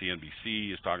and stuff.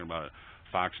 CNBC is talking about it,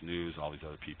 Fox News, all these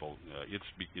other people. You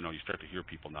start to hear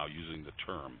people now using the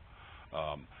term.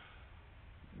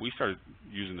 we started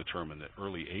using the term in the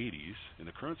early 80s in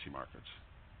the currency markets.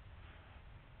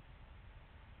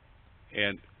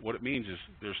 And what it means is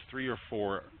there's 3 or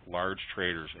 4 large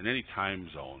traders in any time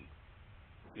zone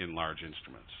in large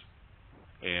instruments.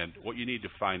 And what you need to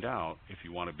find out if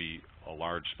you want to be a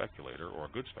large speculator or a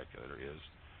good speculator is,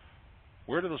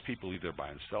 where do those people leave their buy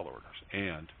and sell orders?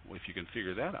 And if you can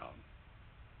figure that out,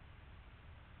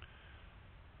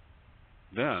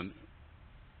 then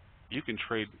you can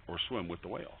trade or swim with the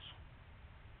whales.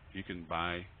 You can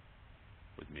buy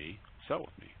with me, sell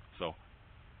with me. So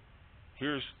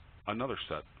here's another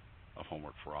set of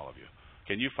homework for all of you.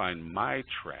 Can you find my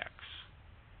tracks,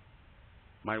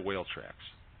 my whale tracks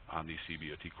on these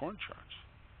CBOT corn charts?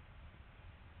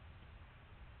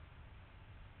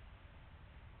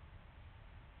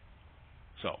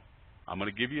 So I'm going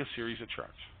to give you a series of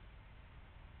charts.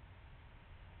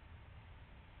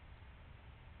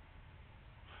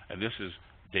 And this is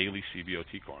daily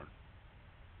CBOT corn.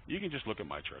 You can just look at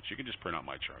my charts. You can just print out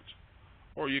my charts.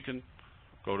 Or you can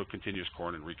go to continuous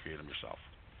corn and recreate them yourself.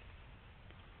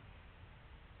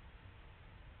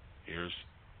 Here's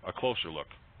a closer look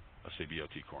of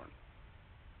CBOT corn.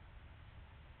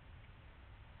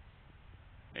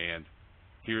 And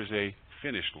here's a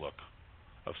finished look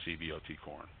of CBOT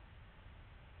corn.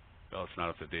 Well, it's not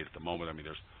up to date at the moment. I mean,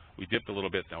 we dipped a little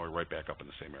bit. Now we're right back up in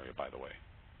the same area, by the way.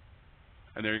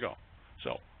 And there you go.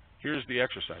 So here's the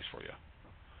exercise for you.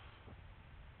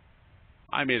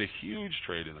 I made a huge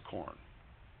trade in the corn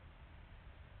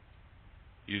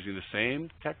using the same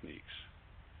techniques.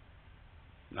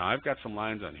 Now I've got some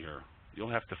lines on here.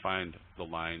 You'll have to find the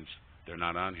lines. They're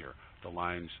not on here. The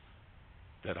lines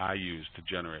that I use to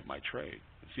generate my trade.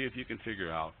 And see if you can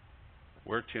figure out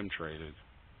where Tim traded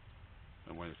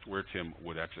and where Tim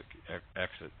would exit,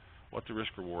 what the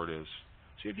risk reward is.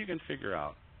 See if you can figure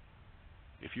out,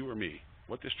 if you were me,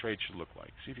 what this trade should look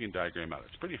like. See if you can diagram out.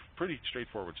 It's pretty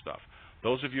straightforward stuff.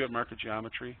 Those of you at Market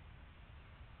Geometry,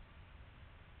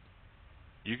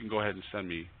 you can go ahead and send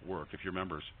me work if you're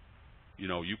members. You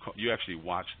know, you actually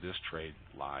watched this trade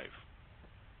live.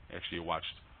 Actually, you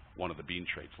watched one of the bean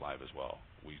trades live as well.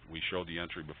 We showed the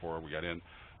entry before we got in.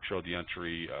 Showed the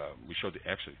entry. We showed the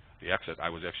exit. The exit. I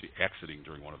was actually exiting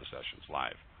during one of the sessions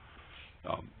live.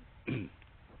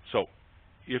 So,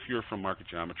 if you're from Market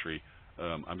Geometry,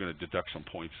 I'm going to deduct some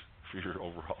points for your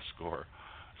overall score,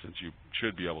 since you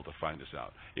should be able to find this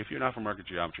out. If you're not from Market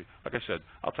Geometry, like I said,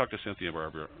 I'll talk to Cynthia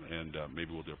Barber, and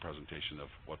maybe we'll do a presentation of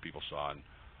what people saw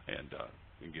and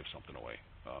give something away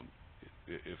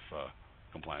if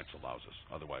compliance allows us.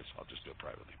 Otherwise, I'll just do it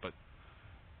privately. But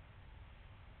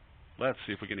let's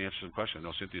see if we can answer some questions. I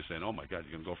know Cynthia's saying, "Oh my God,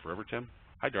 you're going to go forever, Tim?"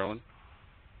 Hi, darling.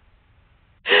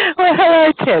 Well,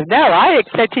 hello, Tim. No, I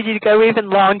expected you to go even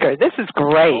longer. This is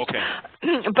great. Oh, okay.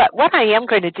 But what I am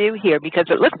going to do here, because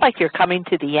it looks like you're coming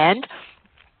to the end,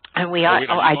 and we are. Wait,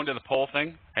 are you going to the poll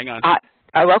thing? Hang on.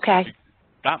 Okay.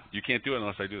 Stop. You can't do it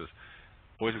unless I do this.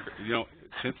 Boys, you know,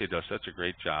 Cynthia does such a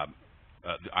great job.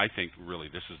 I think really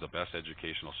this is the best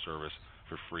educational service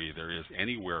for free there is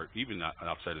anywhere, even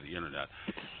outside of the internet.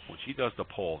 When she does the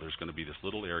poll, there's going to be this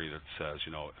little area that says,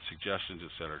 you know, suggestions, et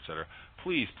cetera, et cetera.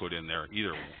 Please put in there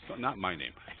either, not my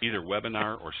name, either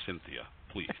webinar or Cynthia,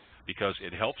 please, because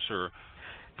it helps her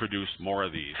produce more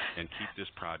of these and keep this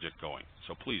project going.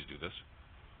 So please do this.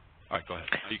 All right, go ahead.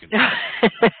 You can do it.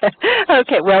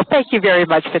 Okay, well, thank you very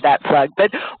much for that plug.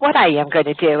 But what I am going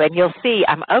to do, and you'll see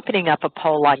I'm opening up a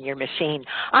poll on your machine.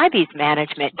 IBEES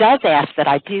Management does ask that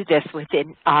I do this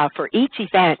within for each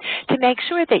event to make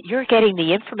sure that you're getting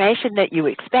the information that you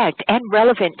expect and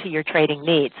relevant to your trading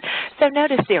needs. So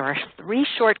notice there are 3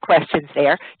 short questions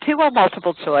there. 2 are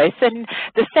multiple choice, and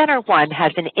the center one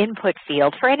has an input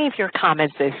field for any of your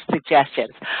comments or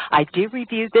suggestions. I do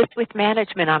review this with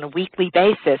management on a weekly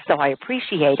basis, so I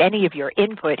appreciate any of your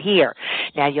input here.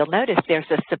 Now you'll notice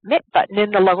there's a submit button in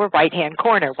the lower right-hand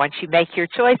corner. Once you make your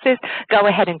choices, go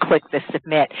ahead and click the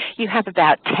submit. You have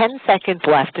about 10 seconds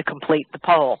left to complete the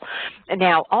poll.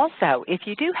 Now also, if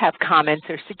you do have comments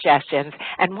or suggestions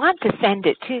and want to send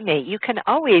it to me, you can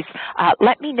always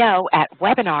let me know at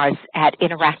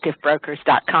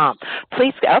webinars@interactivebrokers.com.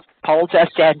 Please go. Poll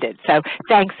just ended. So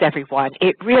thanks, everyone.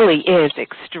 It really is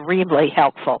extremely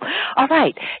helpful. All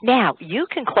right. Now, you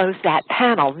can close that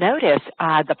panel. Notice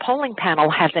the polling panel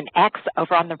has an X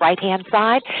over on the right-hand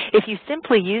side. If you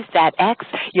simply use that X,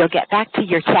 you'll get back to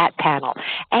your chat panel.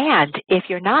 And if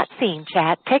you're not seeing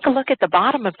chat, take a look at the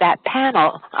bottom of that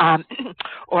panel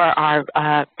or our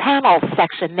panel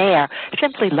section there.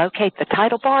 Simply locate the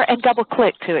title bar and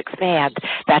double-click to expand.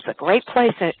 That's a great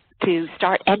place to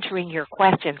start entering your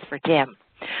questions for Tim.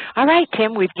 All right,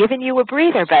 Tim, we've given you a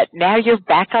breather, but now you're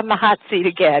back on the hot seat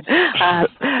again.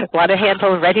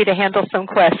 Ready to handle some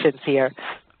questions here.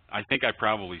 I think I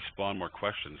probably spawned more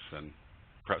questions than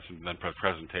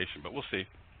presentation, but we'll see.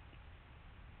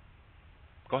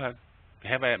 Go ahead.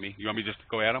 Have at me. You want me just to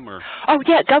go at them? Or? Oh,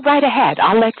 yeah, go right ahead.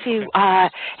 I'll let you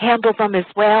handle them as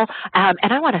well.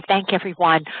 And I want to thank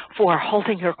everyone for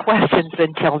holding your questions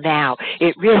until now.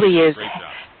 It really is. Great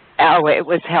job. Oh, it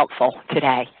was helpful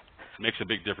today. It makes a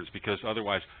big difference because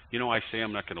otherwise, you know, I say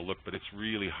I'm not going to look, but it's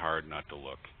really hard not to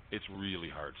look. It's really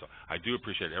hard. So I do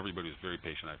appreciate it. Everybody was very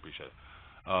patient. I appreciate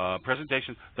it.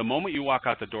 Presentation, the moment you walk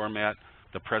out the door, Matt,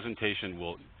 the presentation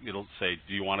it'll say,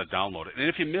 do you want to download it? And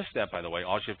if you miss that, by the way,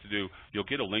 all you have to do, you'll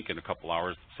get a link in a couple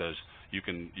hours that says you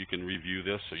can review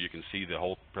this so you can see the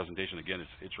whole presentation again.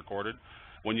 It's recorded.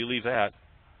 When you leave that,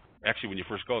 actually when you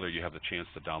first go there, you have the chance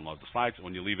to download the slides.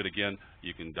 When you leave it again,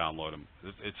 you can download them.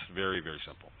 It's very, very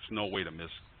simple. There's no way to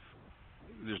miss.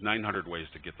 There's 900 ways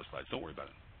to get the slides. Don't worry about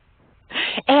it.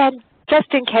 And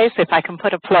just in case, if I can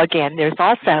put a plug in, there's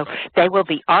also, they will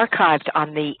be archived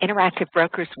on the Interactive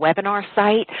Brokers webinar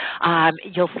site.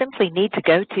 You'll simply need to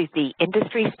go to the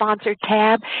Industry Sponsored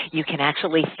tab. You can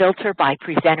actually filter by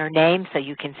presenter name so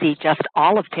you can see just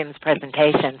all of Tim's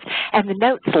presentations. And the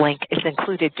notes link is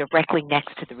included directly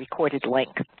next to the recorded link.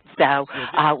 So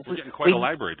we're getting quite a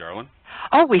library, darling.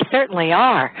 Oh, we certainly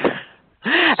are.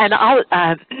 And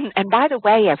and by the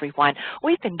way, everyone,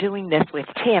 we've been doing this with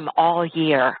Tim all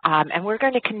year, and we're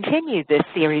going to continue this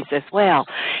series as well.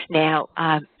 Now,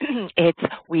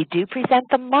 we do present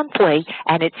them monthly,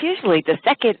 and it's usually the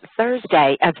second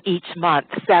Thursday of each month.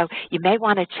 So you may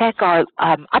want to check our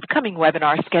upcoming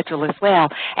webinar schedule as well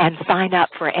and sign up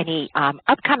for any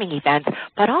upcoming events.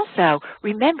 But also,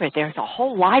 remember, there's a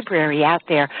whole library out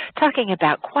there talking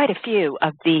about quite a few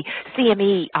of the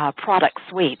CME product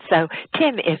suites. So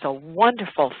Tim is a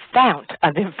wonderful fount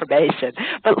of information.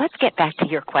 But let's get back to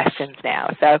your questions now.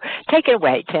 So take it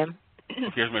away, Tim.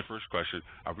 Here's my first question.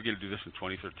 Are we going to do this in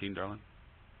 2013, darling?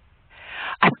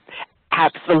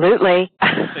 Absolutely.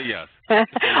 Say yes. Say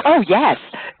yes. Oh, yes.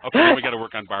 Okay, then we got to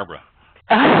work on Barbara.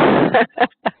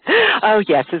 Oh,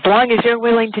 yes. As long as you're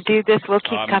willing to do this, we'll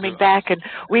keep coming back. And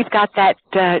we've got that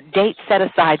date set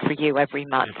aside for you every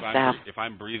month. If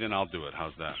I'm breathing, I'll do it.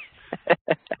 How's that?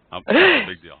 That's a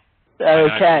big deal.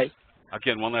 Okay.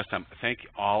 Again, one last time, thank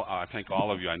all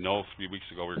of you. I know 3 weeks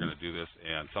ago we were going to do this,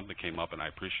 and something came up, and I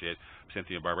appreciate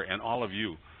Cynthia and Barbara, and all of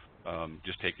you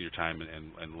just taking your time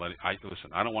and letting. Listen,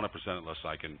 I don't want to present it unless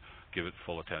I can give it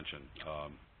full attention.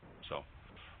 So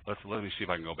let me see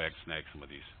if I can go back and snag some of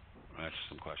these. Answer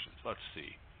some questions. Let's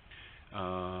see.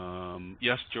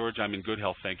 Yes, George, I'm in good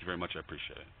health. Thank you very much. I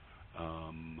appreciate it.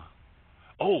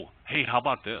 Oh, hey, how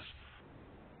about this?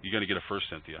 You're going to get a first,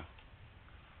 Cynthia.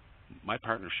 My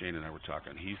partner Shane and I were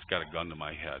talking. He's got a gun to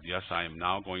my head. Yes, I am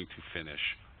now going to finish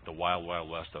the Wild Wild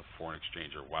West of foreign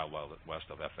exchange, or Wild Wild West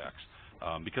of FX,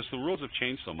 because the rules have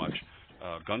changed so much.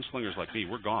 Gunslingers like me,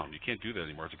 we're gone. You can't do that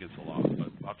anymore. It's against the law. But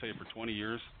I'll tell you, for 20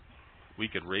 years, we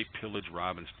could rape, pillage,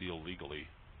 rob, and steal legally,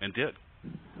 and did.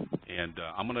 And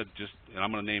I'm going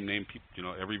to name people. You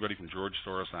know, everybody from George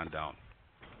Soros on down.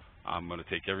 I'm going to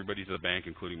take everybody to the bank,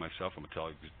 including myself. I'm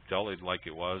going to tell it like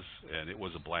it was, and it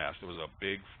was a blast. It was a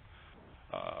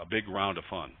big round of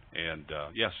fun. And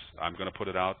yes, I'm going to put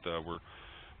it out.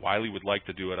 Wiley would like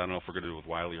to do it. I don't know if we're going to do it with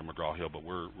Wiley or McGraw-Hill, but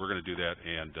we're going to do that,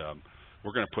 and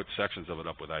we're going to put sections of it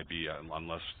up with IB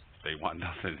unless they want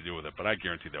nothing to do with it. But I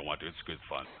guarantee they want to. It's good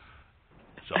fun.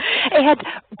 So. And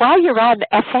while you're on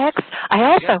FX, I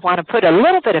also want to put a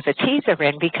little bit of a teaser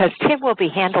in, because Tim will be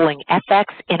handling FX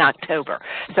in October.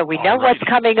 So we know what's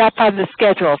coming up on the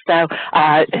schedule. So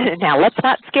now let's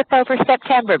not skip over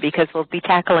September, because we'll be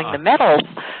tackling the metals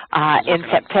in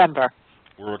September.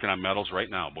 We're working on metals right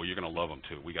now. Boy, you're going to love them,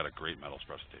 too. We got a great metals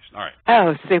presentation. All right.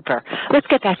 Oh, super. Let's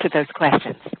get back to those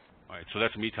questions. All right, so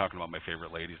that's me talking about my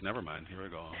favorite ladies. Never mind. Here we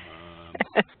go.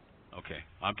 Okay,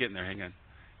 I'm getting there. Hang on.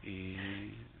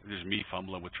 There's me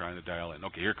fumbling with trying to dial in.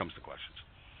 Okay, here comes the questions.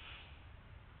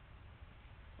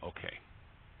 Okay.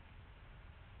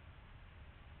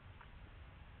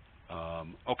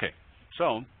 Okay,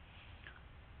 so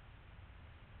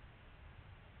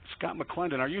Scott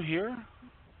McClendon, are you here?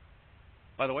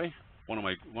 By the way, one of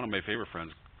my favorite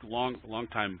friends, long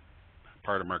time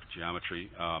part of market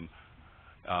geometry.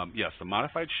 Yes, the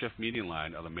modified shift median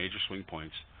line of the major swing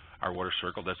points are what are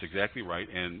circled. That's exactly right.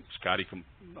 And Scotty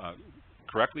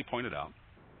correctly pointed out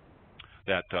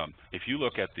that if you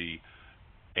look at the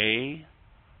A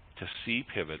to C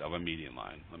pivot of a median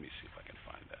line, let me see if I can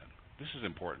find that. This is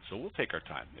important, so we'll take our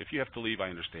time. If you have to leave, I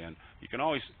understand. You can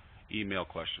always email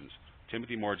questions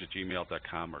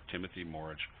timothymorridge@gmail.com or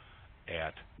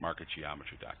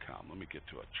timothymorridge@marketgeometry.com. Let me get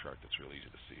to a chart that's real easy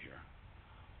to see here.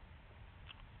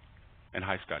 And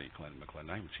hi, Scotty McClellan.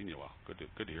 I haven't seen you in a while. Good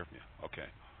to hear from you. Okay,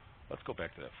 let's go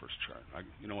back to that first chart.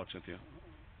 You know what, Cynthia?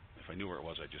 If I knew where it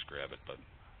was, I'd just grab it, but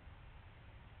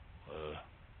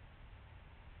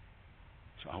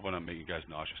so I hope I'm not making you guys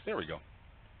nauseous. There we go.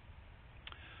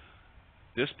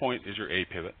 This point is your A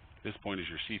pivot. This point is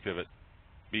your C pivot,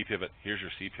 B pivot. Here's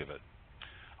your C pivot.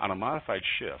 On a modified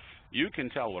shift, you can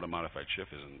tell what a modified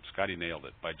shift is, and Scotty nailed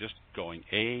it by just going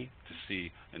A to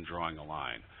C and drawing a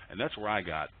line. And that's where I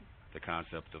got the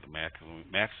concept of the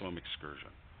maximum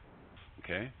excursion.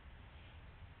 Okay?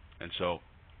 And so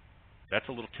that's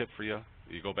a little tip for you.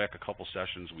 You go back a couple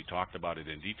sessions, we talked about it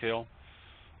in detail.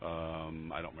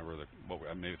 I don't remember I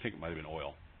think it might have been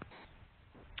oil.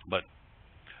 But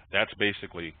that's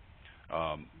basically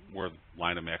where the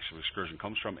line of maximum excursion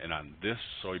comes from. And on this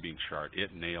soybean chart,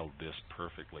 it nailed this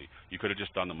perfectly. You could have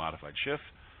just done the modified shift,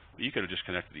 but you could have just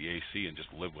connected the AC and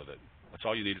just lived with it. That's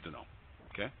all you needed to know.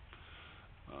 Okay?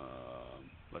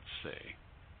 Let's see.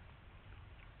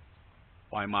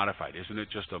 Why modified? Isn't it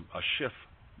just a shift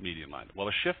median line? Well,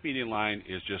 a shift median line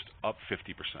is just up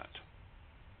 50%.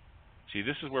 See,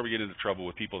 this is where we get into trouble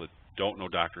with people that don't know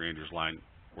Dr. Andrews' line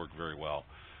work very well.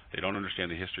 They don't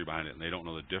understand the history behind it, and they don't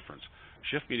know the difference.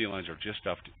 Shift median lines are just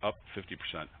up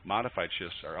 50%. Modified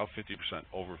shifts are up 50%,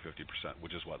 over 50%,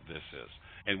 which is what this is,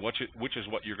 and which is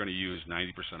what you're going to use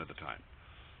 90% of the time.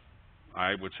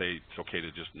 I would say it's okay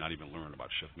to just not even learn about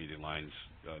shift median lines.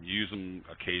 Use them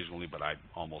occasionally, but I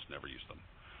almost never use them.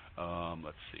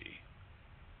 Let's see.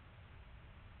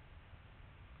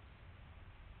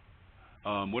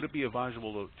 Would it be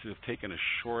advisable to have taken a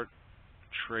short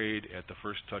trade at the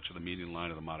first touch of the median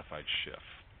line of the modified shift?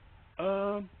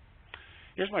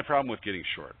 Here's my problem with getting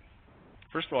short.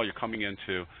 First of all, you're coming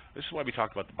into, this is why we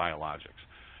talked about the biologics.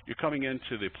 You're coming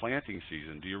into the planting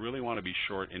season. Do you really want to be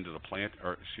short into the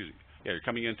you're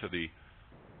coming into the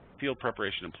field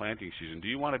preparation and planting season. Do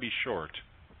you want to be short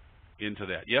into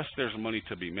that? Yes, there's money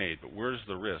to be made, but where's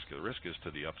the risk? The risk is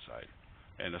to the upside,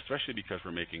 and especially because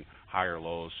we're making higher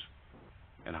lows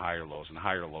and higher lows and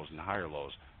higher lows and higher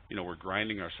lows. You know, we're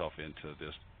grinding ourselves into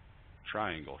this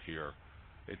triangle here.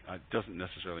 It doesn't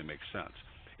necessarily make sense.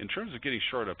 In terms of getting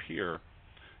short up here,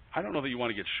 I don't know that you want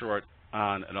to get short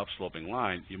on an upsloping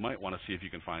line. You might want to see if you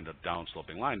can find a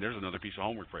downsloping line. There's another piece of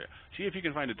homework for you. See if you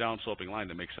can find a downsloping line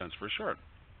that makes sense for a short.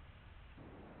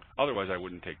 Otherwise, I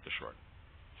wouldn't take the short.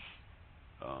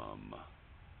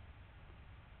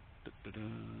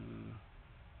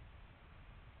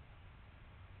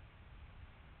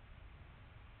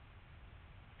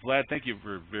 Vlad, thank you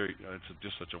for it's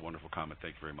just such a wonderful comment.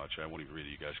 Thank you very much. I won't even read it.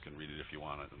 You guys can read it if you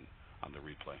want it on the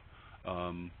replay.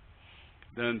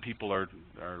 Then people are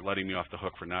letting me off the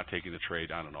hook for not taking the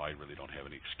trade. I don't know. I really don't have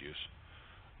any excuse.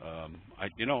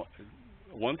 You know,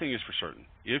 one thing is for certain.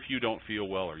 If you don't feel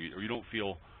well or you don't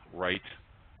feel right,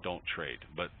 don't trade.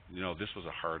 But, you know, this was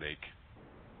a heartache.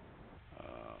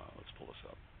 Let's pull this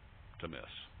up. To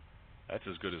miss. That's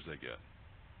as good as they get.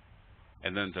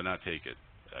 And then to not take it.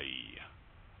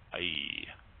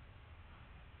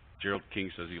 Gerald King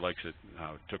says he likes it,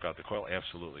 took out the coil.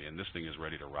 Absolutely, and this thing is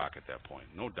ready to rock at that point.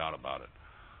 No doubt about it.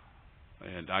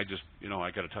 And I just, you know,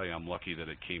 I got to tell you, I'm lucky that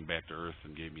it came back to earth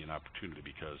and gave me an opportunity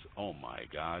because, oh my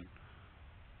God,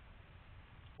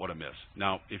 what a miss.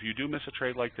 Now, if you do miss a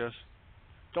trade like this,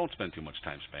 don't spend too much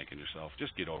time spanking yourself.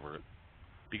 Just get over it.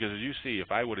 Because as you see,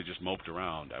 if I would have just moped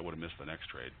around, I would have missed the next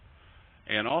trade.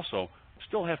 And also,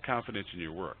 still have confidence in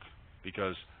your work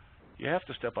because you have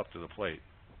to step up to the plate.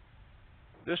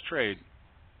 This trade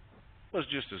was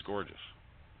just as gorgeous.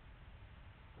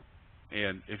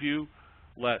 And if you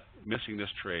let missing this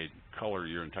trade color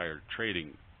your entire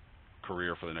trading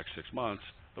career for the next 6 months,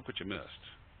 look what you missed.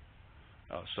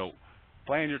 So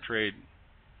plan your trade,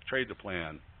 trade the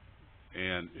plan,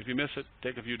 and if you miss it,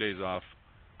 take a few days off,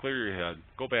 clear your head,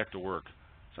 go back to work.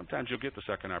 Sometimes you'll get the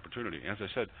second opportunity. As I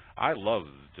said, I love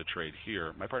the trade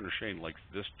here. My partner Shane likes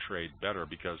this trade better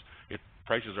because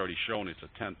price has already shown it's a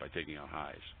 10th by taking out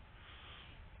highs.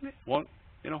 Well,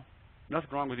 you know, nothing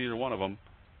wrong with either one of them.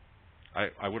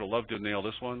 I would have loved to nail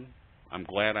this one. I'm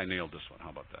glad I nailed this one. How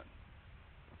about that?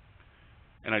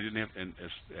 And I didn't have, and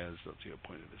as let's see, I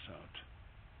pointed this out.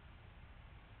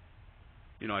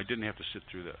 You know, I didn't have to sit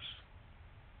through this.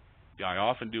 Yeah, I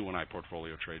often do when I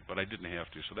portfolio trade, but I didn't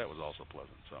have to, so that was also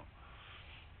pleasant. So,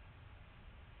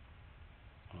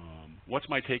 what's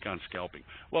my take on scalping?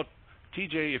 Well,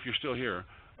 TJ, if you're still here,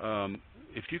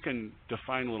 if you can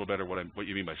define a little better what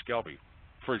you mean by scalping.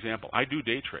 For example, I do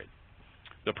day trade.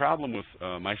 The problem with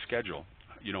my schedule,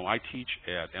 You know, I teach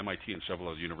at MIT and several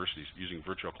other universities using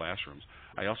virtual classrooms.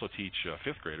 I also teach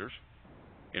fifth graders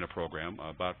in a program.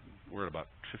 We're at about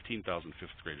 15,000 fifth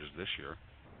graders this year.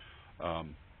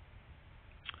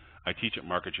 I teach at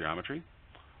Market Geometry.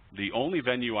 The only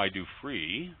venue I do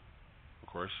free, of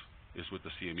course, is with the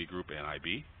CME Group and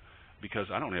IB, because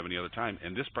I don't have any other time,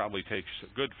 and this probably takes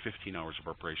a good 15 hours of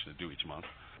preparation to do each month.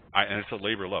 And it's a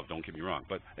labor of love, don't get me wrong,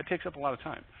 but it takes up a lot of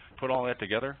time. Put all that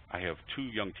together, I have 2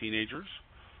 young teenagers,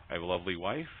 I have a lovely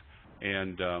wife,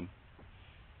 and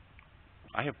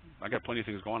I got plenty of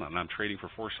things going on. And I'm trading for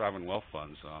 4 sovereign wealth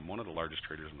funds. I'm one of the largest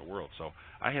traders in the world, so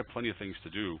I have plenty of things to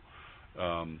do.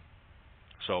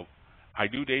 So I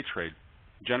do day trade.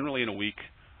 Generally in a week,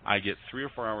 I get 3 or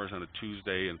 4 hours on a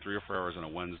Tuesday and 3 or 4 hours on a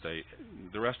Wednesday.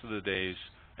 The rest of the days,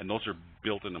 and those are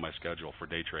built into my schedule for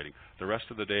day trading. The rest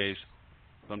of the days,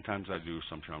 sometimes I do,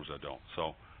 sometimes I don't.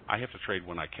 So I have to trade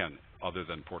when I can, other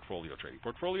than portfolio trading.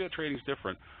 Portfolio trading is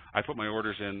different. I put my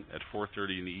orders in at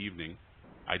 4:30 in the evening.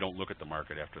 I don't look at the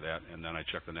market after that, and then I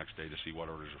check the next day to see what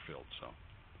orders are filled. So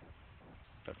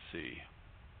let's see.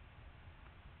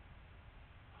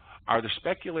 Are the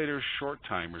speculators short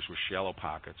timers with shallow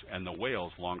pockets and the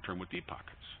whales long term with deep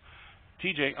pockets?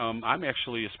 TJ, I'm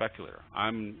actually a speculator.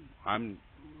 I'm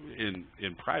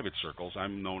in private circles,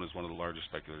 I'm known as one of the largest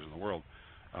speculators in the world.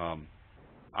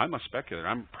 I'm a speculator.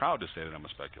 I'm proud to say that I'm a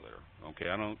speculator. Okay,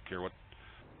 I don't care what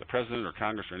the president or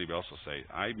Congress or anybody else will say.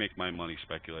 I make my money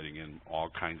speculating in all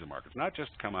kinds of markets, not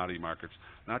just commodity markets,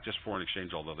 not just foreign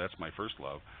exchange, although that's my first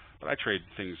love, but I trade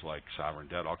things like sovereign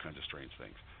debt, all kinds of strange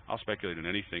things. I'll speculate in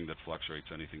anything that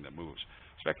fluctuates, anything that moves.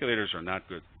 Speculators are not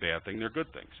bad thing, they're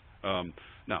good things.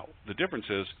 Now, the difference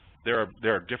is there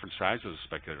are different sizes of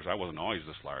speculators. I wasn't always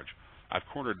this large. I've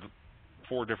cornered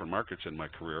 4 different markets in my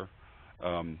career,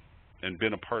 and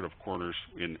been a part of corners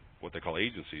in what they call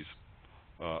agencies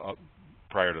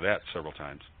prior to that several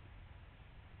times.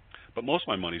 But most of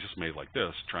my money is just made like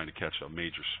this, trying to catch a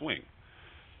major swing.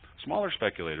 Smaller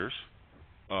speculators,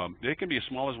 they can be as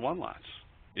small as 1 lots.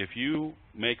 If you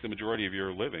make the majority of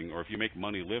your living, or if you make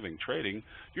money living trading,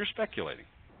 you're speculating.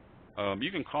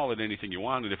 You can call it anything you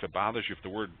want, and if it bothers you, if the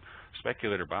word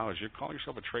speculator bothers you, call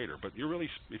yourself a trader. But you're really,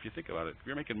 if you think about it, if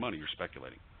you're making money, you're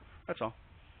speculating. That's all.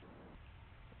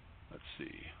 Let's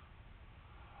see.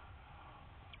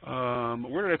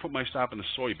 Where did I put my stop in the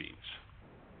soybeans?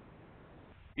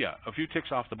 Yeah, a few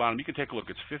ticks off the bottom. You can take a look.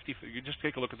 It's 50. You just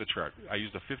take a look at the chart. I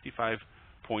used a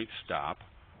 55-point stop,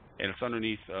 and it's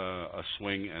underneath a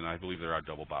swing, and I believe there are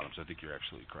double bottoms. I think you're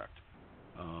absolutely correct.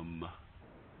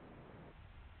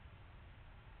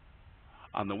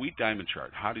 On the wheat diamond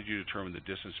chart, how did you determine the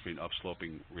distance between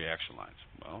upsloping reaction lines?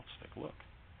 Well, let's take a look.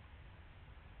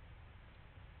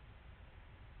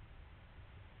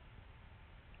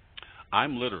 I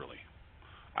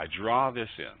draw this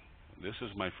in. This is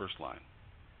my first line.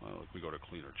 Well, if we go to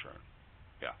cleaner chart.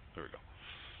 Yeah, there we go.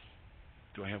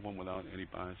 Do I have one without any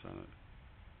bias on it?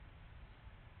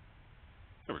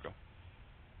 There we go.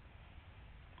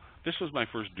 This was my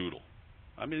first doodle.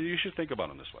 I mean, you should think about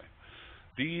them this way.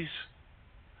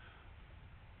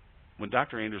 When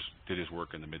Dr. Anders did his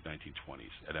work in the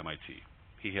mid-1920s at MIT,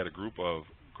 he had a group of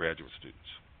graduate students.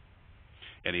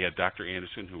 And he had Dr.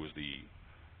 Anderson, who was the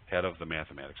head of the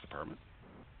mathematics department,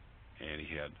 and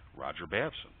he had Roger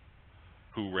Babson,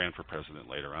 who ran for president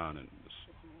later on and was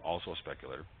also a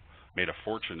speculator, made a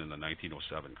fortune in the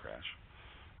 1907 crash.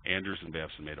 Anders and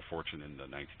Babson made a fortune in the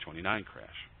 1929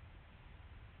 crash.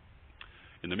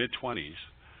 In the mid-20s,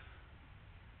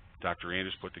 Dr.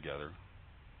 Anders and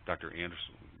Dr.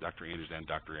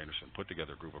 Anderson put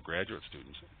together a group of graduate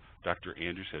students. Dr.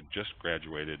 Anders had just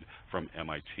graduated from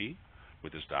MIT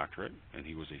with his doctorate, and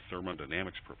he was a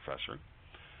thermodynamics professor,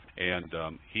 and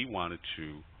he wanted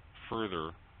to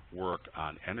further work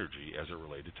on energy as it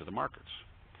related to the markets.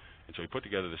 And so he put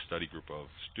together this study group of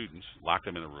students, locked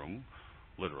them in a room,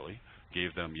 literally,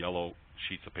 gave them yellow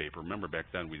sheets of paper. Remember, back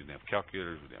then we didn't have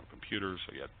calculators, we didn't have computers,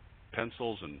 so you had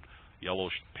pencils and yellow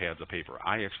pads of paper.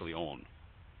 I actually own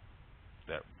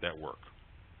that work,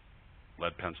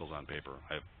 lead pencils on paper.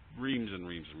 I have reams and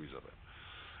reams and reams of it.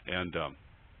 And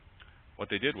what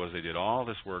they did was they did all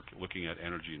this work looking at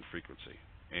energy and frequency.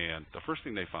 And the first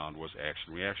thing they found was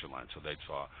action-reaction lines. So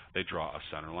they'd draw a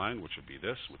center line, which would be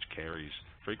this, which carries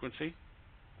frequency.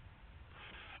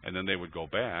 And then they would go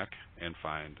back and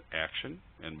find action.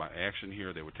 And by action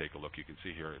here, they would take a look. You can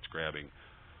see here it's grabbing.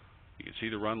 You can see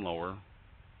the run lower.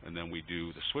 And then we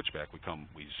do the switchback. We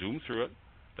zoom through it.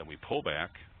 Then we pull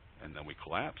back. And then we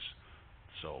collapse.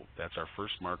 So that's our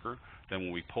first marker. Then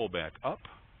when we pull back up,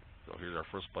 so here's our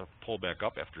first pull back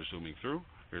up after zooming through.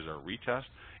 Here's our retest.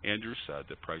 Andrew said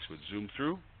that price would zoom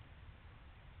through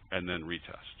and then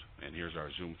retest. And here's our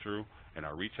zoom through and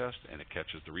our retest, and it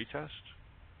catches the retest.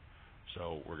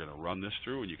 So we're going to run this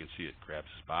through, and you can see it grabs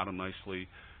this bottom nicely.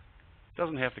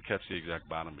 Doesn't have to catch the exact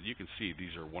bottom, but you can see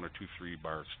these are 1 or 2, 3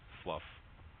 bars fluff,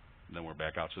 and then we're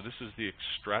back out. So this is the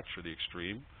stretch or the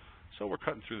extreme. So we're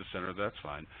cutting through the center, that's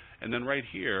fine. And then right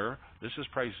here, this is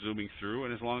probably zooming through,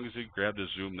 and as long as it grabbed the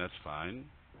zoom, that's fine.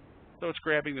 So it's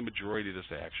grabbing the majority of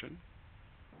this action,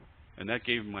 and that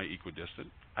gave my equidistant.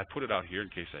 I put it out here in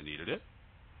case I needed it.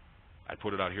 I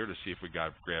put it out here to see if we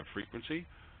got grab frequency,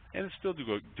 and it's still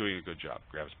doing a good job.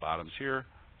 Grabs bottoms here,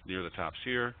 near the tops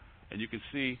here, and you can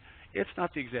see it's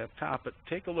not the exact top, but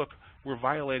take a look. We're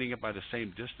violating it by the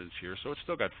same distance here, so it's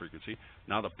still got frequency.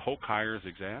 Now the poke higher is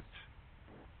exact.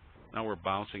 Now we're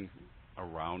bouncing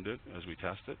around it as we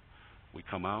test it. We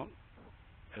come out.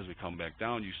 As we come back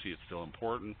down, you see it's still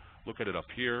important. Look at it up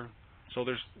here. So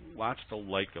there's lots to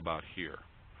like about here.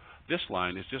 This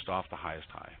line is just off the highest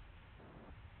high.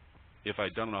 If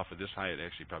I'd done it off of this high, it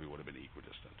actually probably would have been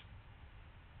equidistant.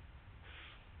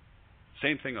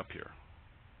 Same thing up here.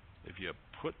 If you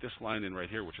put this line in right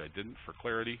here, which I didn't for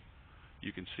clarity,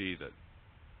 you can see that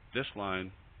this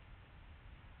line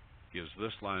gives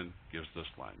this line, gives this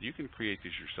line. You can create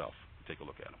these yourself and take a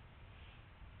look at them.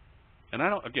 And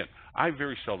I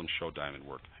very seldom show diamond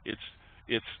work.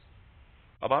 It's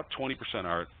about 20%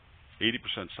 art,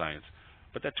 80% science,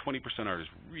 but that 20% art is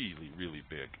really, really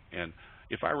big. And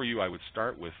if I were you, I would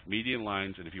start with median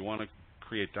lines, and if you want to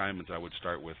create diamonds, I would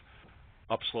start with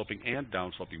upsloping and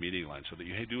downsloping median lines so that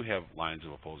you do have lines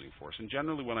of opposing force. And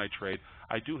generally when I trade,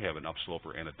 I do have an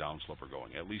upsloper and a downsloper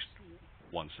going, at least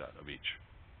one set of each.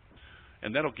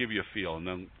 And that'll give you a feel, and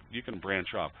then you can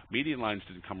branch off. Median lines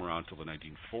didn't come around until the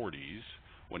 1940s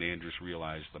when Andrews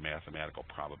realized the mathematical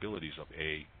probabilities of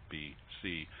A, B,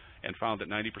 C, and found that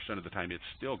 90% of the time it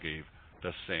still gave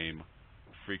the same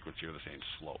frequency or the same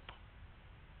slope.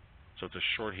 So it's a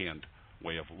shorthand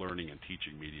way of learning and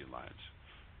teaching median lines.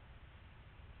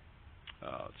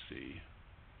 Let's see.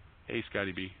 Hey,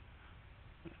 Scotty B.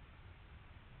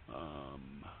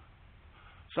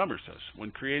 Summer says,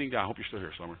 when creating, I hope you're still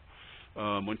here, Summer.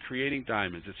 When creating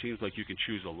diamonds, it seems like you can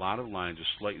choose a lot of lines with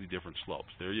slightly different slopes.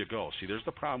 There you go. See, there's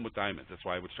the problem with diamonds. That's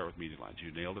why I would start with median lines.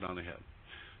 You nailed it on the head.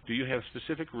 Do you have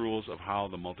specific rules of how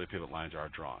the multi-pivot lines are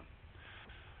drawn?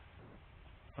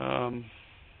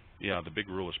 Yeah, the big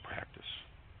rule is practice.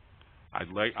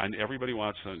 Everybody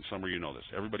wants, and Summer, you know this,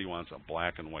 everybody wants a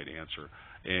black and white answer,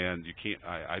 and you can't.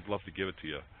 I'd love to give it to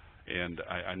you. And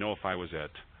I know if I was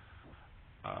at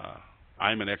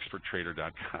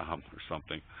I'mAnExpertTrader.com or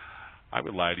something, I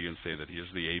would lie to you and say that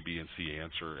here's the A, B, and C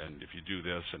answer, and if you do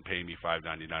this and pay me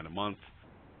 $5.99 a month,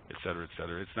 et cetera, et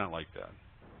cetera. It's not like that.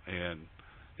 And,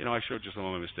 you know, I showed you some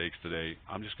of my mistakes today.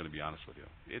 I'm just going to be honest with you.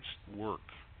 It's work.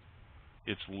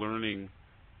 It's learning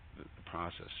the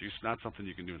process. It's not something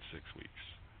you can do in 6 weeks.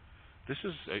 This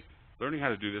is learning how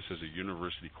to do this as a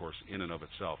university course in and of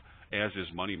itself, as is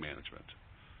money management.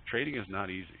 Trading is not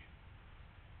easy.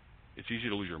 It's easy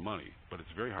to lose your money, but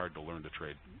it's very hard to learn to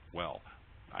trade well.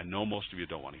 I know most of you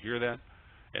don't want to hear that,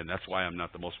 and that's why I'm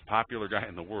not the most popular guy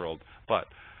in the world, but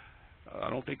I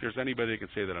don't think there's anybody that can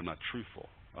say that I'm not truthful.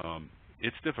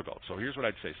 It's difficult. So here's what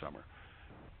I'd say, Summer.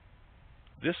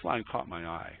 This line caught my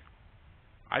eye.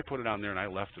 I put it on there and I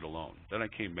left it alone. Then I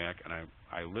came back and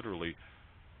I literally,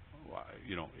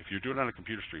 you know, if you're doing it on a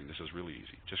computer screen, this is really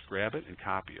easy. Just grab it and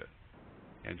copy it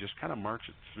and just kind of march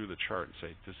it through the chart and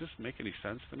say, does this make any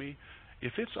sense to me?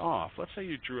 If it's off, let's say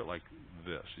you drew it like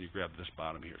this, and you grab this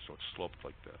bottom here, so it's sloped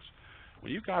like this.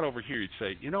 When you got over here, you'd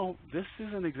say, you know, this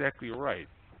isn't exactly right.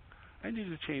 I need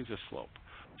to change the slope.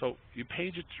 So you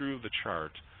page it through the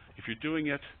chart. If you're doing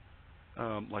it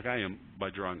like I am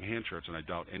by drawing hand charts, and I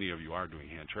doubt any of you are doing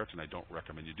hand charts, and I don't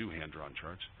recommend you do hand-drawn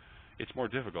charts, it's more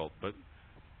difficult. But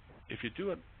if you do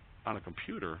it on a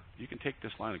computer, you can take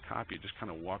this line and copy it, just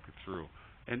kind of walk it through,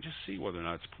 and just see whether or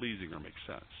not it's pleasing or makes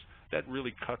sense. That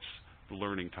really cuts the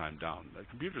learning time down. The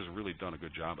computers have really done a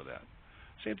good job of that.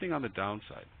 Same thing on the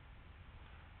downside.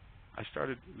 I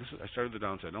started the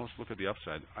downside. Now let's look at the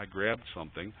upside. I grabbed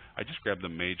something. I just grabbed the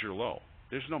major low.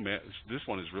 There's no this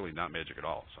one is really not magic at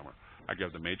all, Summer. I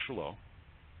grabbed the major low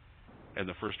and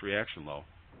the first reaction low,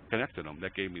 connected them.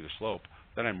 That gave me the slope.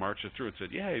 Then I marched it through and said,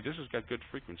 yeah, this has got good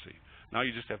frequency. Now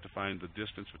you just have to find the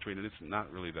distance between it. It's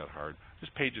not really that hard.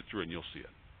 Just page it through and you'll see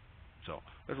it. So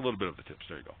there's a little bit of the tips.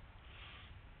 There you go.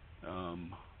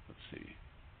 Let's see.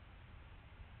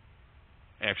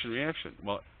 Action, reaction.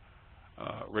 Well,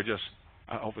 Regis,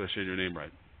 hopefully I said your name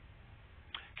right.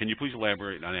 Can you please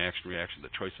elaborate on action, reaction? The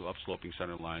choice of upsloping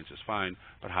center lines is fine,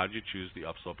 but how did you choose the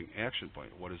upsloping action point?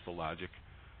 What is the logic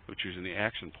of choosing the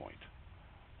action point?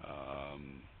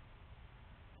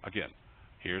 Again,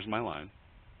 here's my line,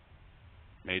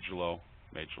 major low,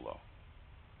 major low.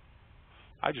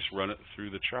 I just run it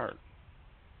through the chart.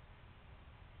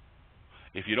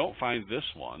 If you don't find this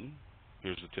one,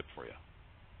 here's the tip for you.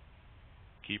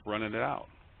 Keep running it out.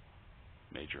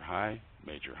 Major high,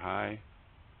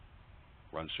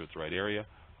 runs through its right area.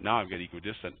 Now I've got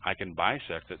equidistant. I can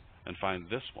bisect it and find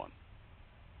this one.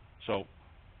 So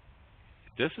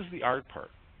this is the art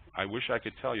part. I wish I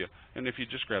could tell you. And if you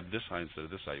just grab this side instead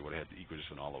of this side, you would have had the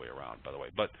equidistant all the way around, by the way.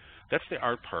 But that's the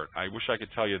art part. I wish I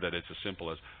could tell you that it's as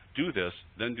simple as do this,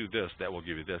 then do this. That will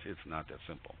give you this. It's not that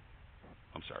simple.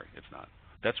 I'm sorry, it's not.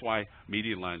 That's why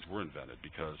median lines were invented,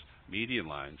 because median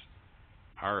lines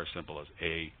are as simple as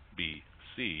A, B,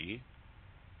 C.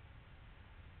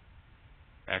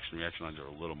 Action reaction lines are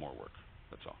a little more work.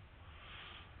 That's all.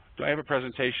 Do I have a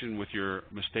presentation with your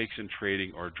mistakes in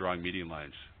trading or drawing median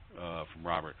lines from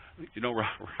Robert? You know,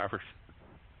 Robert,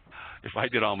 if I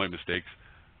did all my mistakes,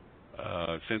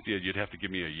 Cynthia, you'd have to give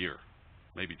me a year,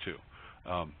 maybe two.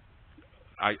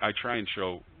 I try and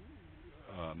show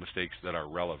mistakes that are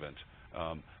relevant.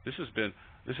 This has been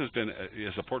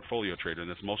as a portfolio trader, and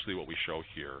that's mostly what we show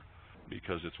here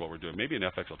because it's what we're doing. Maybe in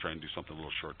FX I'll try and do something a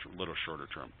little shorter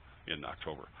term in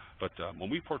October. But when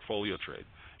we portfolio trade,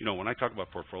 you know, when I talk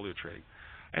about portfolio trading,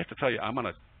 I have to tell you I'm on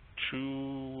a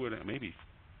 2.5,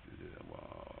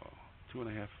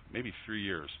 maybe 3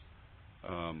 years.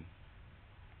 I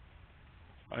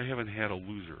haven't had a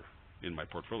loser in my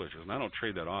portfolio trades, and I don't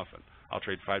trade that often. I'll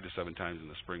trade 5 to 7 times in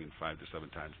the spring and 5 to 7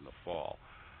 times in the fall.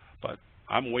 But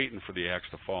I'm waiting for the axe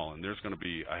to fall, and there's going to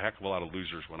be a heck of a lot of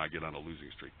losers when I get on a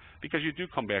losing streak, because you do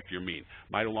come back to your mean.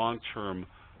 My long-term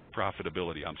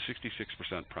profitability, I'm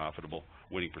 66% profitable,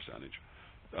 winning percentage.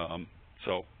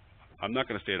 So I'm not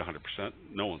going to stay at 100%.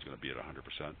 No one's going to be at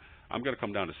 100%. I'm going to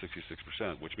come down to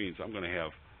 66%, which means I'm going to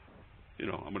have, you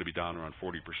know, I'm going to be down around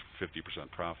 40%,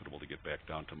 50% profitable to get back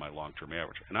down to my long-term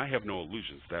average. And I have no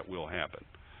illusions that will happen.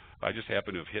 I just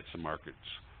happen to have hit some markets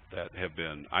that have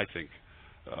been, I think,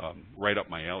 right up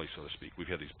my alley, so to speak. We've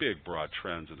had these big, broad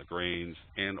trends in the grains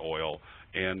and oil,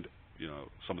 and you know,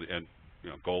 some of the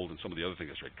gold and some of the other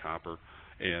things. I trade copper,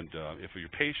 and if you're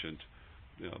patient,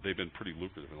 you know, they've been pretty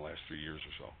lucrative in the last 3 years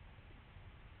or so.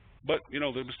 But you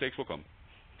know, the mistakes will come.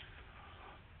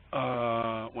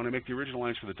 When I make the original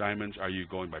lines for the diamonds, are you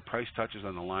going by price touches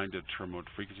on the line to determine what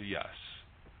frequency? Yes.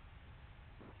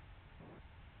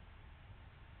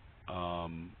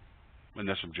 And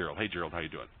that's from Gerald. Hey, Gerald, how you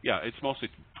doing? Yeah, it's mostly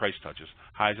price touches,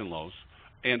 highs and lows,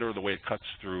 and or the way it cuts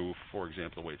through, for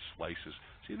example, the way it slices.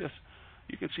 See this?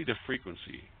 You can see the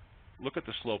frequency. Look at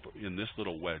the slope in this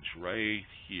little wedge right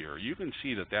here. You can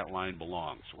see that that line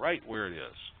belongs right where it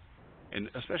is. And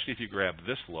especially if you grab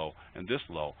this low and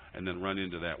then run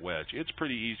into that wedge, it's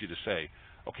pretty easy to say,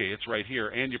 okay, it's right here,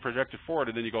 and you project it forward,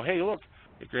 and then you go, hey, look,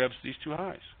 it grabs these two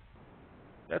highs.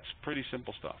 That's pretty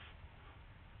simple stuff.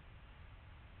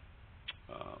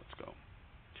 Let's go.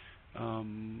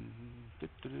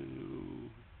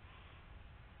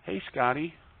 Hey,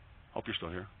 Scotty. Hope you're still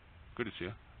here. Good to see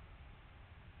you.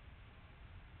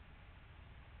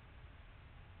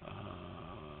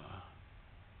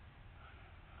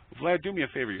 Vlad, do me a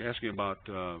favor. You're asking about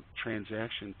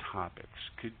transaction topics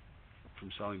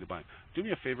from selling to buying. Do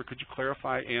me a favor. Could you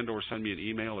clarify and/or send me an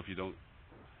email if you don't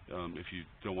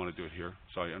want to do it here,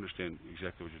 so I understand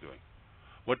exactly what you're doing.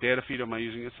 What data feed am I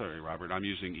using? Sorry, Robert. I'm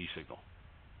using eSignal.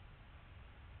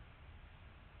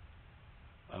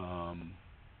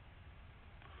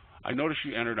 I noticed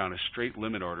you entered on a straight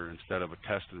limit order instead of a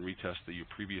test and retest that you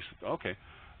previously. Okay,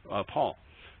 Paul.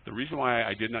 The reason why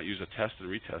I did not use a test and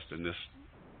retest in this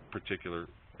particular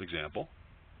example,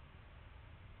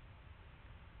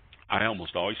 I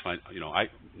almost always find, you know, I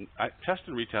test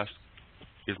and retest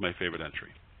is my favorite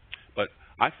entry, but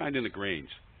I find in the grains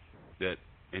that,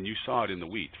 and you saw it in the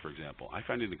wheat, for example, I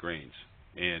find in the grains,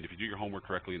 and if you do your homework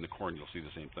correctly in the corn, you'll see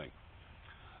the same thing,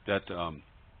 that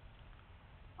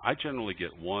I generally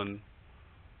get one,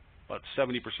 about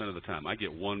 70% of the time, I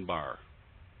get one bar.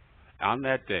 On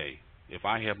that day, if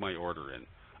I have my order in,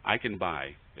 I can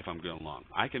buy, if I'm going long,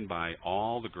 I can buy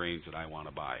all the grains that I want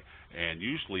to buy. And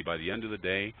usually by the end of the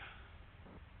day,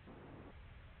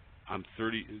 I'm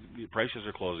prices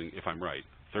are closing, if I'm right,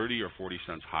 30 or 40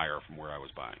 cents higher from where I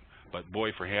was buying. But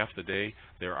boy, for half the day,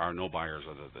 there are no buyers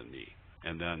other than me.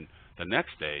 And then the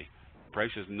next day,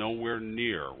 price is nowhere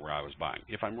near where I was buying,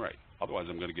 if I'm right. Otherwise,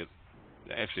 I'm going to get,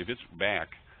 actually, if it's back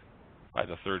by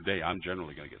the third day, I'm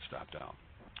generally going to get stopped out.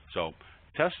 So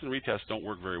tests and retests don't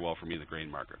work very well for me in the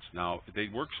grain markets. Now, they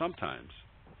work sometimes.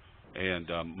 And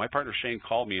my partner Shane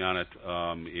called me on it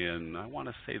in, I want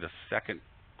to say, the second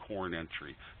corn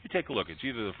entry. You take a look. It's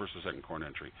either the first or second corn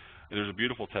entry. And there's a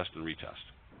beautiful test and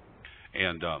retest.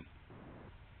 And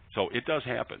so it does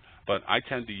happen. But I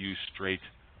tend to use straight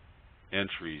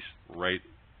entries right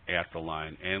at the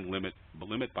line and limit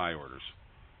buy orders.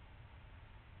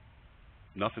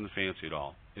 Nothing fancy at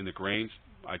all. In the grains,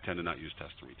 I tend to not use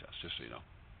test and retest, just so you know.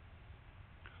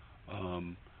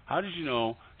 How did you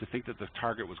know to think that the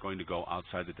target was going to go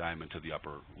outside the diamond to the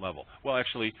upper level? Well,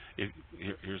 actually,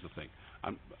 here's the thing.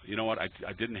 You know what? I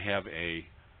didn't have an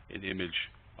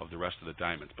image of the rest of the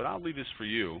diamonds, but I'll leave this for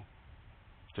you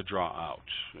to draw out.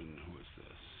 And who is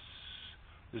this?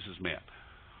 This is Matt.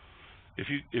 If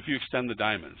you extend the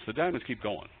diamonds keep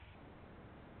going.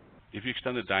 If you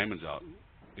extend the diamonds out,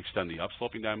 extend the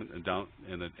upsloping diamond and down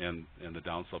and the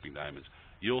downsloping diamonds,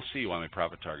 you'll see why my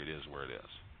profit target is where it is.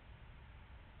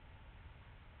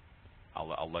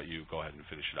 I'll let you go ahead and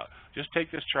finish it out. Just take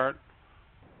this chart.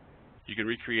 You can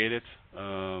recreate it.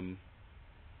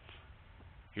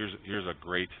 Here's a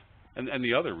great, and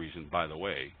the other reason, by the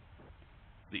way,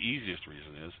 the easiest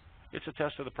reason is it's a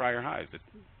test of the prior high. That,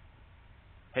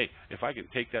 hey, if I can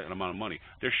take that amount of money,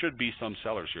 there should be some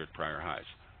sellers here at prior highs.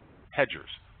 Hedgers,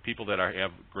 people that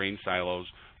have grain silos,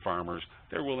 farmers,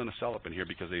 they're willing to sell up in here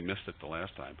because they missed it the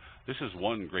last time. This is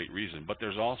one great reason, but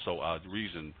there's also a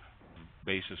reason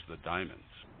basis the diamonds.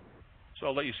 So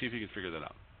I'll let you see if you can figure that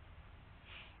out.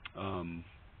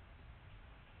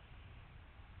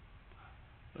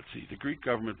 Let's see, the Greek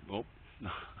government, oh, no,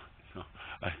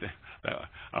 I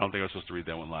don't think I was supposed to read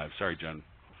that one live. Sorry, Jen.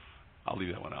 I'll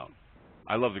leave that one out.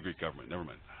 I love the Greek government, never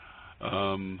mind.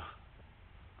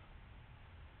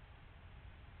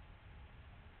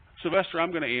 Sylvester,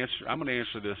 I'm going to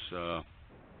answer this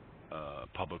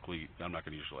publicly. I'm not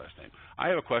going to use your last name. I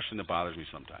have a question that bothers me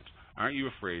sometimes. Aren't you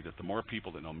afraid that the more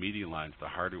people that know median lines, the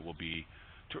harder it will be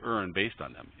to earn based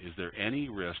on them? Is there any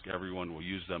risk everyone will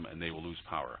use them and they will lose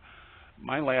power?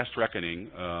 My last reckoning,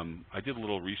 I did a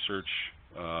little research.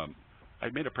 I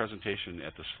made a presentation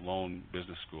at the Sloan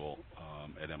Business School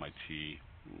at MIT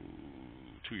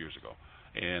 2 years ago,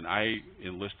 and I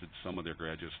enlisted some of their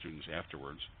graduate students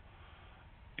afterwards.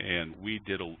 And we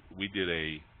did a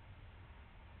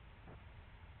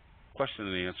question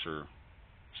and answer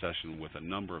session with a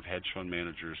number of hedge fund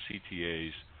managers,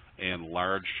 CTAs, and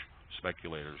large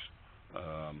speculators,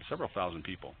 several thousand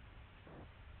people.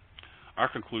 Our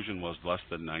conclusion was less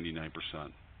than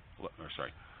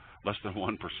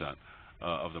 1%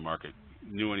 of the market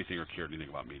knew anything or cared anything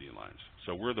about median lines.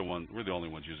 So we're the only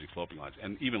ones using sloping lines,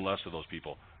 and even less of those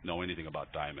people know anything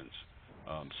about diamonds.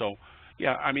 So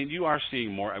yeah, I mean, you are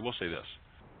seeing more. I will say this.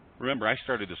 Remember, I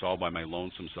started this all by my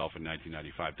lonesome self in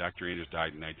 1995. Dr. Anders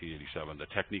died in 1987. The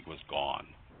technique was gone,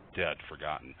 dead,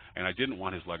 forgotten, and I didn't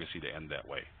want his legacy to end that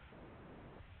way.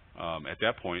 At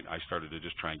that point, I started to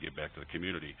just try and give back to the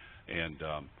community, and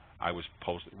I was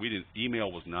posting.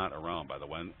 Email was not around by the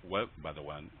way,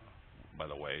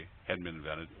 hadn't been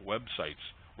invented. Websites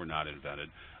were not invented.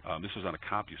 This was on a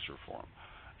CompuServe forum.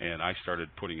 And I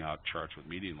started putting out charts with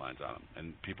median lines on them,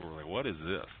 and people were like, "What is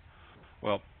this?"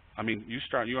 Well, I mean, you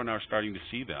are now starting to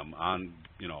see them on,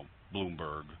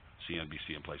 Bloomberg,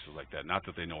 CNBC, and places like that. Not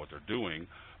that they know what they're doing,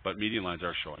 but median lines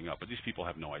are showing up. But these people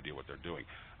have no idea what they're doing.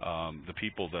 There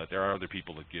are other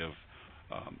people that give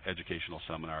educational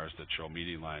seminars that show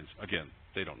median lines. Again,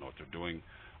 they don't know what they're doing.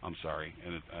 I'm sorry,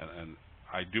 and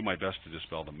I do my best to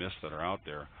dispel the myths that are out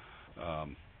there.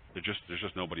 There's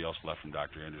just nobody else left from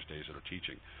Dr. Anders' days that are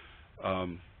teaching.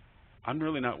 I'm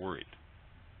really not worried.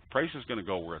 Price is going to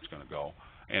go where it's going to go,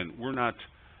 and we're not.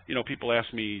 People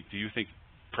ask me, "Do you think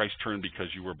price turned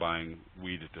because you were buying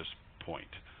weed at this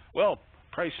point?" Well,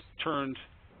 price turned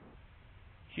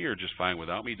here just fine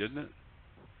without me, didn't it?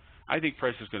 I think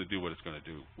price is going to do what it's going to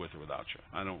do with or without you.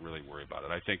 I don't really worry about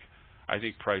it. I think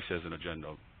price has an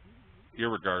agenda,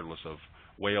 irregardless of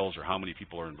whales or how many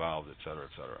people are involved, et cetera,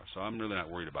 et cetera. So I'm really not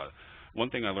worried about it. One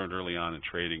thing I learned early on in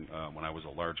trading when I was a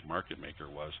large market maker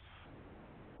was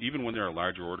even when there are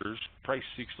larger orders, price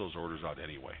seeks those orders out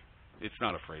anyway. It's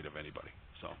not afraid of anybody.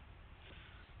 So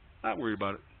not worried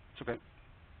about it. It's okay.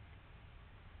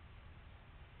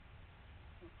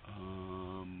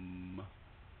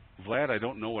 Vlad, I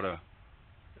don't know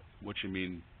what you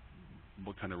mean,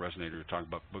 what kind of resonator you're talking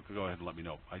about, but go ahead and let me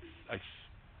know.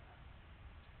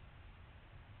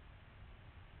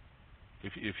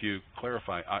 If you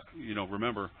clarify,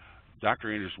 remember,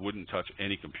 Dr. Anders wouldn't touch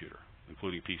any computer,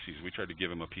 including PCs. We tried to give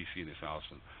him a PC in his house,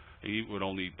 and he would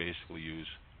only basically use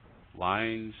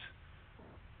lines.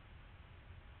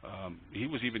 He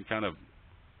was even kind of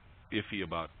iffy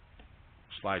about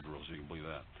slide rules, if you can believe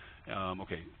that.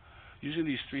 Okay, Using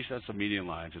these 3 sets of median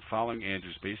lines and following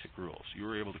Andrew's basic rules, you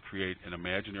were able to create an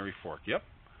imaginary fork,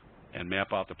 and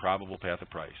map out the probable path of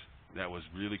price. That was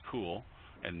really cool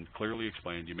and clearly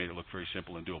explained. You made it look very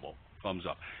simple and doable. Thumbs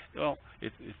up. Well,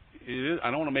 it is,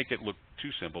 I don't want to make it look too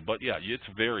simple, but yeah, it's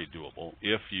very doable.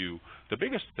 The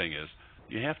biggest thing is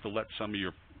you have to let some of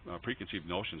your preconceived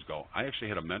notions go. I actually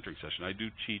had a mentoring session. I do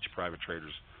teach private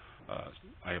traders.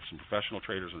 I have some professional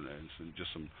traders and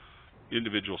just some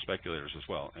individual speculators as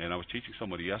well. And I was teaching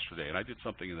somebody yesterday, and I did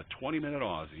something in the 20-minute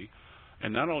Aussie.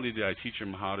 And not only did I teach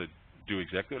them how to do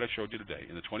exactly what I showed you today,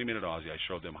 in the 20-minute Aussie, I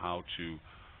showed them how to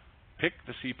pick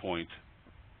the C point.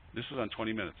 This was on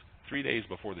 20 minutes, 3 days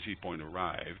before the C point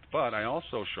arrived. But I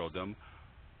also showed them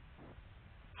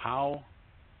how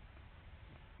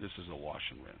this is a wash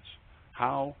and rinse,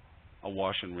 how a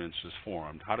wash and rinse is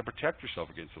formed, how to protect yourself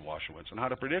against the wash and rinse, and how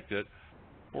to predict it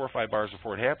 4 or 5 bars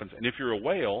before it happens. And if you're a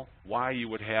whale, why you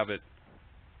would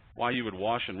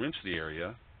wash and rinse the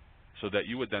area so that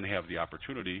you would then have the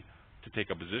opportunity to take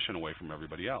a position away from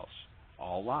everybody else,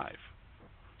 all live.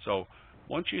 So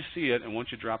once you see it and once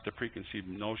you drop the preconceived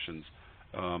notions,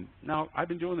 now I've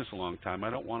been doing this a long time.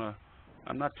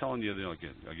 I'm not telling you,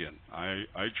 again,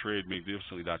 I trade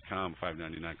magnificently.com,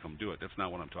 $5.99, come do it. That's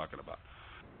not what I'm talking about.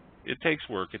 It takes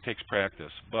work, it takes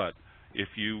practice, but if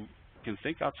you can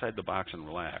think outside the box and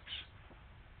relax,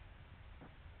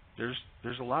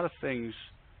 there's a lot of things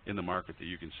in the market that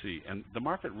you can see, and the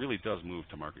market really does move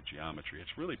to market geometry. It's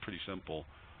really pretty simple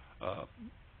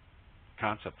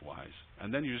concept-wise,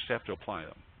 and then you just have to apply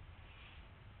them.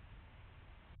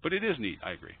 But it is neat,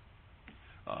 I agree.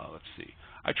 Let's see.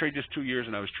 I traded just 2 years,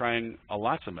 and I was trying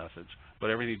lots of methods,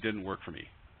 but everything didn't work for me.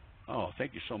 Oh,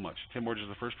 thank you so much. Tim Ward is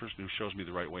the first person who shows me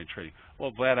the right way in trading.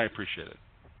 Well, glad, I appreciate it.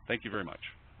 Thank you very much.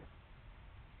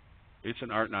 It's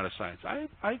an art, not a science.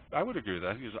 I would agree with that.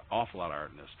 I think there's an awful lot of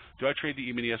art in this. Do I trade the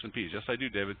E-mini S&Ps? Yes, I do,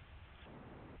 David.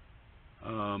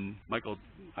 Michael,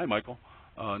 hi, Michael.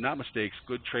 Not mistakes.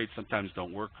 Good trades sometimes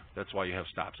don't work. That's why you have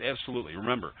stops. Absolutely.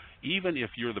 Remember, even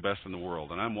if you're the best in the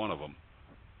world, and I'm one of them,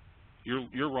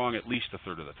 you're wrong at least a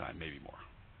third of the time, maybe more.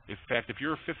 In fact, if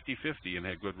you're 50-50 and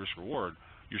had good risk-reward,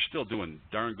 you're still doing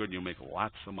darn good and you'll make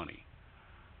lots of money.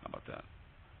 How about that?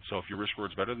 So if your risk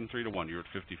reward's better than 3-to-1, you're at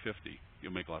 50-50.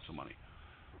 You'll make lots of money.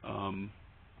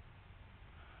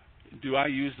 Do I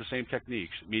use the same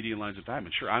techniques, median lines of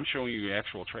diamond? Sure, I'm showing you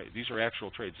actual trades. These are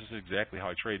actual trades. This is exactly how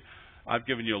I trade. I've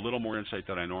given you a little more insight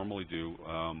than I normally do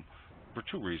for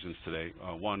 2 reasons today.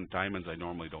 One, diamonds I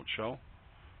normally don't show.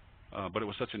 But it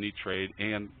was such a neat trade,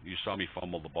 and you saw me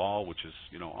fumble the ball, which is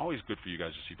always good for you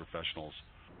guys to see professionals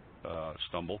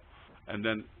stumble. And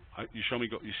then you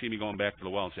see me going back to the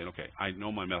well and saying, okay, I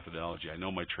know my methodology, I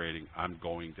know my trading, I'm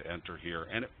going to enter here,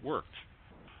 and it worked.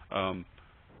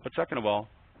 But second of all,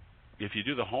 if you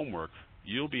do the homework,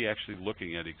 you'll be actually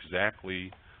looking at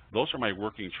exactly, those are my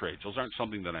working trades. Those aren't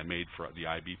something that I made for the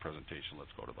IB presentation.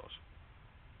 Let's go to those.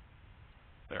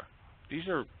 There.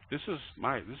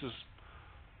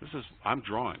 I'm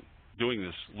doing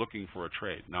this looking for a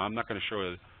trade. Now I'm not going to show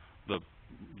you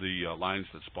the lines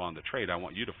that spawn the trade. I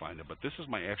want you to find it, but this is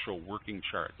my actual working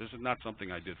chart. This is not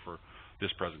something I did for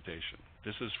this presentation.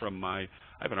 This is from I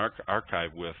have an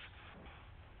archive with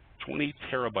 20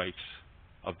 terabytes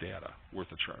of data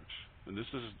worth of charts, and this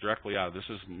is directly out. This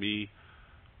is me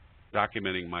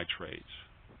documenting my trades.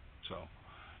 So,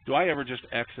 do I ever just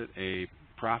exit a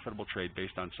profitable trade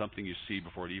based on something you see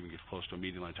before it even gets close to a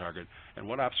median line target? And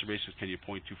what observations can you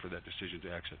point to for that decision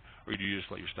to exit? Or do you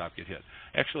just let your stop get hit?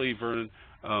 Actually, Vernon,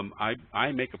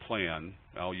 I make a plan.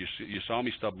 Well, you saw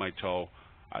me stub my toe.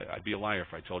 I'd be a liar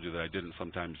if I told you that I didn't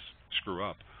sometimes screw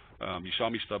up. You saw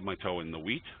me stub my toe in the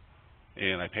wheat,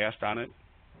 and I passed on it.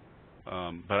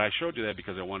 But I showed you that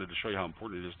because I wanted to show you how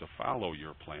important it is to follow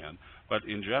your plan. But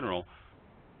in general,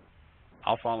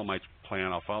 I'll follow my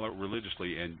plan, I'll follow it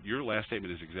religiously, and your last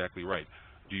statement is exactly right.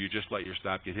 Do you just let your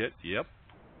stop get hit? Yep,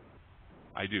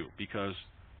 I do, because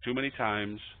too many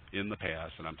times in the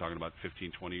past, and I'm talking about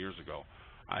 15, 20 years ago,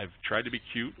 I've tried to be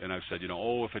cute, and I've said,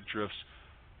 oh, if it drifts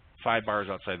 5 bars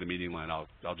outside the median line,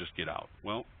 I'll just get out.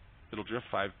 Well, it'll drift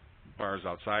 5 bars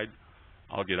outside,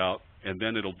 I'll get out, and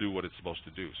then it'll do what it's supposed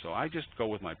to do. So I just go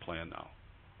with my plan now.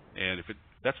 And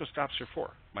that's what stops are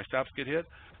for. My stops get hit,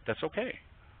 that's okay.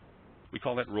 We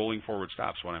call that rolling forward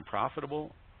stops. When I'm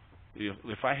profitable,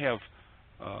 if I have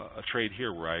a trade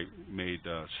here where I made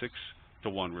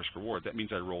 6-to-1 risk reward, that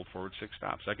means I rolled forward 6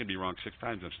 stops. I can be wrong 6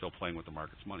 times, I'm still playing with the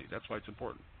market's money. That's why it's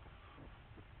important.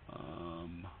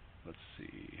 Let's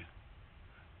see.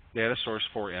 Data source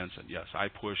for Ensign. Yes, I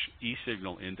push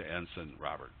eSignal into Ensign,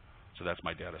 Robert. So that's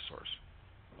my data source.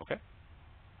 Okay?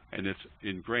 And it's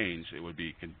in grains, it would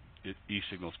be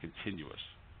E-signal is continuous,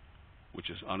 which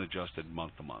is unadjusted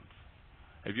month to month.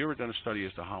 Have you ever done a study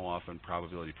as to how often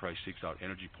probability price seeks out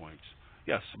energy points?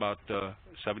 Yes, about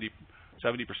 70%,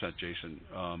 Jason.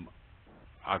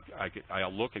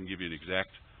 I'll look and give you an exact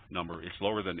number. It's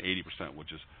lower than 80%,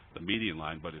 which is the median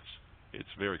line, but it's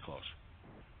very close.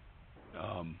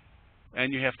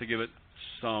 And you have to give it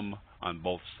some on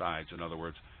both sides. In other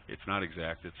words, it's not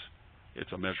exact.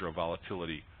 It's a measure of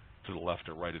volatility to the left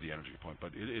or right of the energy point,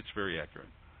 but it's very accurate.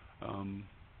 I'm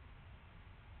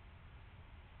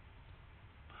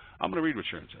going to read what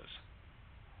Sharon says.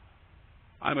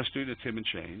 I'm a student at Tim and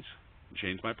Shane's.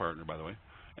 Shane's my partner, by the way,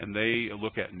 and they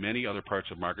look at many other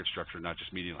parts of market structure, not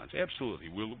just median lines. Absolutely.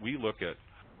 We look at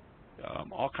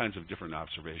all kinds of different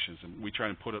observations, and we try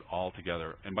and put it all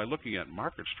together. And by looking at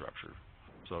market structure,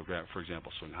 so for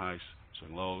example, swing highs,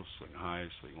 swing lows, swing highs,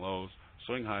 swing lows,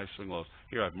 swing highs, swing lows.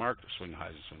 Here I've marked swing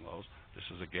highs and swing lows. This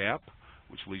is a gap,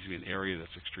 which leaves me an area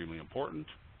that's extremely important.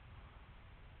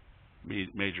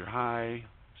 Major high,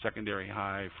 secondary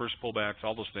high, first pullbacks,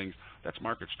 all those things, that's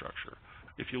market structure.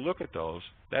 If you look at those,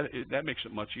 that makes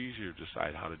it much easier to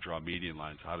decide how to draw median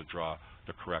lines, how to draw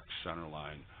the correct center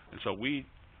line. And so we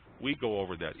go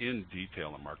over that in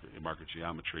detail in market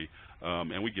geometry,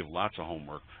 and we give lots of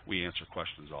homework. We answer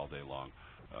questions all day long.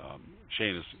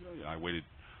 Shane I waited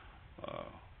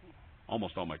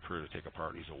almost all my career to take a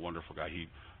part. He's a wonderful guy. He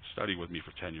studied with me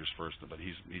for 10 years first, but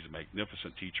he's a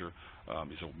magnificent teacher.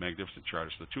 He's a magnificent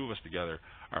chartist. The two of us together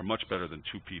are much better than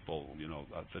two people. You know,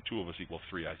 the two of us equal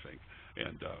three, I think.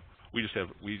 And we just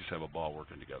have a ball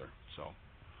working together. So,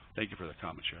 thank you for the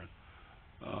comment, Sharon.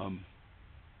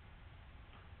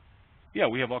 Yeah,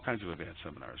 we have all kinds of advanced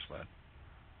seminars, Vlad.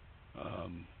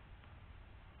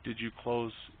 Did you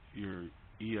close your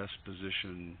ES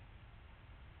position?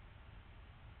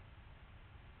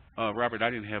 Robert, I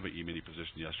didn't have an E-mini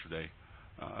position yesterday.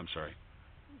 I'm sorry.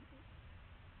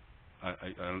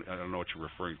 I don't know what you're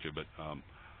referring to, but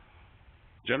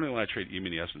generally when I trade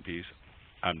E-mini S&Ps,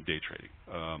 I'm day trading.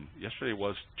 Yesterday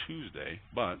was Tuesday,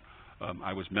 but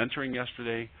I was mentoring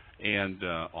yesterday, and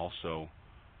also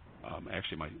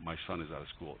actually my son is out of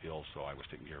school ill, so I was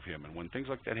taking care of him. And when things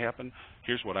like that happen,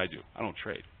 here's what I do. I don't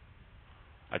trade.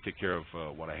 I take care of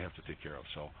what I have to take care of.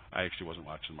 So I actually wasn't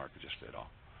watching the market yesterday at all.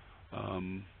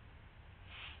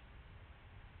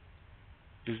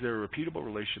 Is there a repeatable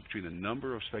relationship between the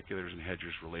number of speculators and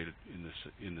hedgers related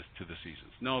to the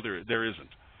seasons? No, there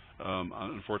isn't.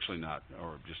 Unfortunately not,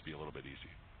 or just be a little bit easy.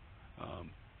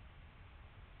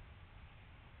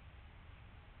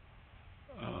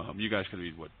 You guys can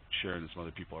read what Sharon and some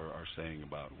other people are saying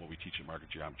about what we teach in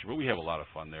market geometry, but we have a lot of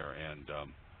fun there, and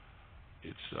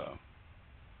it's a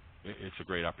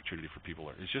great opportunity for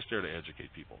people. It's just there to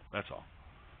educate people. That's all.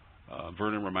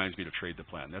 Vernon reminds me to trade the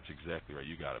plan. That's exactly right.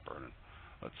 You got it, Vernon.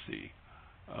 Let's see.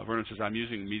 Vernon says, I'm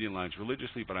using median lines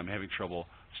religiously, but I'm having trouble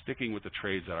sticking with the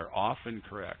trades that are often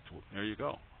correct. Well, there you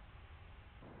go.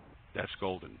 That's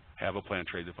golden. Have a plan,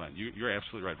 trade the plan. You're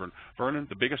absolutely right, Vernon. Vernon,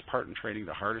 the biggest part in trading,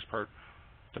 the hardest part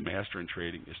to master in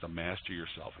trading is to master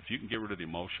yourself. If you can get rid of the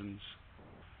emotions,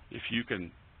 if you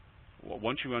can,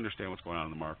 once you understand what's going on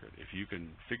in the market, if you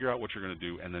can figure out what you're going to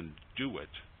do and then do it,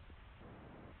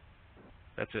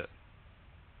 that's it.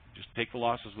 Just take the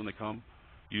losses when they come.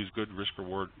 Use good risk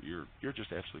reward. You're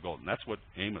just absolutely golden. That's what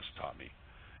Amos taught me,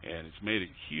 and it's made a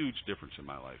huge difference in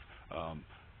my life.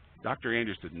 Dr.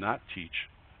 Andrews did not teach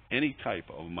any type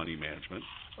of money management.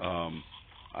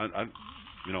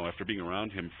 After being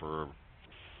around him for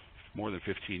more than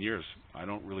 15 years, I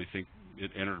don't really think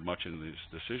it entered much into his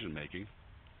decision making.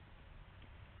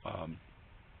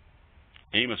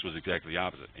 Amos was exactly the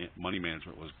opposite. Money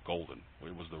management was golden.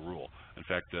 It was the rule. In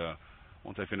fact,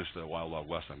 once I finish the Wild Wild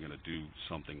West, I'm going to do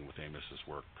something with Amos's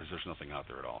work because there's nothing out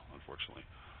there at all, unfortunately.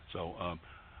 So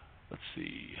let's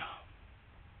see.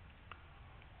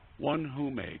 One who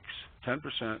makes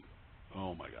 10%.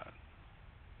 Oh my God.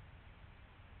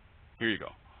 Here you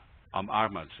go.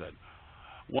 Ahmad said,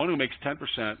 one who makes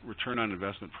 10% return on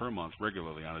investment per month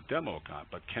regularly on a demo account,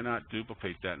 but cannot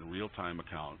duplicate that in real-time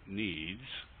account needs.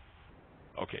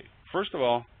 Okay. First of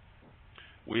all,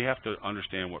 we have to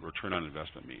understand what return on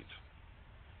investment means.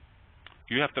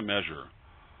 You have to measure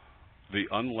the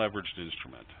unleveraged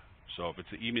instrument. So if it's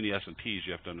the E-mini S&Ps,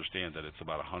 you have to understand that it's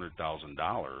about $100,000.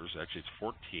 Actually, it's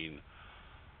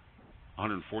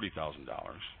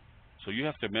 $140,000. So you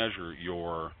have to measure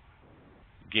your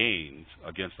gains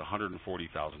against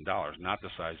 $140,000, not the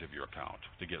size of your account,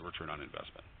 to get return on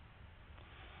investment.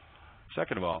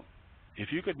 Second of all,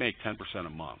 if you could make 10% a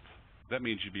month, that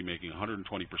means you'd be making 120%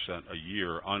 a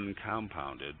year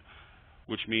uncompounded,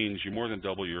 which means you more than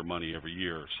double your money every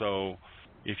year. So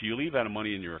If you leave that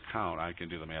money in your account, I can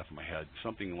do the math in my head,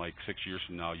 something like 6 years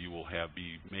from now you will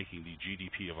be making the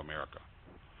GDP of America.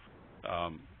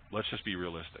 Let's just be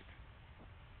realistic.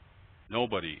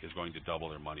 Nobody is going to double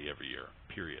their money every year,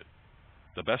 period.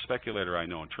 The best speculator I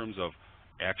know in terms of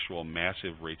actual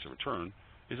massive rates of return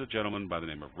is a gentleman by the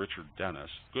name of Richard Dennis,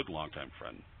 good longtime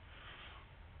friend.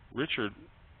 Richard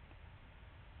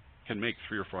can make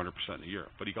 300 or 400% a year,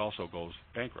 but he also goes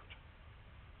bankrupt.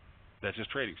 That's his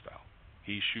trading style.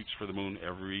 He shoots for the moon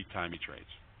every time he trades.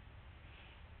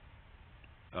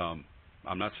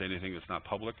 I'm not saying anything that's not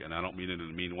public, and I don't mean it in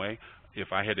a mean way.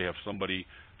 If I had to have somebody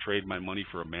trade my money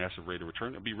for a massive rate of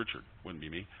return, it'd be Richard, wouldn't be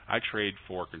me. I trade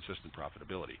for consistent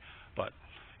profitability. But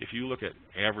if you look at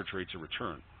average rates of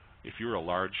return, if you're a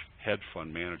large hedge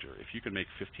fund manager, if you can make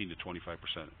 15 to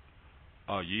 25%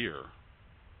 a year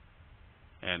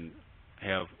and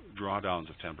have drawdowns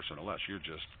of 10% or less, you're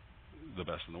just the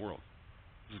best in the world.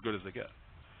 As good as they get.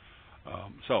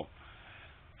 So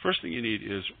first thing you need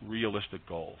is realistic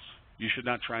goals. You should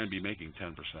not try and be making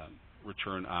 10%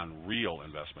 return on real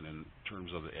investment in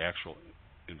terms of the actual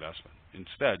investment.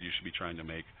 Instead, you should be trying to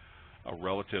make a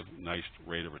relative nice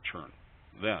rate of return.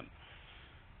 Then,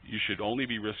 you should only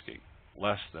be risking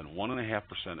less than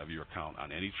 1.5% of your account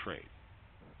on any trade.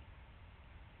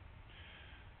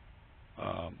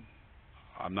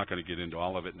 I'm not going to get into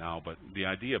all of it now, but the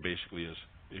idea basically is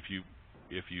if you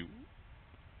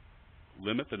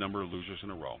limit the number of losers in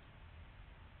a row,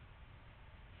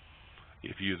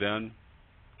 if you then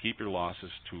keep your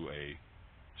losses to a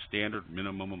standard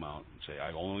minimum amount and say,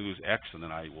 I only lose X, and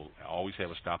then I will always have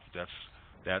a stop that's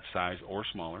that size or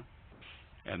smaller,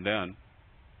 and then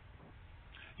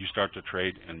you start to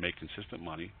trade and make consistent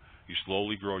money, you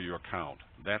slowly grow your account.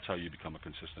 That's how you become a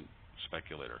consistent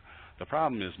speculator. The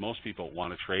problem is most people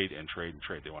want to trade and trade and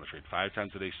trade. They want to trade 5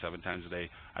 times a day, 7 times a day.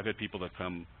 I've had people that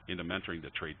come into mentoring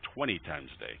that trade 20 times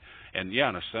a day. And yeah,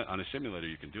 on a simulator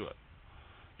you can do it.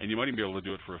 And you might even be able to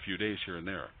do it for a few days here and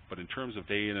there. But in terms of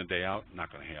day in and day out,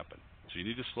 not going to happen. So you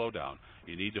need to slow down.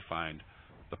 You need to find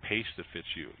the pace that fits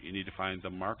you. You need to find the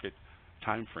market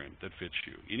time frame that fits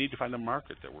you. You need to find the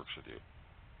market that works with you.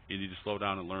 You need to slow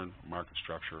down and learn market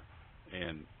structure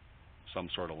and some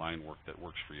sort of line work that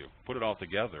works for you. Put it all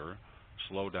together,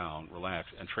 slow down, relax,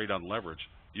 and trade on leverage.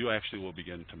 You actually will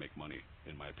begin to make money,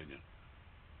 in my opinion,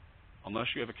 unless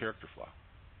you have a character flaw.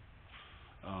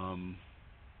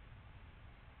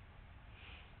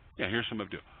 Yeah, here's some of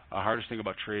the hardest thing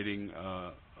about trading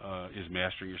is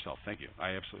mastering yourself. Thank you.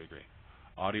 I absolutely agree.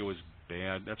 Audio is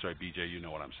bad. That's right, BJ. You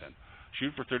know what I'm saying.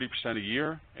 Shoot for 30% a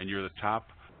year, and you're the top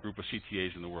group of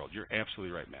CTAs in the world. You're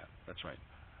absolutely right, Matt. That's right.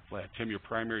 Vlad, Tim, your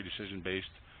primary decision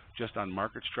based just on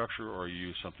market structure, or you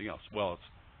use something else? Well, it's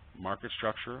market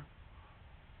structure,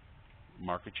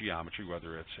 market geometry,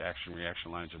 whether it's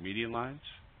action-reaction lines or median lines,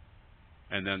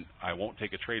 and then I won't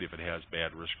take a trade if it has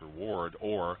bad risk-reward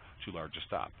or too large a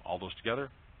stop. All those together,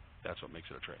 that's what makes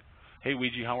it a trade. Hey,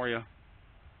 Ouija, how are you?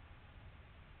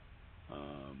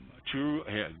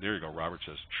 There you go. Robert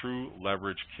says, true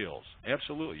leverage kills.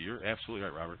 Absolutely. You're absolutely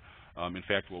right, Robert. In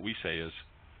fact, what we say is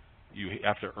you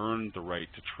have to earn the right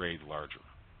to trade larger.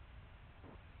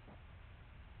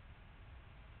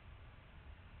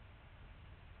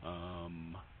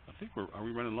 I think are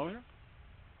we running low here?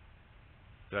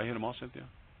 Did I hit them all, Cynthia?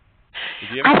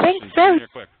 I think so.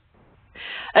 Quick.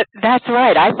 That's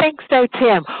right. I think so,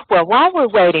 Tim. Well, while we're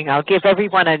waiting, I'll give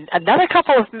everyone another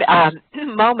couple of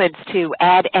moments to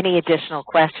add any additional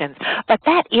questions. But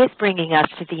that is bringing us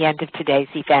to the end of today's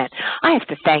event. I have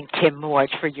to thank Tim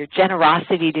Morge for your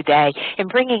generosity today in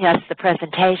bringing us the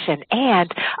presentation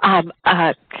and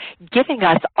giving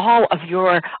us all of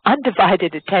your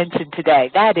undivided attention today.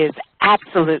 That is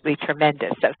absolutely tremendous.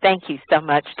 So thank you so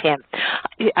much, Tim.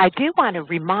 I do want to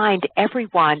remind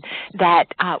everyone that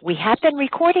we have been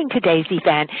recording today's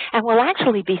event, and we'll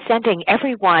actually be sending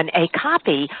everyone a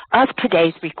copy of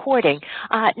today's recording.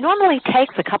 It normally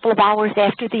takes a couple of hours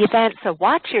after the event, so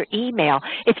watch your email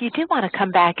if you do want to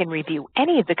come back and review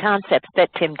any of the concepts that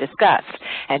Tim discussed.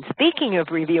 And speaking of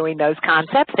reviewing those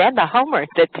concepts and the homework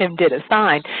that Tim did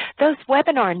assign, those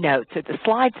webinar notes or the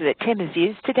slides that Tim has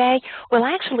used today will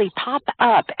actually pop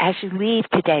up as you leave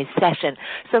today's session.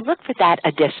 So look for that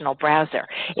additional browser.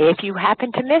 If you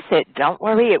happen to miss it, don't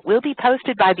worry, it will be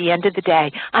posted by the end of the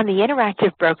day on the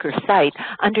Interactive Brokers site.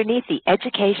 Underneath the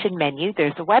Education menu,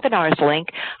 there's a webinars link.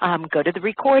 Go to the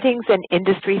recordings and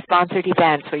industry-sponsored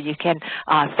events where you can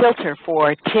filter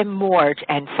for Tim Morge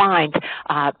and find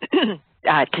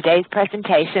today's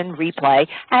presentation replay,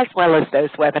 as well as those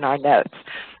webinar notes.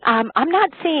 I'm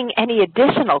not seeing any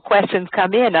additional questions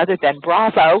come in other than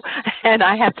bravo, and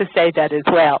I have to say that as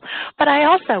well. But I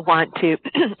also want to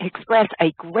express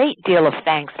a great deal of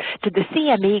thanks to the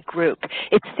CME group.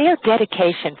 It's their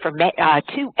dedication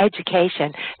to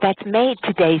education that's made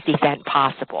today's event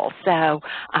possible. So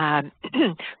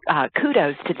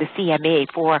kudos to the CME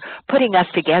for putting us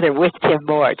together with Tim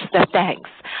Lord. So thanks.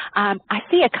 I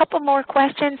see a couple more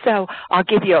questions, so I'll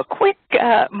give you a quick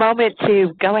moment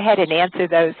to go ahead and answer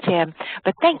those, Tim.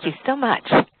 But thank you so much.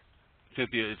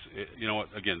 Cynthia, you know what?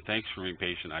 Again, thanks for being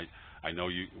patient. I know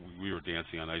we were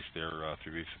dancing on ice there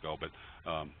 3 weeks ago, but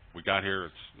we got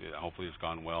here. Hopefully it's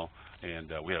gone well, and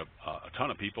we had a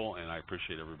ton of people, and I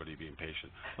appreciate everybody being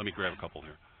patient. Let me grab a couple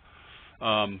here.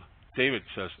 David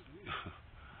says,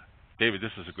 David,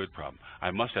 this is a good problem. I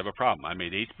must have a problem. I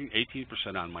made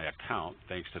 18% on my account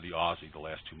thanks to the Aussie the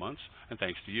last 2 months, and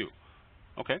thanks to you.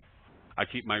 Okay. I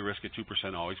keep my risk at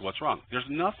 2% always. What's wrong? There's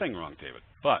nothing wrong, David.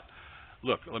 But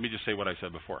look, let me just say what I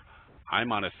said before.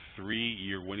 I'm on a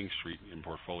 3-year winning streak in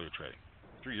portfolio trading.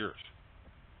 3 years.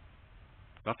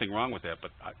 Nothing wrong with that, but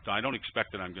I don't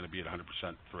expect that I'm going to be at 100%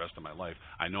 for the rest of my life.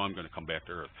 I know I'm going to come back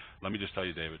to earth. Let me just tell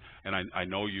you, David, and I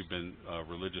know you've been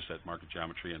religious at market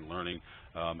geometry and learning,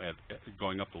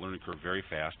 going up the learning curve very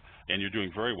fast, and you're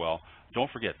doing very well.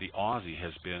 Don't forget, the Aussie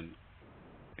has been,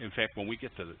 in fact, when we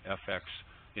get to the FX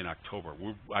in October,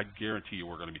 I guarantee you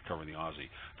we're going to be covering the Aussie.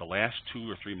 The last 2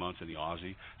 or 3 months in the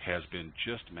Aussie has been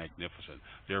just magnificent.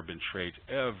 There have been trades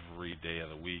every day of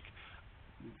the week.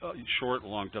 Short,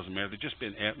 long, doesn't matter. They've just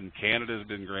been, and Canada has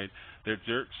been great.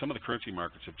 Some of the currency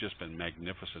markets have just been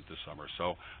magnificent this summer.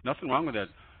 So nothing wrong with that.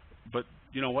 But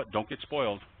you know what? Don't get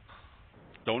spoiled.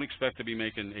 Don't expect to be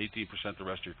making 18% the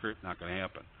rest of your career. Not going to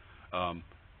happen.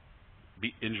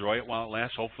 Enjoy it while it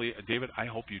lasts. Hopefully, David, I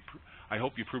hope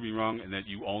you prove me wrong and that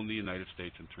you own the United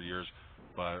States in 3 years.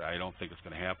 But I don't think it's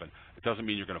going to happen. It doesn't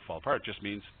mean you're going to fall apart. It just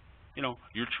means, you know,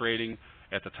 you're trading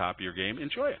at the top of your game.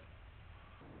 Enjoy it.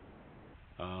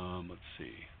 Let's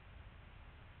see.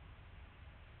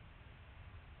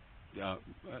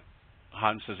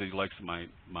 Han says he likes my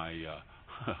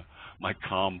my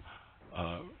calm,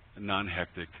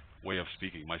 non-hectic way of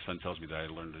speaking. My son tells me that I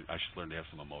should learn to have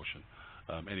some emotion.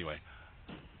 Anyway,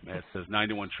 Matt says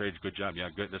 9-to-1 trades. Good job. Yeah,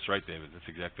 good. That's right, David. That's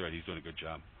exactly right. He's doing a good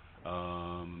job.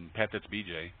 Pat, that's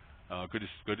BJ. Good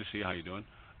to see you. How you doing?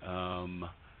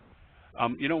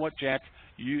 You know what, Jack?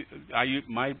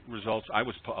 My results, I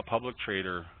was a public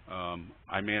trader.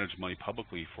 I managed money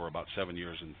publicly for about 7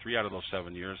 years, and 3 out of those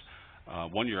 7 years,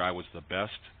 1 year I was the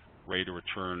best rate of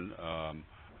return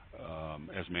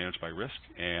as managed by risk,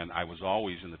 and I was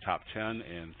always in the top 10,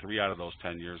 and 3 out of those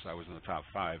 10 years I was in the top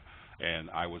 5,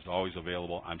 and I was always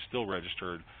available. I'm still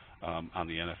registered on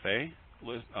the NFA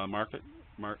list, the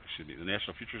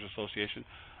National Futures Association.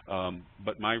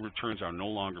 But my returns are no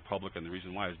longer public, and the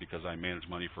reason why is because I manage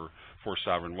money for 4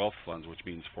 sovereign wealth funds, which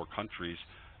means 4 countries.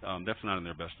 That's not in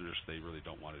their best interest. They really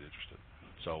don't want it interested.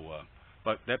 So,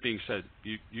 but that being said,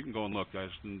 you can go and look, guys.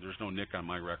 There's no nick on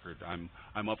my record. I'm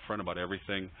upfront about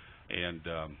everything, and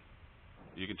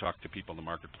you can talk to people in the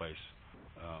marketplace.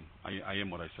 I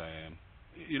am what I say I am.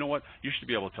 You know what? You should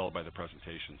be able to tell it by the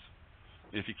presentations.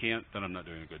 If you can't, then I'm not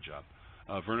doing a good job.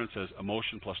 Vernon says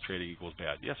emotion plus trading equals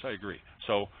bad. Yes, I agree.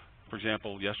 So, for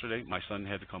example, yesterday my son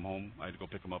had to come home. I had to go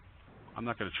pick him up. I'm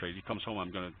not going to trade. He comes home.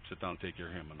 I'm going to sit down and take care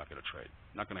of him. I'm not going to trade.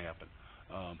 Not going to happen.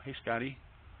 Hey, Scotty.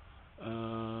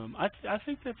 I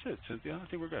think that's it, Cynthia. I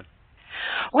think we're good.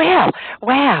 Well,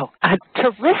 wow, a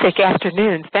terrific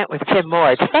afternoon spent with Tim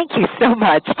Lord. Thank you so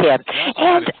much, Tim.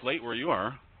 And it's late where you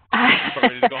are. I'm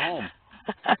ready to go home.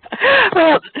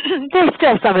 Well, there's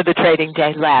still some of the trading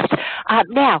day left.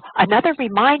 Now, another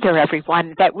reminder,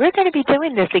 everyone, that we're going to be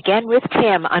doing this again with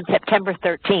Tim on September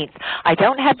 13th. I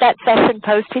don't have that session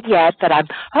posted yet, but I'm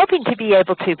hoping to be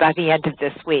able to by the end of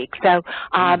this week. So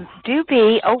do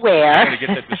be aware. I'm going to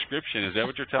get that description. Is that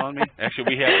what you're telling me?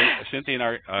 Actually, we have, Cynthia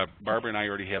and Barbara and I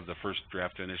already have the first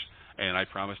draft finished, and I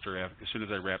promised her as soon as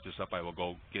I wrap this up, I will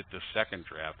go get the second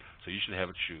draft. So you should have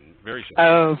it shooting very soon.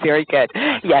 Oh, very good.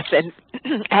 Yes,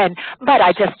 but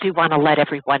I just do want to let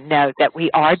everyone know that we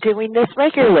are doing this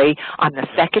regularly on the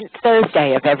second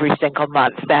Thursday of every single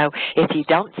month. So if you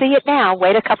don't see it now,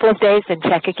 wait a couple of days and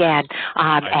check again,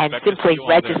 and simply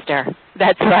register.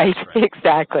 That's right,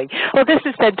 exactly. Well, this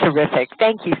has been terrific.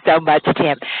 Thank you so much,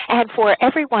 Tim. And for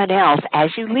everyone else, as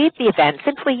you leave the event,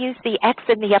 simply use the X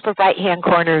in the upper right-hand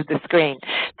corner of the screen.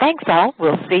 Thanks, all.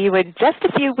 We'll see you in just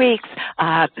a few weeks.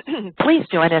 Please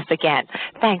join us again.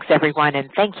 Thanks, everyone, and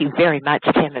thank you very much,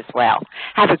 Tim, as well.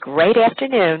 Have a great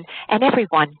afternoon, and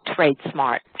everyone, trade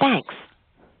smart. Thanks.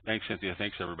 Thanks, Cynthia.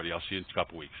 Thanks, everybody. I'll see you in a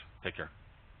couple weeks. Take care.